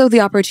also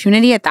the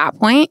opportunity at that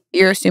point.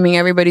 You're assuming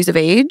everybody's of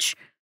age.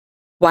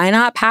 Why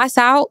not pass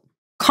out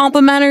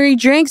complimentary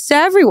drinks to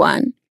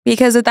everyone?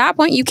 Because at that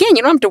point, you can.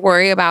 You don't have to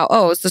worry about,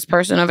 oh, is this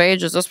person of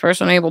age? Is this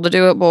person able to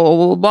do it? Blah, blah,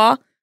 blah, blah.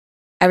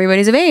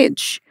 Everybody's of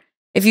age.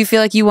 If you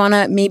feel like you want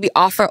to maybe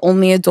offer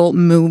only adult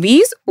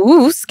movies,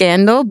 ooh,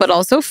 scandal, but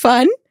also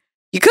fun,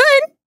 you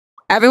could.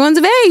 Everyone's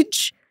of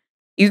age.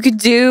 You could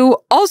do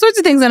all sorts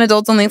of things on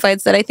adults-only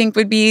flights that I think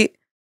would be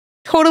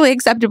totally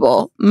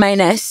acceptable,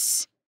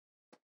 minus,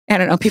 I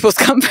don't know, people's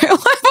comfort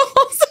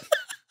levels.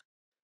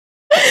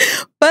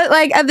 But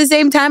like at the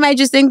same time, I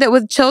just think that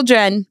with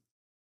children,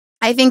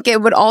 I think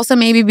it would also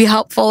maybe be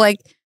helpful. Like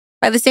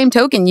by the same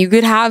token, you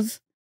could have,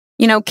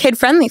 you know,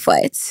 kid-friendly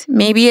flights.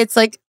 Maybe it's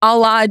like a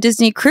la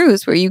Disney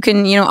cruise where you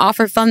can, you know,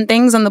 offer fun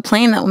things on the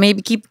plane that will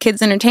maybe keep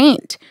kids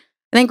entertained.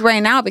 I think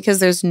right now, because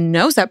there's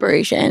no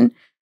separation,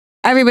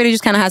 everybody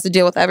just kind of has to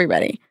deal with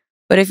everybody.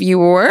 But if you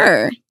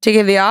were to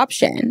give the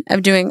option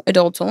of doing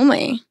adults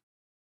only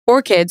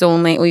or kids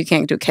only, well, you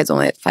can't do kids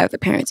only at 5 of the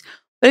parents.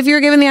 But if you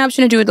were given the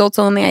option to do adults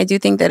only, I do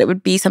think that it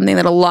would be something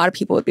that a lot of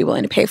people would be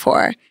willing to pay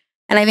for.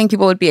 And I think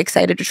people would be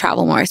excited to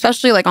travel more,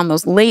 especially like on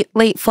those late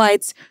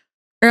flights,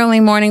 early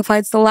morning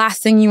flights. The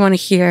last thing you want to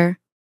hear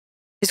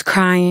is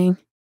crying.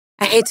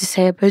 I hate to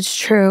say it, but it's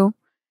true.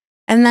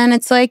 And then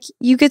it's like,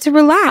 you get to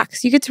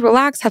relax. You get to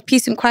relax, have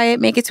peace and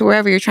quiet, make it to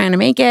wherever you're trying to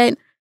make it.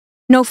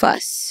 No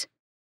fuss.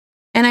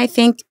 And I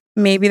think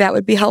maybe that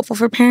would be helpful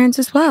for parents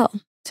as well,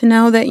 to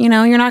know that, you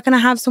know, you're not going to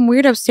have some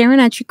weirdo staring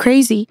at you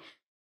crazy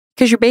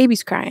because your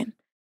baby's crying.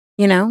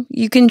 You know,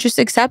 you can just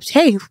accept,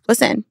 hey,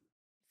 listen,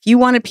 if you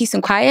wanted peace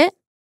and quiet,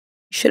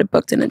 you should have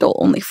booked an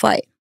adult-only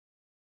flight.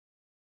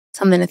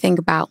 Something to think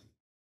about.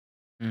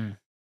 Mm.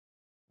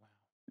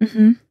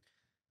 Mm-hmm.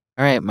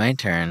 All right, my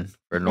turn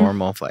for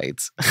normal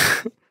flights.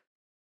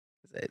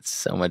 It's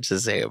so much to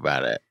say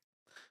about it.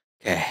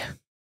 Okay.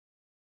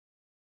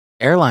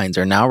 Airlines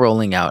are now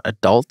rolling out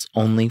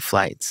adult-only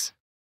flights.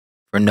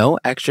 For no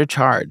extra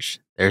charge,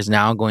 there's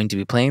now going to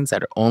be planes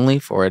that are only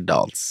for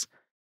adults.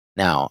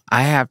 Now,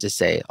 I have to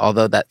say,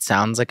 although that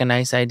sounds like a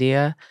nice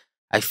idea,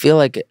 I feel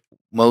like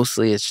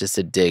mostly it's just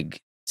a dig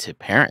to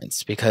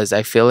parents, because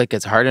I feel like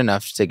it's hard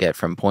enough to get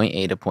from point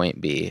A to point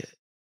B.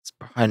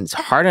 It's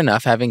hard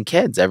enough having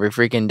kids every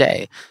freaking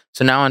day.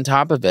 So now on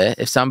top of it,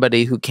 if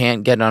somebody who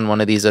can't get on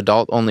one of these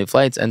adult-only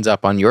flights ends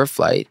up on your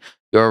flight,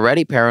 you're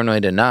already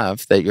paranoid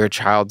enough that your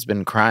child's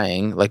been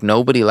crying. Like,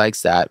 nobody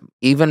likes that.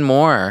 Even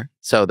more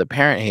so, the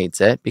parent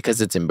hates it because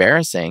it's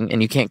embarrassing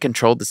and you can't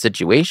control the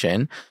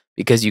situation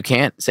because you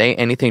can't say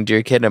anything to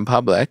your kid in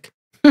public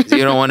because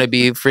you don't want to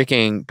be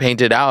freaking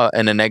painted out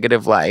in a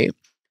negative light.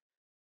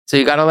 So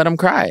you got to let them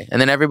cry.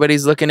 And then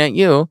everybody's looking at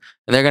you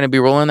and they're going to be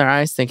rolling their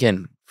eyes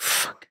thinking,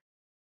 fuck,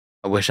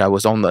 I wish I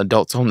was on the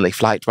adults only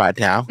flight right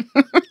now.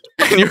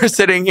 And you're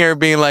sitting here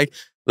being like,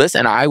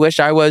 listen, I wish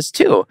I was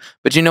too.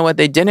 But you know what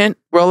they didn't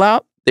roll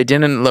out? They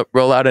didn't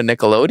roll out a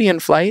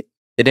Nickelodeon flight.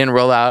 They didn't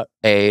roll out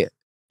a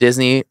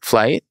Disney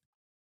flight.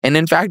 And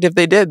in fact, if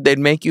they did, they'd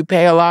make you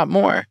pay a lot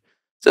more.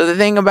 So the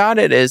thing about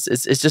it is,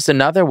 it's just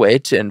another way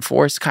to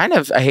enforce kind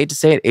of, I hate to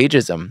say it,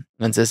 ageism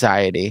in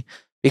society.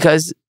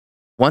 Because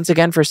once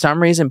again, for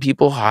some reason,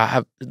 people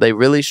they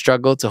really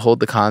struggle to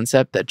hold the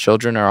concept that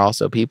children are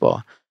also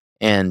people.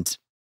 And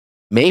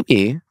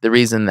maybe the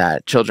reason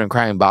that children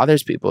crying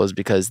bothers people is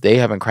because they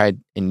haven't cried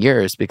in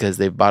years because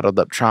they've bottled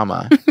up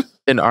trauma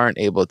and aren't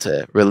able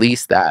to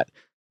release that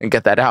and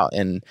get that out.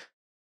 And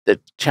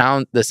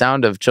the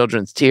sound of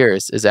children's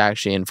tears is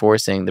actually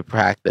enforcing the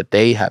fact that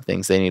they have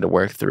things they need to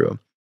work through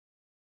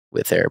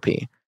with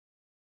therapy.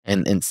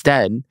 And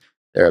instead,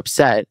 they're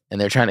upset and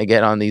they're trying to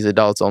get on these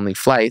adults-only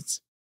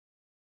flights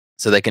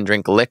so they can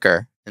drink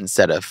liquor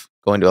instead of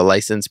going to a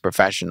licensed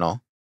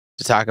professional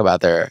to talk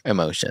about their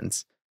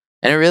emotions.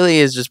 And it really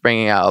is just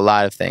bringing out a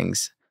lot of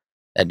things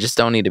that just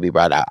don't need to be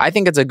brought out. I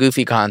think it's a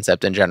goofy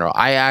concept in general.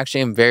 I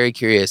actually am very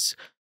curious.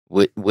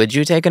 Would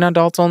you take an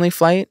adults-only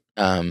flight?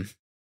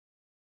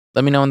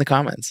 Let me know in the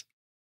comments.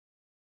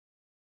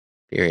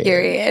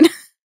 Period.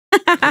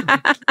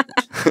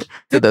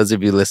 To those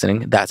of you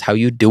listening, that's how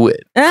you do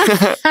it.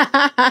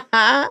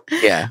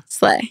 Yeah.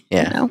 Slay.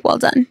 Yeah. You know, well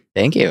done.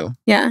 Thank you.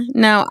 Yeah.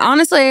 No,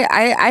 honestly,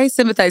 I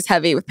sympathize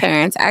heavy with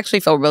parents. I actually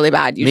feel really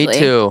bad usually. Me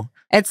too.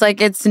 It's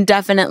like, it's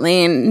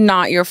definitely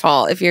not your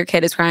fault if your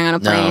kid is crying on a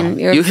plane.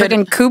 No. You're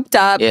freaking cooped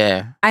up.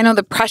 Yeah. I know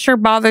the pressure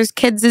bothers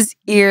kids'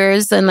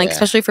 ears and like,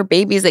 especially for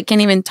babies that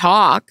can't even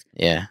talk.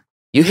 Yeah.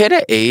 You hit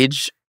an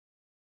age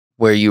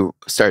where you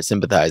start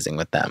sympathizing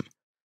with them.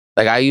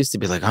 Like, I used to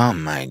be like, oh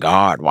my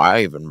God,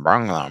 why even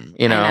bring them?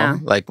 You know?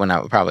 Like when I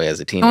probably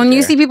as a teenager. When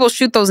you see people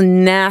shoot those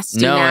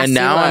nasty and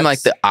now looks. I'm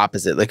like the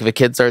opposite. Like if a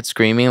kid starts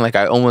screaming, like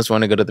I almost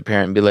want to go to the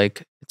parent and be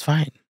like, it's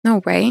fine. No,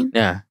 right?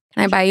 Yeah.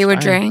 Can I buy you a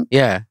drink?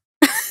 Yeah.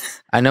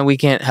 I know we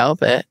can't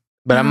help it,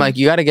 but I'm like,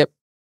 you got to get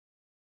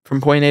from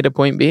point A to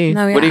point B.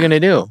 No, What are you going to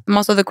do? I'm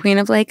also the queen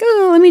of like,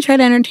 oh, let me try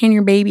to entertain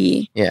your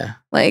baby. Yeah.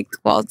 Like,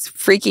 while it's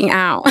freaking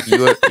out.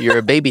 You're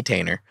a baby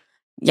tainer.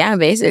 Yeah,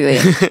 basically.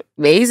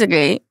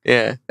 Basically.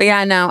 Yeah. But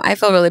yeah, no, I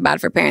feel really bad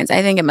for parents.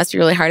 I think it must be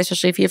really hard,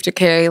 especially if you have to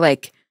carry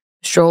like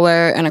a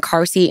stroller and a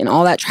car seat and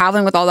all that.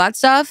 Traveling with all that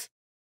stuff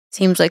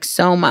seems like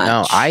so much.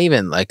 No, I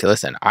even like,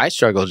 listen, I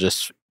struggle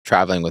just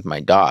traveling with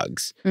my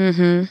dogs.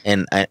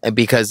 And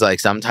because like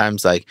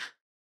sometimes like,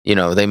 you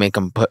know, they make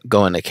them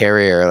go in a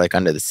carrier like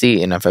under the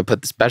seat. And if I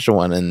put the special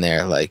one in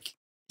there, like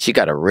she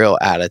got a real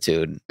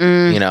attitude,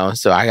 you know?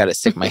 So I got to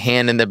stick my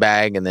hand in the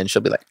bag and then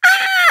she'll be like,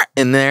 ah!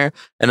 In there.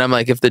 And I'm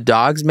like, if the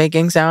dog's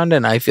making sound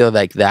and I feel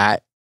like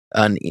that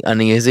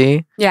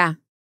uneasy, Yeah.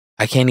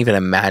 I can't even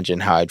imagine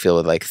how I'd feel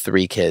with like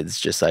 3 kids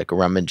just like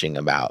rummaging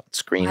about,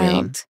 screaming.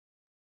 Wild.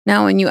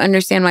 No, and you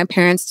understand why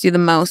parents do the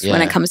most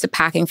when it comes to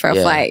packing for a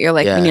flight. You're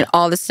like, we need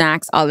all the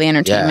snacks, all the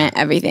entertainment,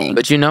 everything.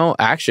 But you know,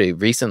 actually,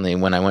 recently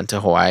when I went to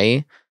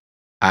Hawaii,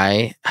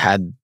 I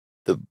had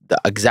the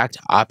exact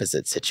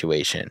opposite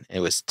situation. It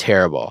was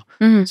terrible.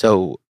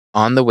 So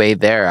on the way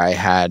there, I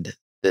had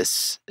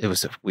this, it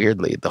was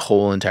weirdly, the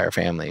whole entire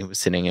family was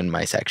sitting in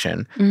my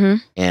section.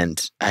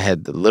 And I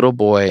had the little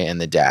boy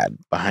and the dad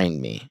behind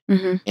me.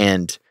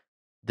 And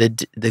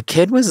the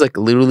kid was like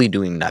literally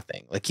doing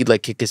nothing. Like he'd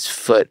like kick his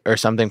foot or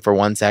something for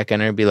 1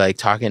 second or be like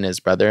talking to his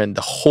brother. And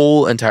the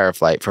whole entire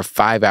flight for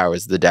 5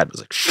 hours, the dad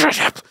was like, shut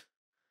up.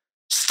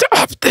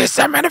 Stop this.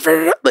 I'm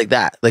like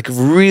that. Like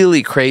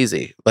really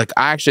crazy. Like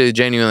actually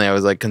genuinely I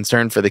was like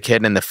concerned for the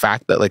kid, and the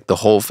fact that like the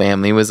whole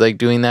family was like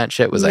doing that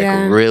shit was like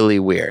really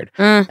weird.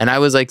 And I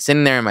was like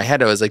sitting there in my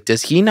head, I was like,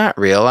 does he not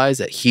realize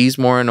that he's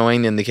more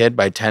annoying than the kid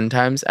by 10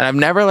 times? And I've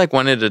never like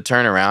wanted to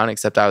turn around,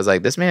 except I was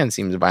like, this man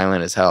seems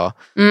violent as hell.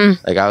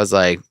 Like I was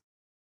like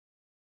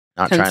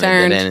not trying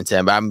to get into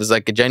him, but I was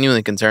like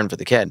genuinely concerned for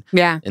the kid.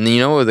 Yeah. And then you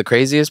know what the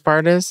craziest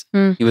part is?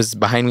 He was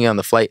behind me on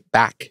the flight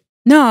back.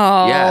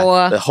 No.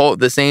 Yeah,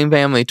 the same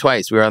family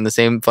twice. We were on the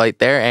same flight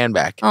there and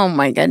back. Oh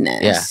my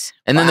goodness. Yeah.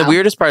 And then the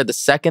weirdest part, the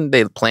second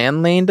the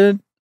plane landed,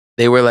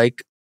 they were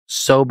like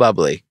so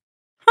bubbly.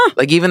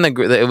 Like even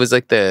it was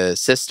like the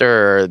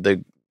sister or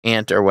the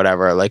aunt or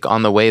whatever, like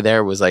on the way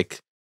there was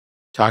like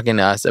talking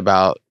to us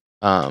about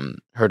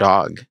her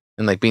dog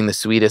and like being the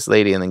sweetest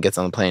lady, and then gets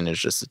on the plane and is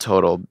just a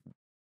total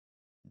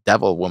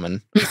devil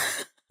woman.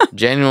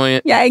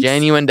 Genuine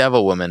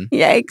devil woman.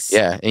 Yikes.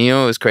 Yeah. And you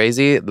know what was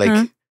crazy?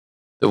 Like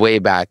the way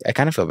back, I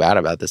kind of feel bad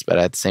about this, but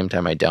at the same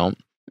time, I don't.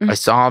 I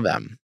saw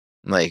them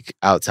like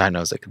outside and I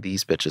was like,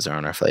 these bitches are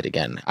on our flight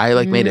again. I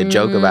like made a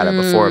joke about it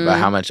before about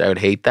how much I would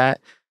hate that.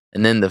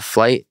 And then the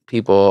flight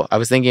people, I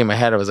was thinking in my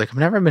head, I was like, I've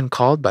never been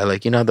called by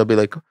like, you know, they'll be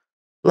like,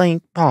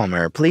 Blank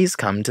Palmer, please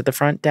come to the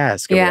front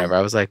desk or whatever.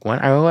 I was like,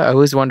 what? I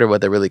always wonder what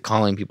they're really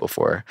calling people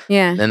for.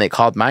 Yeah. And then they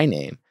called my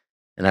name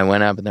and I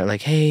went up and they're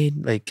like, hey,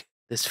 like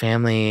this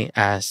family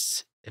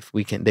asked if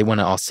we can, they want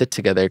to all sit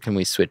together. Can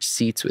we switch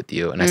seats with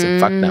you? And I said,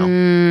 fuck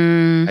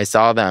no. I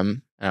saw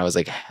them and I was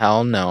like,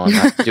 hell no, I'm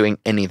not doing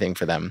anything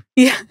for them.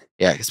 Yeah.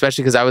 Yeah.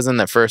 Especially because I was in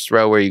the first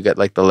row where you get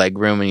like the leg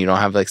room and you don't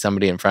have like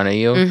somebody in front of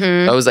you.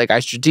 I was like, I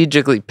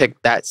strategically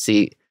picked that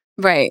seat.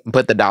 Right.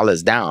 Put the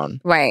dollars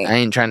down. Right. I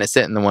ain't trying to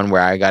sit in the one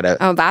where I gotta.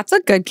 Oh, that's a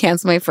good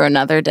cancel me for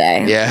another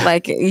day. Yeah.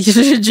 Like,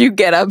 should you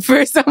get up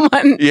for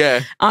someone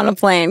on a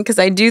plane? Because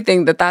I do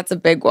think that that's a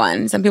big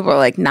one. Some people are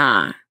like,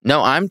 nah.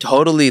 No, I'm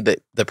totally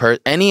the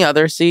any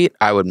other seat,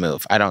 I would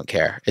move. I don't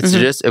care. It's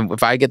just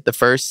if I get the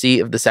first seat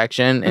of the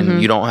section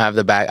and you don't have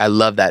the back, I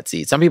love that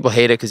seat. Some people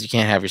hate it because you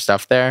can't have your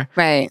stuff there.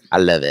 Right. I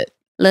love it.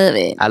 Love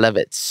it. I love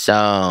it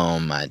so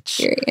much.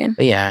 Period.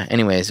 But yeah,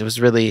 anyways, it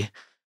was really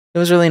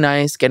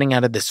nice getting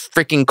out of this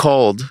freaking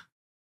cold,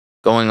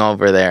 going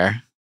over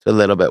there to a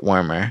little bit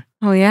warmer.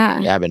 Oh, yeah.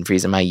 Yeah, I've been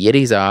freezing my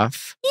yitties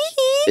off.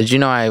 Did you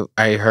know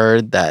I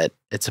heard that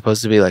it's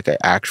supposed to be like an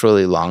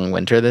actually long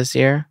winter this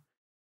year?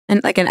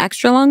 And like an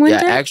extra long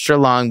winter? Yeah, extra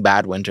long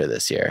bad winter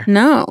this year.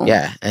 No.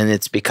 Yeah, and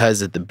it's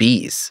because of the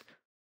bees.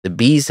 The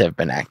bees have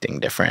been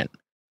acting different.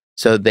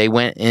 So they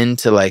went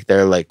into like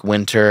their like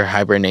winter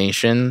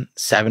hibernation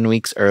 7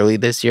 weeks early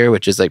this year,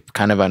 which is like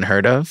kind of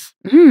unheard of.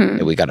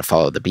 We got to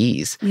follow the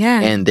bees.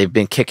 Yeah. And they've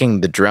been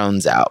kicking the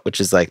drones out, which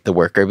is like the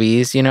worker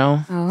bees, you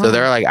know? Oh. So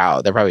they're like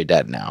out. They're probably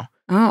dead now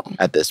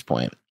at this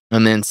point.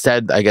 And then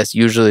instead, I guess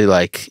usually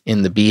like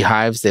in the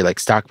beehives, they like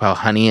stockpile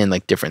honey in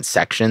like different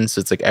sections.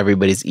 So it's like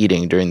everybody's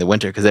eating during the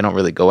winter because they don't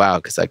really go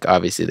out because like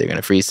obviously they're going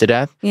to freeze to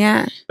death.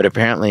 Yeah. But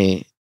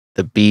apparently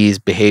the bees'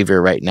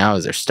 behavior right now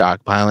is they're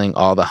stockpiling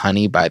all the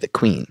honey by the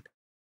queen.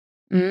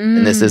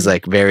 And this is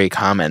like very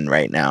common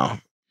right now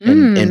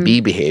in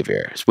bee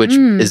behaviors, which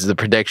is the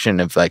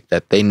prediction of like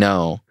that they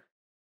know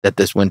that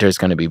this winter is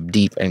going to be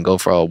deep and go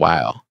for a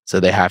while. So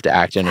they have to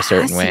act in a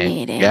certain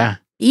way. Yeah.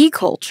 Bee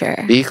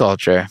culture. Bee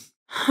culture.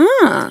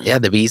 Huh. Yeah,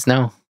 the bees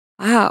know.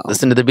 Wow.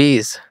 Listen to the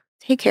bees.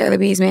 Take care of the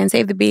bees, man.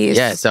 Save the bees.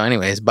 Yeah, so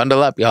anyways,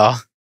 bundle up, y'all.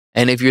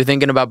 And if you're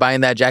thinking about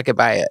buying that jacket,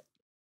 buy it.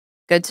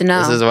 Good to know.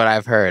 This is what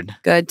I've heard.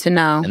 Good to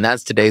know. And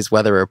that's today's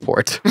weather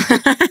report.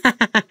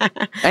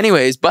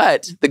 Anyways,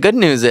 but the good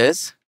news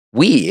is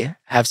we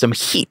have some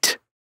heat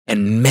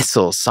and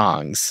missile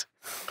songs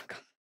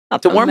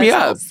to warm you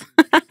up.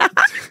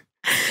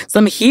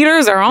 Some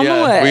heaters are on the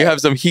way. We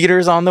have some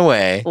heaters on the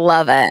way.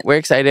 Love it. We're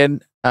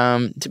excited.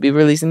 to be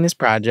releasing this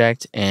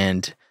project,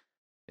 and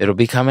it'll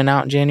be coming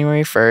out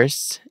January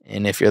 1st.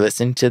 And if you're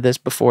listening to this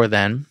before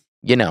then,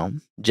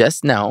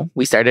 just know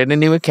we started a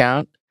new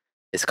account.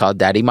 It's called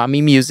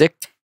DaddyMommy Music.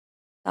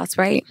 That's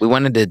right. We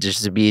wanted to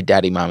just be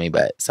DaddyMommy,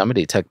 but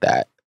somebody took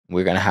that.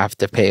 We're going to have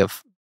to pay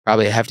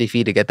probably a hefty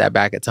fee to get that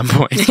back at some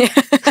point.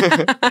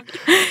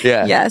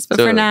 Yeah. Yes, but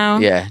for now.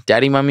 Yeah.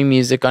 DaddyMommy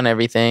Music on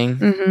everything.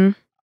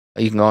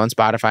 Mm-hmm. You can go on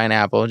Spotify and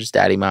Apple, just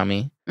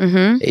DaddyMommy.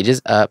 Mm-hmm. Page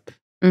is up.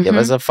 Mm-hmm. Give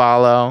us a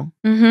follow.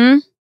 Mm-hmm.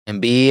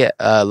 And be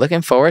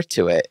looking forward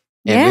to it.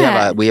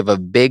 And we have a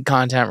big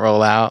content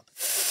rollout.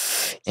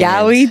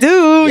 Yeah, we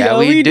do. Yeah,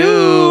 we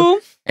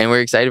do. And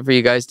we're excited for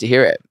you guys to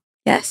hear it.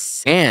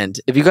 Yes. And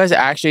if you guys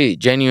actually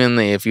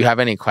genuinely, if you have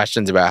any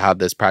questions about how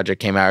this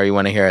project came out, or you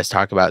want to hear us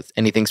talk about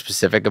anything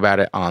specific about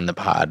it on the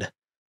pod,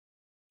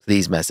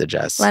 please message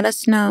us. Let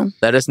us know.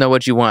 Let us know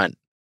what you want.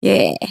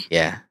 Yeah.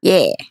 Yeah.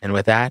 Yeah. And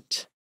with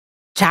that,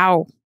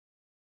 Ciao.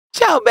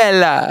 ciao,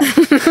 Bella.